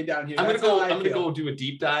here or way down here. I'm gonna go do a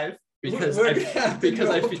deep dive because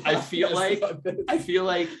I feel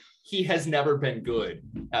like he has never been good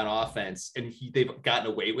on offense, and they've gotten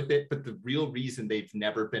away with it. But the real reason they've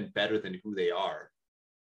never been better than who they are,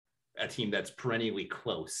 a team that's perennially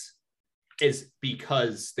close, is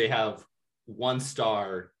because they have one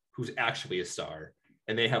star who's actually a star,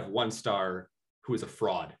 and they have one star who is a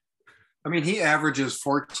fraud. I mean, he averages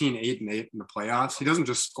 14, 8, and 8 in the playoffs. He doesn't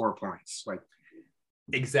just score points. Like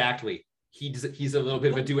exactly. He's a little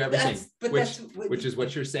bit of a do everything, which is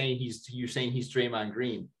what you're saying. You're saying he's Draymond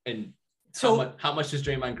Green. And so how much does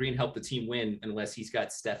Draymond Green help the team win unless he's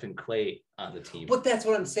got Steph and Clay on the team? But that's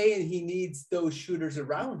what I'm saying. He needs those shooters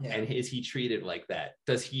around him. And is he treated like that?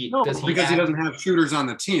 Does he? No, because he doesn't have shooters on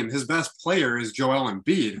the team. His best player is Joel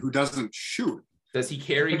Embiid, who doesn't shoot. Does he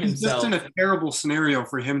carry himself? It's just in a terrible scenario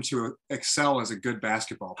for him to excel as a good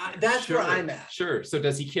basketball player. That's where I'm at. Sure. So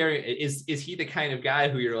does he carry? Is he the kind of guy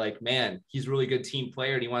who you're like, man, he's a really good team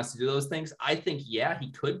player and he wants to do those things? I think, yeah,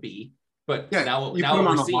 he could be. But yeah, now what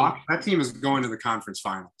we're seeing, that team is going to the conference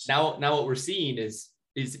finals. Now what we're seeing is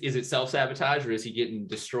it self-sabotage, or is he getting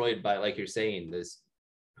destroyed by, like you're saying, this?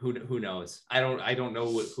 Who knows? I don't know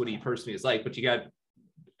what he personally is like, but you got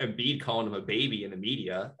Embiid calling him a baby in the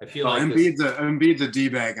media. I feel like Embiid's a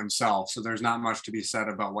D-bag himself, so there's not much to be said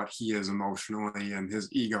about what he is emotionally and his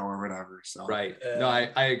ego or whatever. So right. No,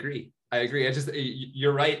 I agree. I just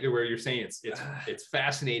you're right where you're saying it's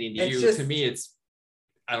fascinating to you. To me,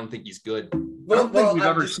 I don't think he's good. I don't think we've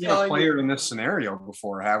ever seen a player in this scenario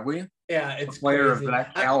before, have we? Yeah, it's a player of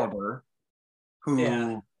that caliber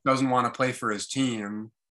who doesn't want to play for his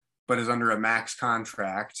team, but is under a max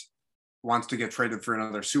contract, wants to get traded for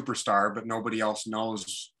another superstar, but nobody else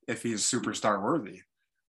knows if he's superstar worthy.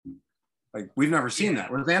 Like, we've never seen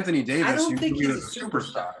that. With Anthony Davis, I don't think he's a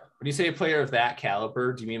superstar. When you say a player of that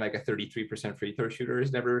caliber, do you mean like a 33% free throw shooter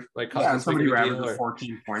is never like somebody who averages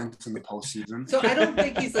 14 points in the postseason? So I don't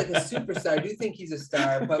think he's like a superstar. I do think he's a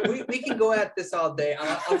star, but we can go at this all day.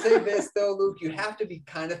 I'll say this though, Luke, you have to be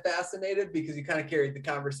kind of fascinated because you kind of carried the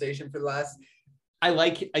conversation for the last. I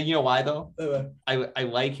like, you know why though? I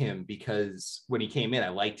like him because when he came in, I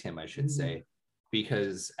liked him, I should say,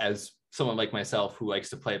 because as someone like myself who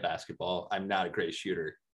likes to play basketball, I'm not a great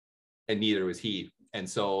shooter, and neither was he. And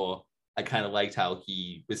so I kind of liked how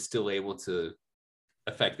he was still able to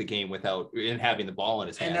affect the game without having the ball in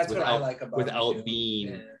his hands, and that's what I like about without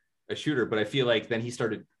being a shooter. But I feel like then he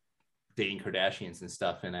started dating Kardashians and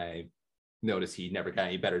stuff, and I noticed he never got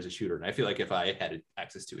any better as a shooter. And I feel like if I had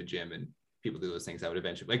access to a gym and people do those things, I would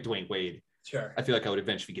eventually, like Dwayne Wade. Sure. I feel like I would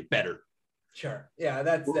eventually get better. Sure. Yeah,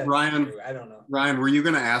 that's Ryan. True. I don't know. Ryan, were you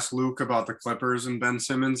going to ask Luke about the Clippers and Ben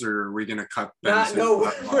Simmons, or are we going to cut Ben Simmons?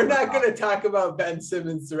 No, we're not going to talk about Ben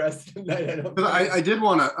Simmons the rest of the night. I did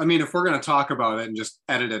want to, I mean, if we're going to talk about it and just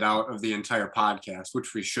edit it out of the entire podcast,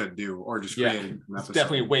 which we should do, or just create an episode. It's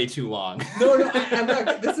definitely way too long. No, I'm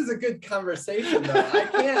not. This is a good conversation, though. I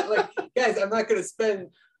can't, guys, I'm not going to spend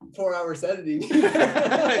 4 hours editing. He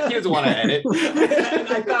doesn't want to edit.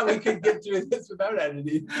 I thought we could get through this without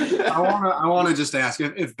editing. I want to just ask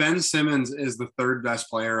if Ben Simmons is the third best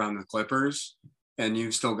player on the Clippers, and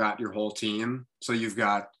you've still got your whole team, so you've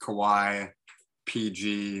got Kawhi,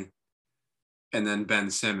 PG, and then Ben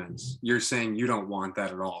Simmons. You're saying you don't want that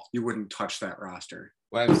at all. You wouldn't touch that roster.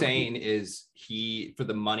 What I'm saying is for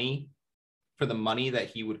the money that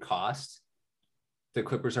he would cost, the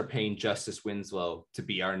Clippers are paying Justice Winslow to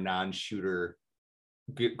be our non-shooter,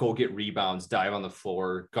 go get rebounds, dive on the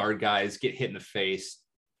floor, guard guys, get hit in the face,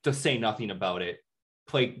 just say nothing about it,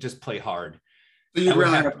 play hard. So you'd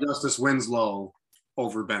rather have Justice Winslow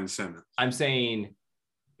over Ben Simmons. I'm saying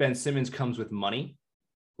Ben Simmons comes with money,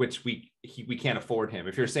 which we can't afford him.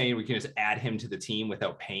 If you're saying we can just add him to the team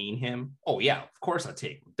without paying him, oh yeah, of course I'll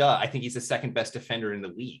take him. Duh, I think he's the second best defender in the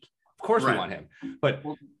league. Of course we want him. But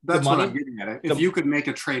that's what I'm getting at. If you could make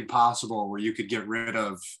a trade possible where you could get rid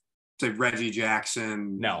of, say, Reggie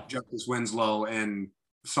Jackson, Justice Winslow, and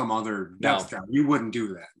some other depth guy, you wouldn't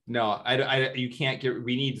do that. No, you can't get.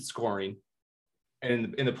 We need scoring.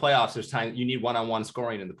 And in the playoffs, there's time you need one-on-one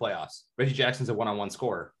scoring in the playoffs. Reggie Jackson's a one-on-one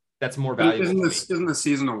scorer. That's more valuable. Isn't the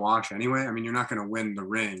season to watch anyway? I mean, you're not going to win the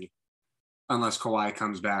ring unless Kawhi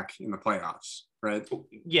comes back in the playoffs, right?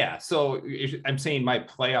 Yeah. So I'm saying my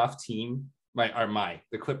playoff team,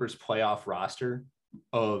 the Clippers playoff roster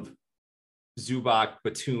of Zubac,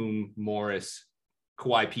 Batum, Morris,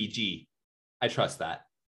 Kawhi, PG. I trust that.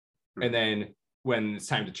 And then when it's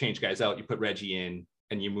time to change guys out, you put Reggie in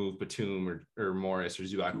and you move Batum or Morris or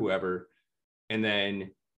Zubac, whoever. And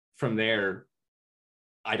then from there,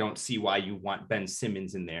 I don't see why you want Ben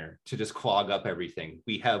Simmons in there to just clog up everything.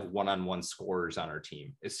 We have one-on-one scorers on our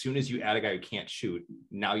team. As soon as you add a guy who can't shoot,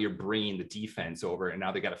 now you're bringing the defense over, and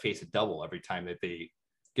now they got to face a double every time that they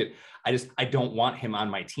get. I don't want him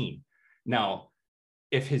on my team. Now,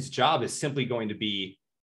 if his job is simply going to be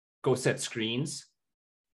go set screens,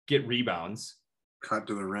 get rebounds, cut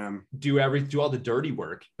to the rim, do all the dirty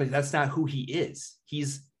work, but that's not who he is. He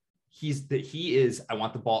is. I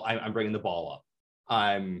want the ball. I'm bringing the ball up.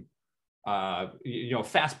 I'm,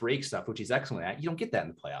 fast break stuff, which he's excellent at. You don't get that in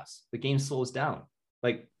the playoffs. The game slows down.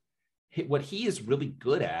 Like what he is really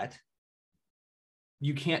good at,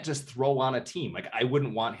 you can't just throw on a team. Like I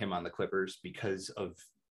wouldn't want him on the Clippers because of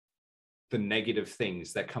the negative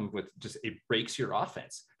things that come with it breaks your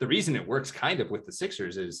offense. The reason it works kind of with the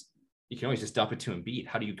Sixers is you can always just dump it to Embiid.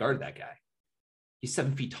 How do you guard that guy? He's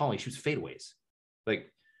 7 feet tall. He shoots fadeaways.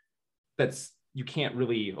 Like you can't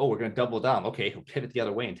really, we're going to double down. Okay, he'll pivot the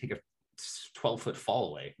other way and take a 12-foot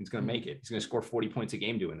fall away. He's going to make it. He's going to score 40 points a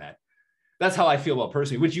game doing that. That's how I feel about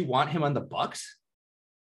personally. Would you want him on the Bucks?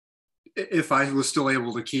 If I was still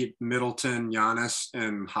able to keep Middleton, Giannis,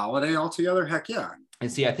 and Holiday all together, heck yeah. And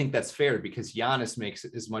see, I think that's fair because Giannis makes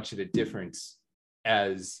as much of a difference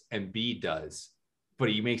as Embiid does, but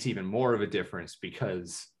he makes even more of a difference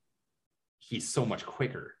because he's so much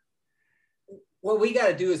quicker. What we got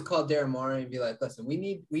to do is call Daryl Morey and be like, listen, we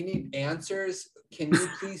need answers. Can you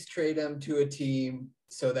please trade him to a team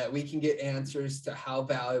so that we can get answers to how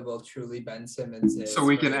valuable truly Ben Simmons is? So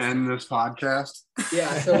we can end this podcast?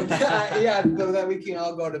 Yeah. So that we can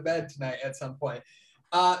all go to bed tonight at some point.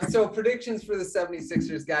 So predictions for the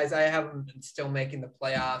 76ers, guys. I have them still making the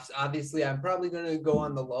playoffs. Obviously, I'm probably going to go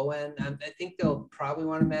on the low end. I think they'll probably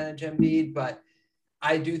want to manage Embiid, but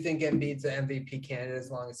I do think Embiid's an MVP candidate as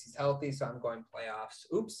long as he's healthy, so I'm going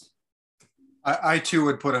playoffs. Oops. I too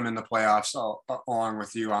would put him in the playoffs along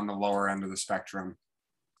with you on the lower end of the spectrum.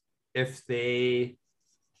 If they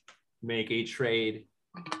make a trade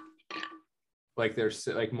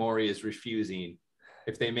like Morey is refusing,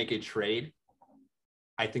 if they make a trade,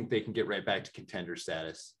 I think they can get right back to contender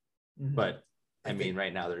status. Mm-hmm. But I mean,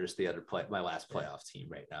 right now they're just my last playoff team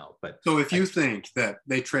right now. But so if you think that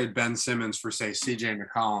they trade Ben Simmons for, say, CJ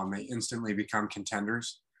McCollum, they instantly become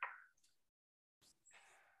contenders?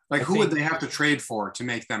 Like, who would they have to trade for to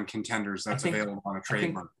make them contenders that's available on a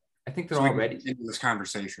trade market? I think they're already into this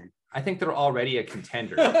conversation. I think they're already a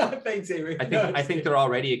contender. Thanks, Avery. I think they're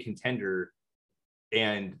already a contender,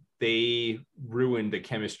 and they ruined the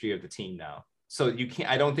chemistry of the team now. So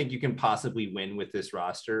I don't think you can possibly win with this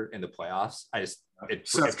roster in the playoffs.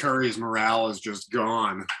 Seth Curry's morale is just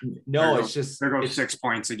gone. No, there goes 6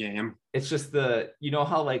 points a game. It's just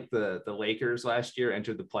how like the Lakers last year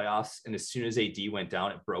entered the playoffs, and as soon as AD went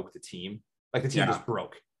down, it broke the team. Like the team just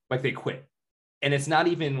broke. Like they quit. And it's not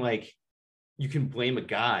even like you can blame a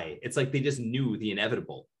guy. It's like they just knew the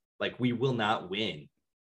inevitable. Like we will not win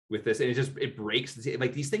with this. And it breaks the team.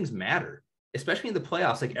 Like these things matter. Especially in the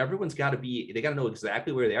playoffs, like everyone's got to know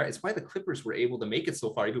exactly where they are. It's why the Clippers were able to make it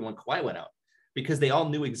so far, even when Kawhi went out, because they all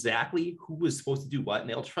knew exactly who was supposed to do what, and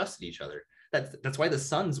they all trusted each other. That's why the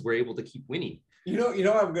Suns were able to keep winning. You know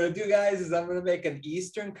what I'm going to do, guys, is I'm going to make an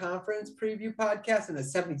Eastern Conference preview podcast and a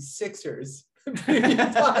 76ers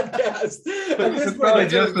preview podcast. It's probably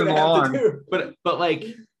just as long. But like,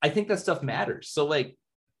 I think that stuff matters. So like,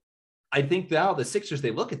 I think now the Sixers,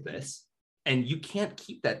 they look at this, and you can't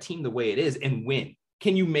keep that team the way it is and win.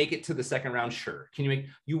 Can you make it to the second round? Sure.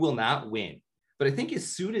 You will not win. But I think as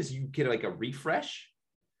soon as you get like a refresh,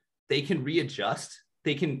 they can readjust.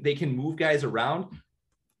 They can move guys around.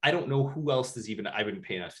 I don't know who else I wouldn't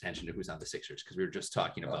pay enough attention to who's on the Sixers because we were just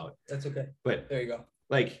talking about. That's okay. But there you go.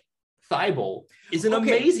 Like Thibault is an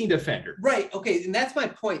Okay. amazing defender. Right. Okay. And that's my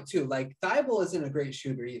point too. Like Thibault isn't a great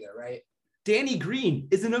shooter either, right? Danny Green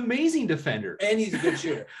is an amazing defender. And he's a good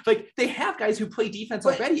shooter. Like they have guys who play defense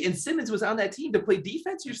But- already, and Simmons was on that team to play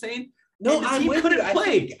defense. You're saying No, and the I'm team with couldn't you.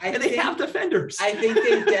 play, I and they think- have defenders. I think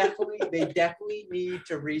they definitely need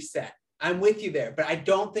to reset. I'm with you there, but I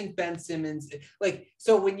don't think Ben Simmons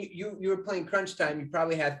so when you were playing crunch time, you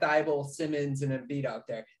probably had Thibault, Simmons, and Embiid out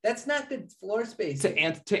there. That's not good floor space.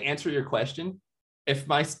 to answer your question, if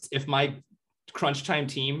my crunch time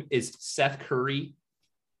team is Seth Curry,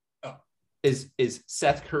 is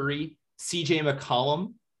Seth Curry, CJ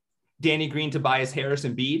McCollum, Danny Green, Tobias Harris,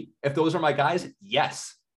 and Embiid, if those are my guys,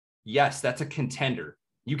 yes, that's a contender.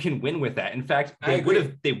 You can win with that. In fact, they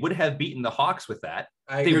would have beaten the Hawks with that.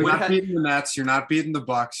 You're not beating the Nets. You're not beating the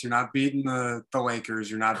Bucks. You're not beating the Lakers.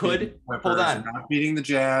 You're not beating the Clippers. Hold on. You're not beating the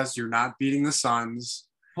Jazz. You're not beating the Suns.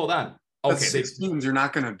 Hold on. That's Okay, 6 teams you're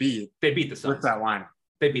not going to beat. They beat the Suns. With that lineup.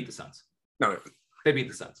 They beat the Suns. No, they beat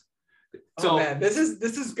the Suns. So man, this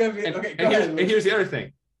is gonna be okay. Go ahead. And here's the other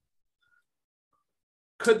thing.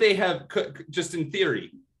 Could they have just in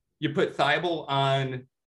theory, you put Thibault on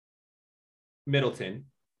Middleton.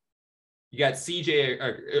 You got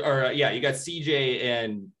CJ you got CJ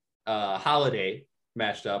and Holiday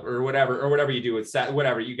matched up or whatever you do with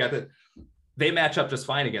whatever you got they match up just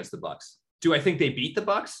fine against the Bucks. Do I think they beat the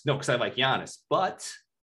Bucks? No, because I like Giannis, but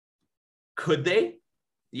could they?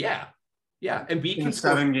 Yeah. Embiid in can a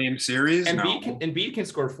 7-game series. Embiid can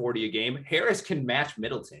score 40 a game. Harris can match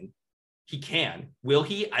Middleton. He can. Will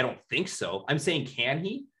he? I don't think so. I'm saying, can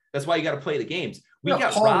he? That's why you got to play the games.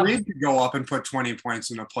 Paul Reed could go up and put 20 points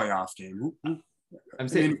in a playoff game. I'm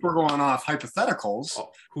saying, if we're going off hypotheticals.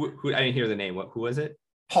 Who I didn't hear the name. Who was it?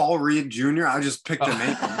 Paul Reed Jr. I just picked a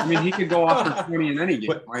name. I mean, he could go off for 20 in any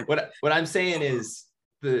game. What I'm saying is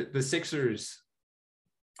the Sixers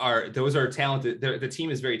are talented. The team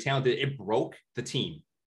is very talented. It broke the team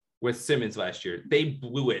with Simmons last year. They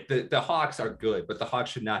blew it. The Hawks are good, but the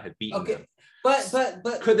Hawks should not have beaten them. But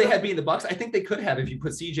could they have beaten the Bucks? I think they could have if you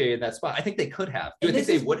put CJ in that spot. I think they could have. Do you think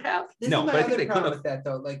they would have? No, but I think they could have. With that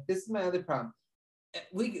though, like this is my other problem.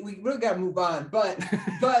 We really got to move on, but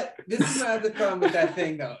this is my other problem with that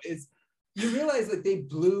thing though is you realize like they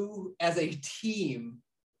blew as a team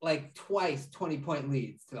like twice 20-point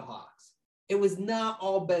leads to the Hawks. It was not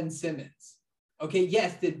all Ben Simmons. Okay,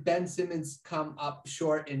 yes, did Ben Simmons come up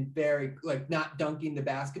short and very like not dunking the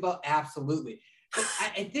basketball? Absolutely. But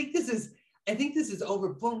I think this is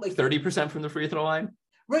overblown. Like 30% from the free throw line.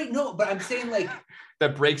 Right. No, but I'm saying like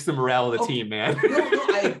that breaks the morale of the team, man. No,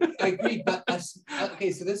 I agree. But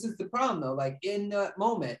okay, so this is the problem though. Like in that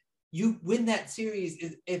moment, you win that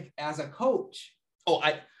series if as a coach.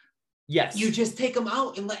 Yes. You just take him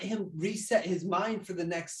out and let him reset his mind for the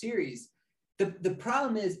next series. The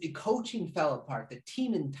problem is the coaching fell apart. The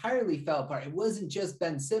team entirely fell apart. It wasn't just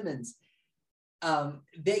Ben Simmons.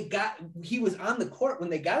 He was on the court when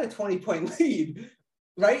they got a 20-point lead,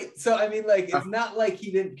 right? So I mean, like it's not like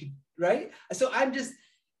he didn't, right? So I'm just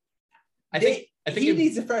I think he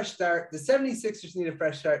needs a fresh start. The 76ers need a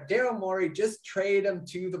fresh start. Daryl Morey, just trade him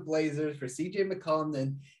to the Blazers for CJ McCollum.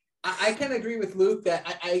 And I kind of agree with Luke that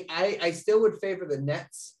I still would favor the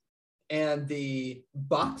Nets and the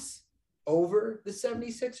Bucks over the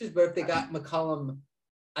 76ers, but if they got McCollum,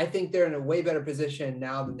 I think they're in a way better position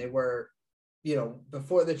now than they were,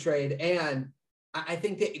 before the trade. And I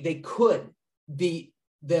think they could beat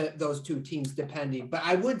those two teams depending, but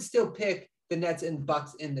I would still pick the Nets and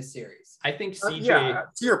Bucks in the series. I think CJ.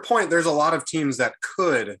 To your point, there's a lot of teams that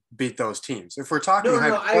could beat those teams. If we're talking,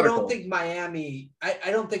 I don't think Miami.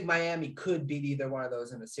 I don't think Miami could beat either one of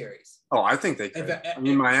those in the series. Oh, I think they could.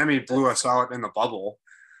 Miami blew us out in the bubble.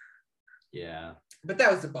 Yeah. But that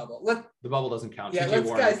was the bubble. The bubble doesn't count. Yeah,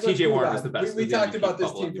 TJ Warren was the best. We talked about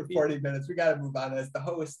this team for 40 minutes. We got to move on. As the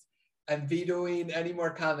host, I'm vetoing any more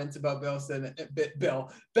comments about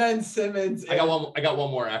Ben Simmons. I got one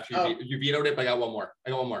more after you vetoed it, but I got one more.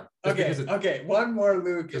 Okay. One more,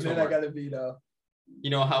 Luke, and then I got a veto.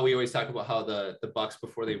 You know how we always talk about how the Bucks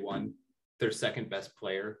before they won their second best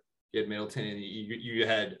player, you had Middleton and you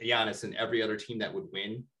had Giannis, and every other team that would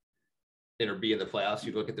win or be in the playoffs,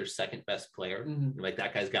 you look at their second best player. Mm-hmm. You're like,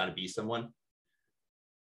 that guy's got to be someone.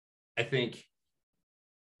 I think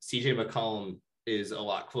CJ McCollum is a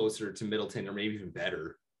lot closer to Middleton, or maybe even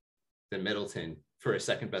better than Middleton for a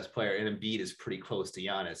second best player. And Embiid is pretty close to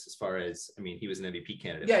Giannis as far as, he was an MVP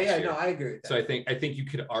candidate. No, I agree with that. So I think you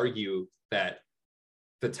could argue that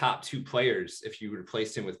the top two players, if you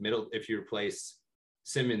replaced him with if you replace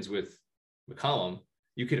Simmons with McCollum,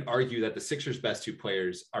 you could argue that the Sixers' best two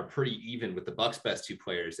players are pretty even with the Bucks' best two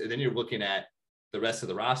players. And then you're looking at the rest of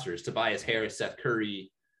the rosters. Tobias Harris, Seth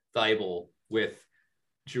Curry, Thibault with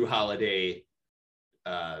Drew Holiday,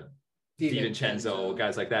 DiVincenzo,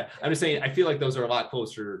 guys like that. I'm just saying, I feel like those are a lot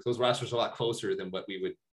closer. Those rosters are a lot closer than what we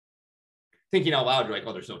would thinking out loud. You're like,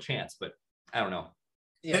 oh, there's no chance, but I don't know.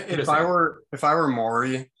 Yeah, if I were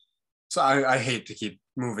Morey, so I hate to keep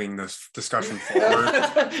moving this discussion forward.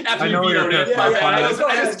 After you vetoed it,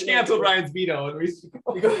 I just canceled Ryan's veto.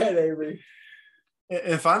 And Go ahead, Avery.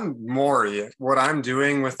 If I'm Morey, what I'm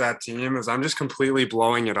doing with that team is I'm just completely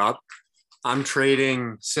blowing it up. I'm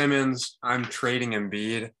trading Simmons, I'm trading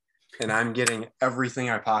Embiid, and I'm getting everything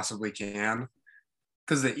I possibly can.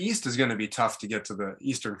 Because the East is going to be tough to get to the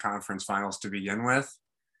Eastern Conference Finals to begin with.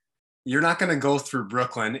 You're not going to go through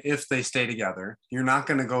Brooklyn if they stay together. You're not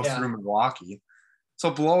going to go through Milwaukee. So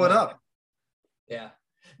blow it up. Yeah.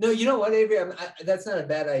 No, you know what, Avery? That's not a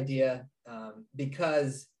bad idea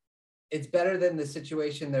because it's better than the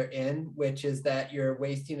situation they're in, which is that you're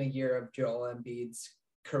wasting a year of Joel Embiid's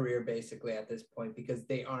career basically at this point because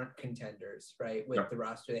they aren't contenders, right? With the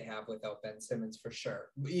roster they have without Ben Simmons for sure.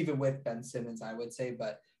 Even with Ben Simmons, I would say,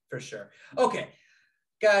 but for sure. Okay.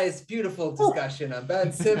 Guys, beautiful discussion on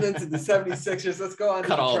Ben Simmons and the 76ers. Let's go on.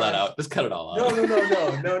 Cut all that out. Just cut it all out.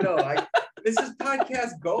 No. This is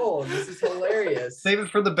podcast gold. This is hilarious. Save it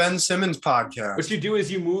for the Ben Simmons podcast. What you do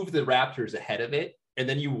is you move the Raptors ahead of it, and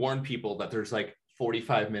then you warn people that there's like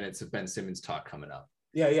 45 minutes of Ben Simmons talk coming up.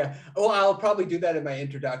 Yeah. Oh, I'll probably do that in my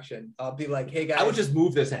introduction. I'll be like, hey, guys. I would just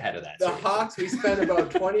move this ahead of that. The Hawks, we spend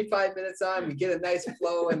about 25 minutes on. We get a nice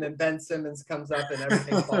flow, and then Ben Simmons comes up, and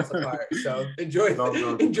everything falls apart. So enjoy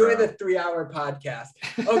the 3-hour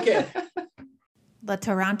podcast. Okay. The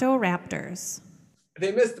Toronto Raptors.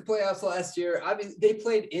 They missed the playoffs last year. I mean, they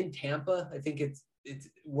played in Tampa. I think it's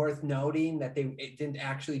worth noting that it didn't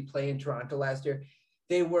actually play in Toronto last year.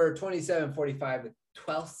 They were 27-45 with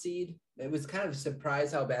 12th seed. It was kind of a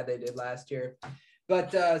surprise how bad they did last year.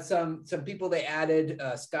 But some people they added,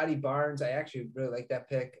 Scotty Barnes. I actually really like that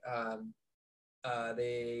pick.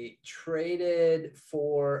 They traded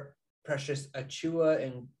for Precious Achiuwa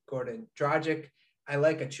and Gordon Dragic. I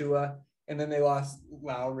like Achiuwa. And then they lost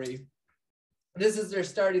Lowry. This is their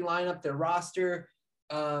starting lineup, their roster.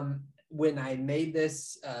 When I made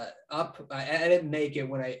this up, I didn't make it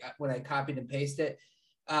when I copied and pasted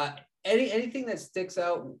it. Anything that sticks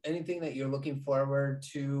out, anything that you're looking forward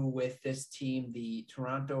to with this team, the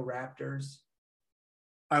Toronto Raptors?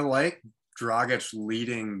 I like Dragic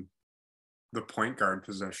leading the point guard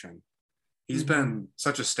position. He's been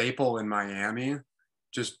such a staple in Miami,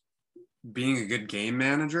 just being a good game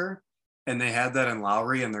manager. And they had that in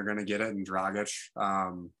Lowry, and they're going to get it in Dragic.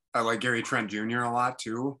 I like Gary Trent Jr. a lot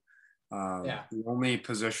too. The only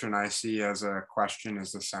position I see as a question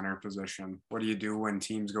is the center position. What do you do when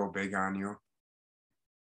teams go big on you?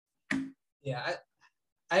 Yeah,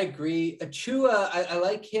 I agree. Achiuwa, I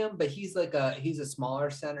like him, but he's a smaller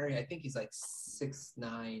center. I think he's like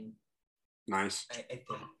 6'9". Nice. I think.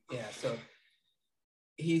 Yeah. So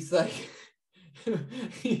he's like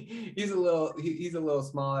he's a little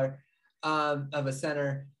smaller of a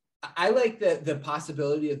center. I like the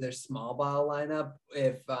possibility of their small ball lineup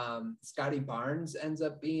if Scotty Barnes ends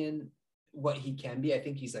up being what he can be. I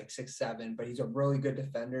think he's like 6'7", but he's a really good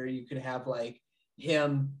defender. You could have like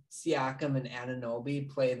him, Siakam, and Anunoby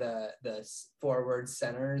play the forward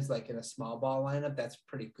centers like in a small ball lineup. That's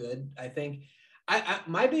pretty good, I think.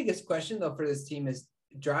 My biggest question though for this team is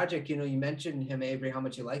Dragic. You know, you mentioned him, Avery, how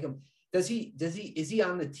much you like him. Is he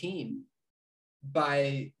on the team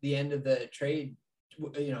by the end of the trade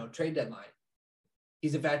deadline?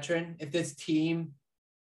 He's a veteran. If this team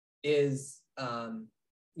is,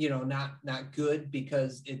 not good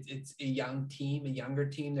because it's a young team, a younger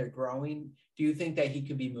team, they're growing, do you think that he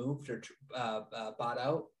could be moved or bought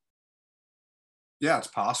out? Yeah, it's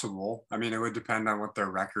possible. I mean, it would depend on what their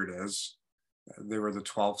record is. They were the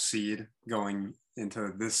 12th seed going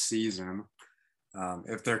into this season.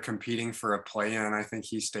 If they're competing for a play-in, I think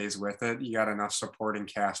he stays with it. You got enough supporting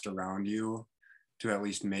cast around you to at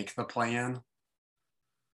least make the play-in.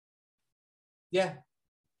 Yeah.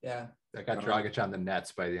 I got Dragic on the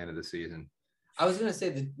Nets by the end of the season. I was going to say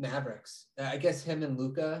the Mavericks. I guess him and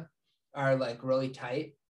Luka are like really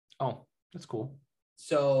tight. Oh, that's cool.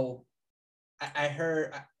 So I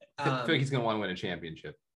heard. I feel like he's going to want to win a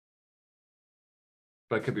championship.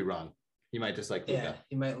 But I could be wrong. He might just like Luka. Yeah,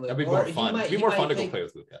 he might live. That'd be more fun. It'd be more fun to go play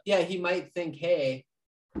with Luka. Yeah, he might think, hey,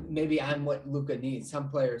 maybe I'm what Luka needs. Some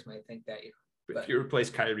players might think that. But if you replace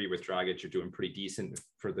Kyrie with Dragic, you're doing pretty decent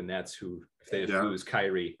for the Nets, who, if they lose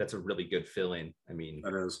Kyrie, that's a really good fill-in. I mean,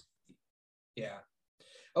 that is. Yeah.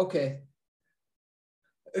 Okay.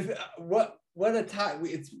 What what a time.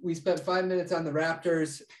 We spent 5 minutes on the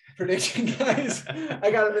Raptors prediction, guys.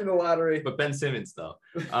 I got him in the lottery. But Ben Simmons, though.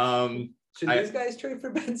 Should these guys trade for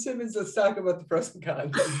Ben Simmons? Let's talk about the pros and cons.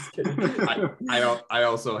 I'm just kidding. I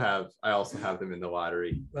also have them in the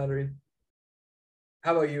lottery.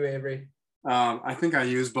 How about you, Avery? I think I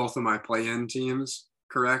used both of my play-in teams,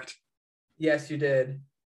 correct? Yes, you did.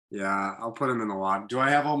 Yeah, I'll put them in the lot. Do I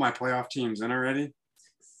have all my playoff teams in already?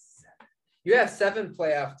 You have 7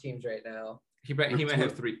 playoff teams right now. He might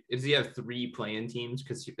have 3. Does he have 3 play-in teams?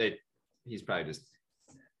 Because he's probably just.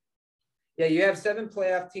 Yeah, you have 7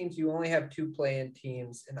 playoff teams. You only have 2 play-in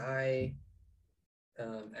teams, and I,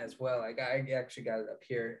 as well. I actually got it up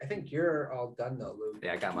here. I think you're all done though, Luke.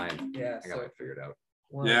 Yeah, I got mine. Yeah, I got mine figured out.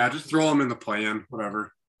 Yeah, just throw them in the play-in,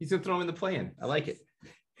 whatever. He's gonna throw him in the play-in. I like it.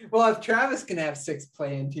 Well, if Travis can have 6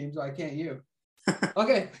 play-in teams, why can't you?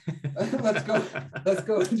 Okay, let's go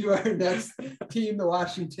to our next team, the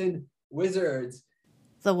Washington Wizards.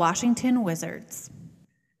 The Washington Wizards.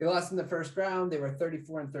 They lost in the first round. They were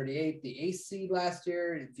 34-38, the 8th seed last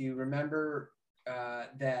year. If you remember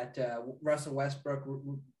that Russell Westbrook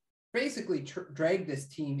basically dragged this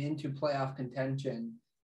team into playoff contention,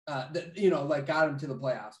 got them to the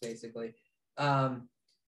playoffs, basically.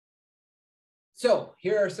 So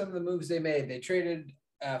here are some of the moves they made. They traded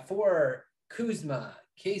for Kuzma,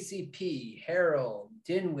 KCP, Harold,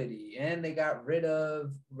 Dinwiddie, and they got rid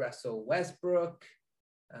of Russell Westbrook.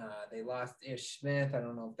 They lost Ish Smith. I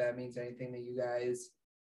don't know if that means anything to you guys.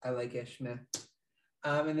 I like Ish Smith.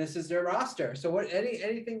 And this is their roster. So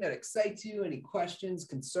anything that excites you, any questions,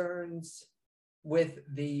 concerns with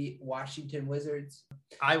the Washington Wizards?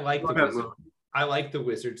 I like the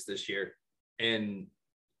Wizards this year. And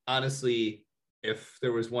honestly, if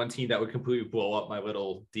there was one team that would completely blow up my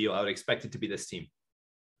little deal, I would expect it to be this team.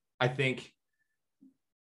 I think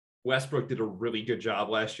Westbrook did a really good job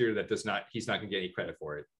last year. He's not going to get any credit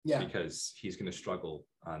for it. Yeah. Because he's going to struggle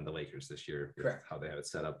on the Lakers this year. Correct. How they have it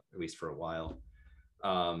set up, at least for a while.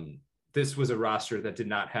 This was a roster that did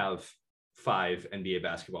not have 5 NBA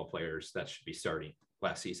basketball players that should be starting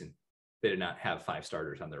last season. They did not have 5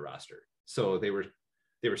 starters on their roster. So they were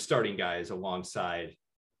starting guys alongside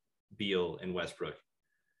Beal and Westbrook.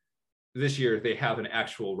 This year they have an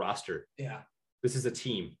actual roster. Yeah. This is a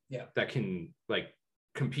team that can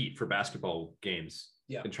compete for basketball games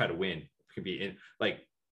and try to win. It can be in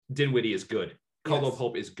Dinwiddie is good. Caldwell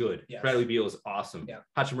Pope is good. Yes. Bradley Beal is awesome. Yeah.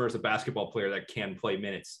 Hachimura is a basketball player that can play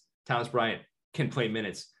minutes. Thomas Bryant can play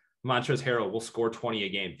minutes. Montrezl Harrell will score 20 a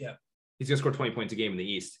game. Yeah. He's going to score 20 points a game in the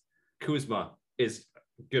East. Kuzma is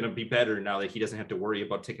going to be better now that he doesn't have to worry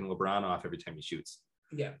about taking LeBron off every time he shoots.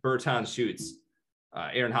 Yeah. Bertans shoots.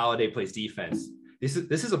 Aaron Holiday plays defense. This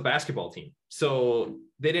is a basketball team. So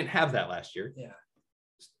they didn't have that last year. Yeah.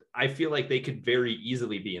 I feel like they could very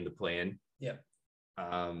easily be in the play-in. Yeah.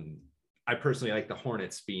 I personally like the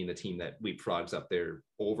Hornets being the team that leapfrogs up there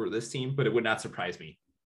over this team, but it would not surprise me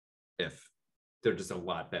if they're just a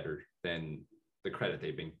lot better than the credit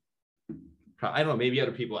they've been. I don't know. Maybe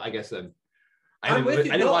other people, I guess. I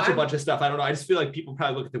didn't watch a bunch of stuff. I don't know. I just feel like people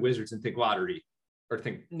probably look at the Wizards and think lottery or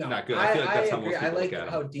think not good. I feel like that's how most people look at them.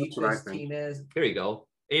 how deep this team is. There you go.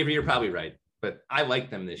 Avery, you're probably right. But I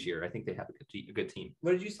like them this year. I think they have a good team.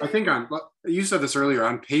 What did you say? I think you said this earlier,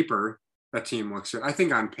 on paper, that team looks good. I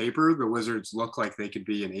think on paper, the Wizards look like they could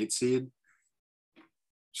be an 8 seed.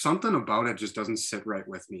 Something about it just doesn't sit right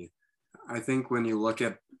with me. I think when you look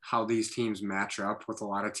at how these teams match up with a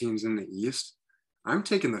lot of teams in the East, I'm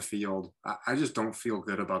taking the field. I just don't feel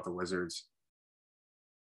good about the Wizards.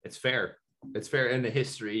 It's fair. It's fair. And the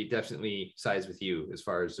history definitely sides with you as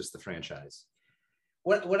far as just the franchise.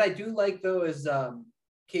 What I do like, though, is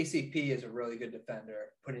KCP is a really good defender.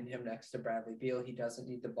 Putting him next to Bradley Beal, he doesn't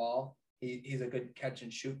need the ball. He's a good catch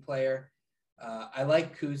and shoot player. I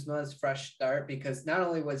like Kuzma's fresh start because not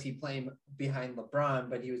only was he playing behind LeBron,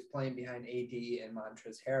 but he was playing behind AD and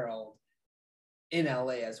Montrezl Harrell in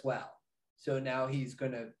LA as well. So now he's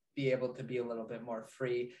going to be able to be a little bit more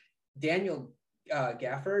free. Daniel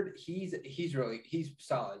Gafford, he's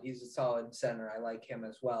solid. He's a solid center. I like him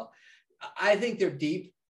as well. I think they're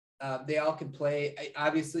deep. They all can play.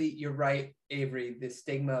 Obviously, you're right, Avery. The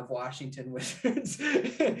stigma of Washington Wizards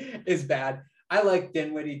is bad. I like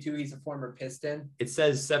Dinwiddie too. He's a former Piston. It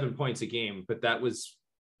says 7 points a game, but that was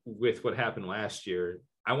with what happened last year.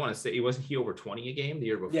 I want to say, wasn't he over 20 a game the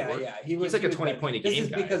year before? Yeah. He's like a 20-point a game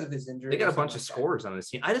guy. Because of his injury. They got a bunch of scorers on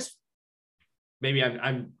this team. Maybe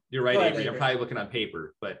you're right, Avery. I'm probably looking on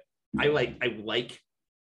paper, but I like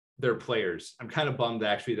their players. I'm kind of bummed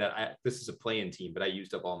actually that this is a play-in team, but I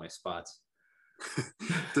used up all my spots.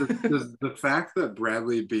 Does the fact that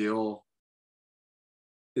Bradley Beal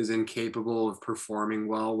is incapable of performing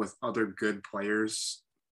well with other good players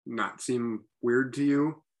not seem weird to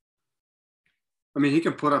you? I mean, he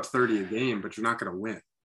can put up 30 a game, but you're not going to win.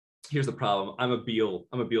 Here's the problem. I'm a Beal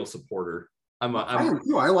supporter. I am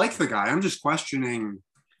too. I like the guy. I'm just questioning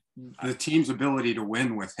the team's ability to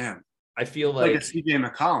win with him. I feel like a CJ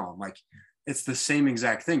McCollum. Like, it's the same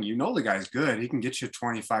exact thing. You know the guy's good. He can get you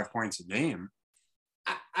 25 points a game.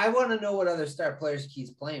 I want to know what other star players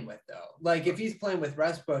he's playing with, though. Like, if he's playing with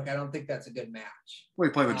Westbrook, I don't think that's a good match. Well,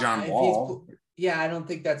 he played with John Wall. I don't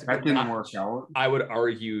think that's a good match. That didn't work out. I would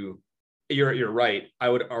argue, you're right. I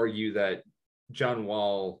would argue that John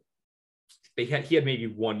Wall, he had maybe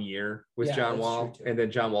 1 year with John Wall, and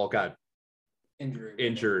then John Wall got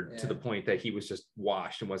injured to the point that he was just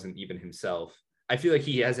washed and wasn't even himself. I feel like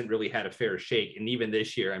he hasn't really had a fair shake. And even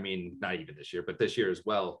this year, I mean, not even this year, but this year as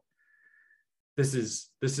well, this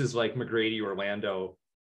is like McGrady Orlando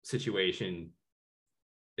situation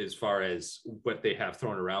as far as what they have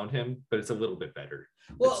thrown around him, but it's a little bit better.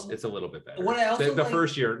 Well, it's a little bit better. What I also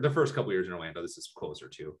the first couple years in Orlando, this is closer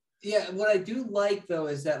to. Yeah, what I do like though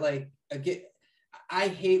is that, like, again, I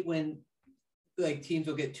hate when like teams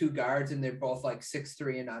will get two guards and they're both like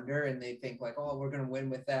 6'3" and under, and they think like, oh, we're gonna win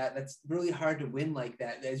with that. That's really hard to win like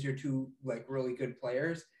that as your two like really good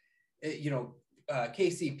players.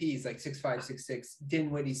 KCP is like 6'5", 6'6".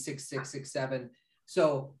 Dinwiddie's 6'6", 6'7".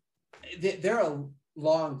 So they're a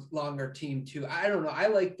longer team too. I don't know. I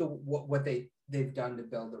like what they've done to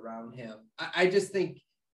build around him. I just think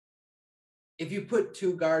if you put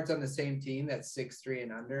two guards on the same team that's 6'3"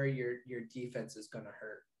 and under, your defense is gonna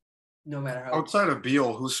hurt. No matter how. Outside of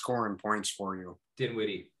Beal, who's scoring points for you?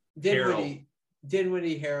 Dinwiddie, Harold,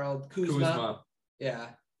 Kuzma. Yeah.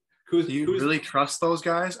 Do you really trust those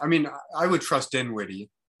guys? I mean, I would trust Dinwiddie.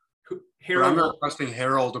 Harold, I'm not trusting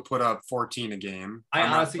Harold to put up 14 a game.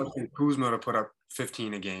 I'm honestly not trusting Kuzma to put up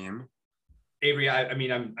 15 a game. Avery,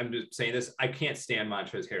 I'm just saying this. I can't stand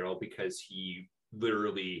Montrezl Harrell because he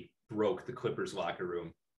literally broke the Clippers locker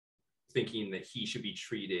room thinking that he should be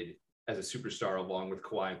treated as a superstar along with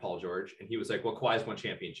Kawhi and Paul George. And he was like, well, Kawhi's won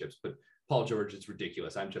championships, but Paul George is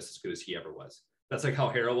ridiculous. I'm just as good as he ever was. That's like how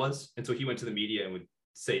Harrell was. And so he went to the media and would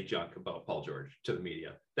say junk about Paul George to the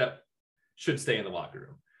media. That should stay in the locker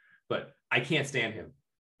room. But I can't stand him.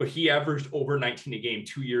 But he averaged over 19 a game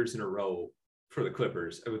 2 years in a row for the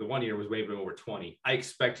Clippers. The 1 year was wavering over 20. I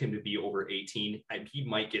expect him to be over 18. He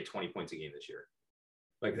might get 20 points a game this year.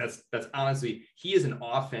 Like that's honestly, he is an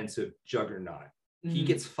offensive juggernaut. Mm-hmm. He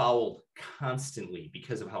gets fouled constantly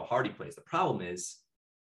because of how hard he plays. The problem is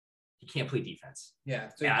he can't play defense. Yeah,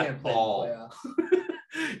 so he can't play all.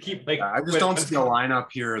 I just don't see a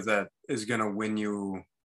lineup here that is going to win you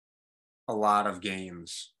a lot of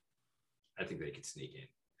games. I think they could sneak in.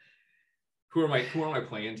 Who are my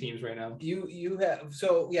playing teams right now? You have,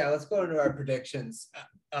 so yeah, let's go into our predictions.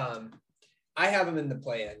 I have them in the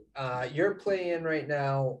play-in. You're playing right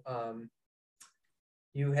now.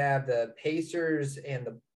 You have the Pacers and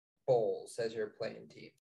the Bulls as your playing team.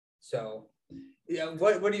 So, yeah,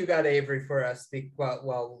 what do you got, Avery, for us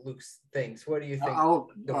while Luke thinks? What do you think? I'll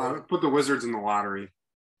put the Wizards in the lottery.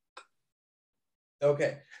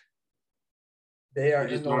 Okay. They are. I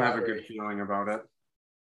just don't have a good feeling about it.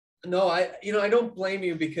 No, I don't blame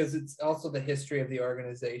you because it's also the history of the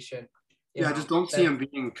organization. I just don't see them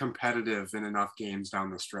being competitive in enough games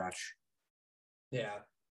down the stretch. Yeah.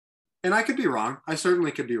 And I could be wrong. I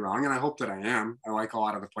certainly could be wrong, and I hope that I am. I like a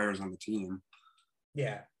lot of the players on the team.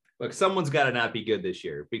 Yeah. Look, someone's got to not be good this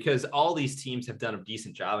year because all these teams have done a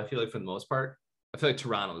decent job. I feel like for the most part, I feel like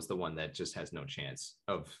Toronto is the one that just has no chance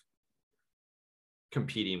of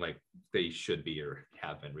competing like they should be or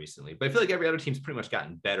have been recently. But I feel like every other team's pretty much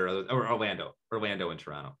gotten better. Or Orlando and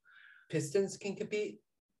Toronto. Pistons can compete.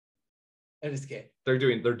 I just kidding. They're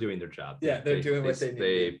doing their job. Yeah, they're doing what they need.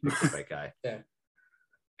 They picked the right guy. Yeah.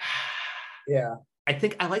 Yeah. I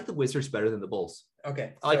think I like the Wizards better than the Bulls.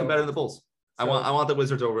 Okay. I like them better than the Bulls. I want the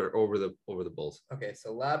Wizards over the Bulls. Okay,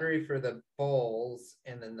 so lottery for the Bulls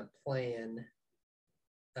and then the play-in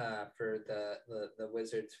for the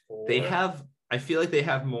Wizards for I feel like they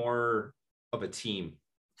have more of a team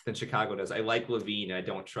than Chicago does. I like Levine. I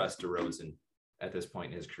don't trust DeRozan at this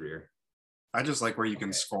point in his career. I just like where you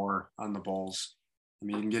can score on the Bulls. I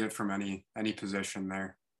mean, you can get it from any position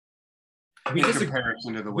there. We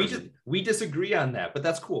disagree on that, but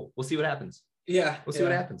that's cool. We'll see what happens. Yeah, we'll see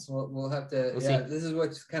what happens. We'll have to. This is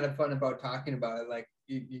what's kind of fun about talking about it. Like,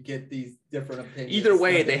 you get these different opinions. Either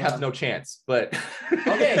way, they have no chance. But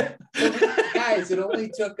okay, so guys, it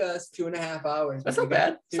only took us 2.5 hours. That's not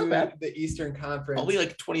bad. It's not bad. The Eastern Conference. Only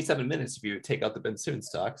like 27 minutes if you take out the Ben Simmons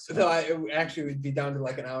talk. So. So it actually would be down to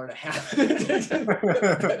like an hour and a half.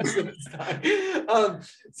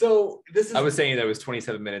 So this is. I was saying that it was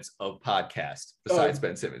 27 minutes of podcast besides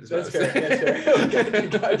Ben Simmons. That's fair. Okay,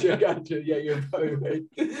 gotcha. Yeah, you're probably right.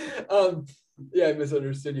 Yeah, I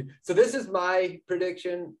misunderstood you. So this is my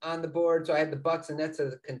prediction on the board. So I had the Bucks and Nets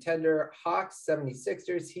as a contender, Hawks,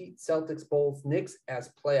 76ers, Heat, Celtics, Bulls, Knicks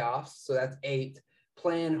as playoffs. So that's 8.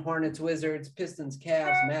 Playing Hornets, Wizards, Pistons,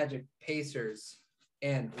 Cavs, Magic, Pacers,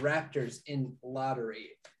 and Raptors in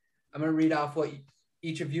lottery. I'm going to read off what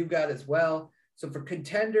each of you got as well. So for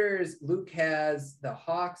contenders, Luke has the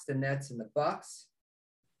Hawks, the Nets, and the Bucks.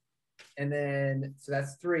 And then, so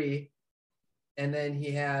that's 3. And then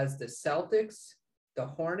he has the Celtics, the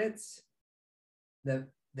Hornets, the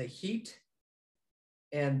Heat,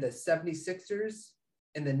 and the 76ers,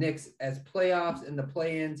 and the Knicks as playoffs. In the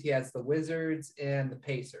play-ins, he has the Wizards and the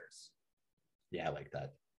Pacers. Yeah, I like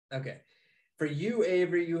that. Okay. For you,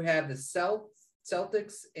 Avery, you have the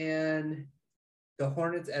Celtics and the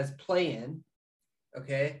Hornets as play-in.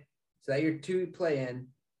 Okay. So that your 2 play-in.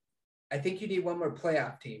 I think you need one more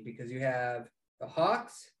playoff team because you have the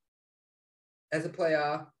Hawks as a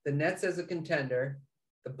playoff, the Nets as a contender,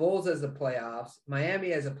 the Bulls as a playoffs,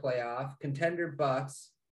 Miami as a playoff, contender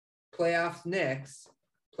Bucks, playoffs Knicks,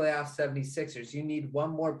 playoff 76ers. You need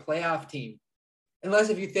one more playoff team. Unless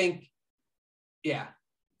if you think, yeah,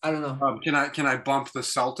 I don't know. Can I bump the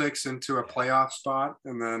Celtics into a playoff spot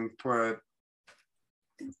and then put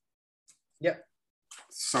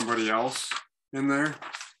somebody else in there?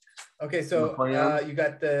 Okay, so you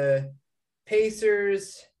got the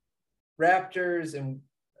Pacers, Raptors, and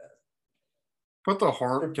Can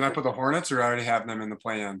I put the Hornets, or I already have them in the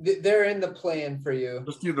play-in? They're in the play-in for you.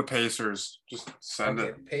 Just do the Pacers. Just send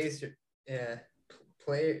it. Pacers. Yeah,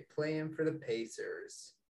 play-in for the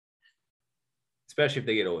Pacers. Especially if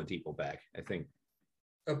they get Oladipo back, I think.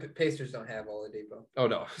 Oh, Pacers don't have Oladipo. Oh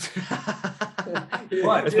no.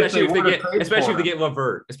 What? Especially if they get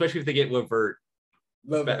LeVert. Especially if they get LeVert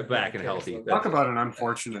back and healthy. Talk about an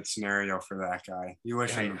unfortunate scenario for that guy. You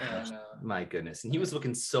wish him. My goodness, and he was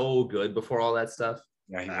looking so good before all that stuff.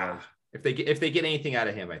 Yeah, he was. If they get anything out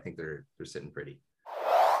of him, I think they're sitting pretty.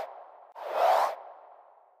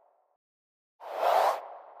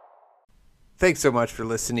 Thanks so much for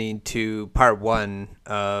listening to part 1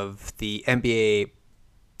 of the NBA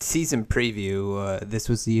season preview. This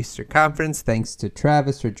was the Eastern Conference. Thanks to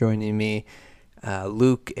Travis for joining me.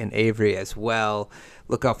 Luke and Avery as well.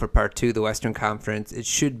 Look out for part 2, the Western Conference. It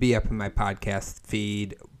should be up in my podcast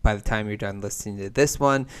feed by the time you're done listening to this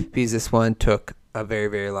one, because this one took a very,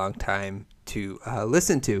 very long time to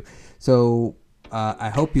listen to. So I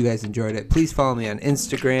hope you guys enjoyed it. Please follow me on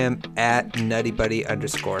Instagram at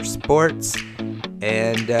nuttybuddy_sports.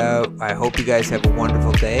 And I hope you guys have a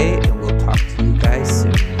wonderful day, and we'll talk to you guys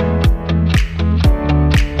soon.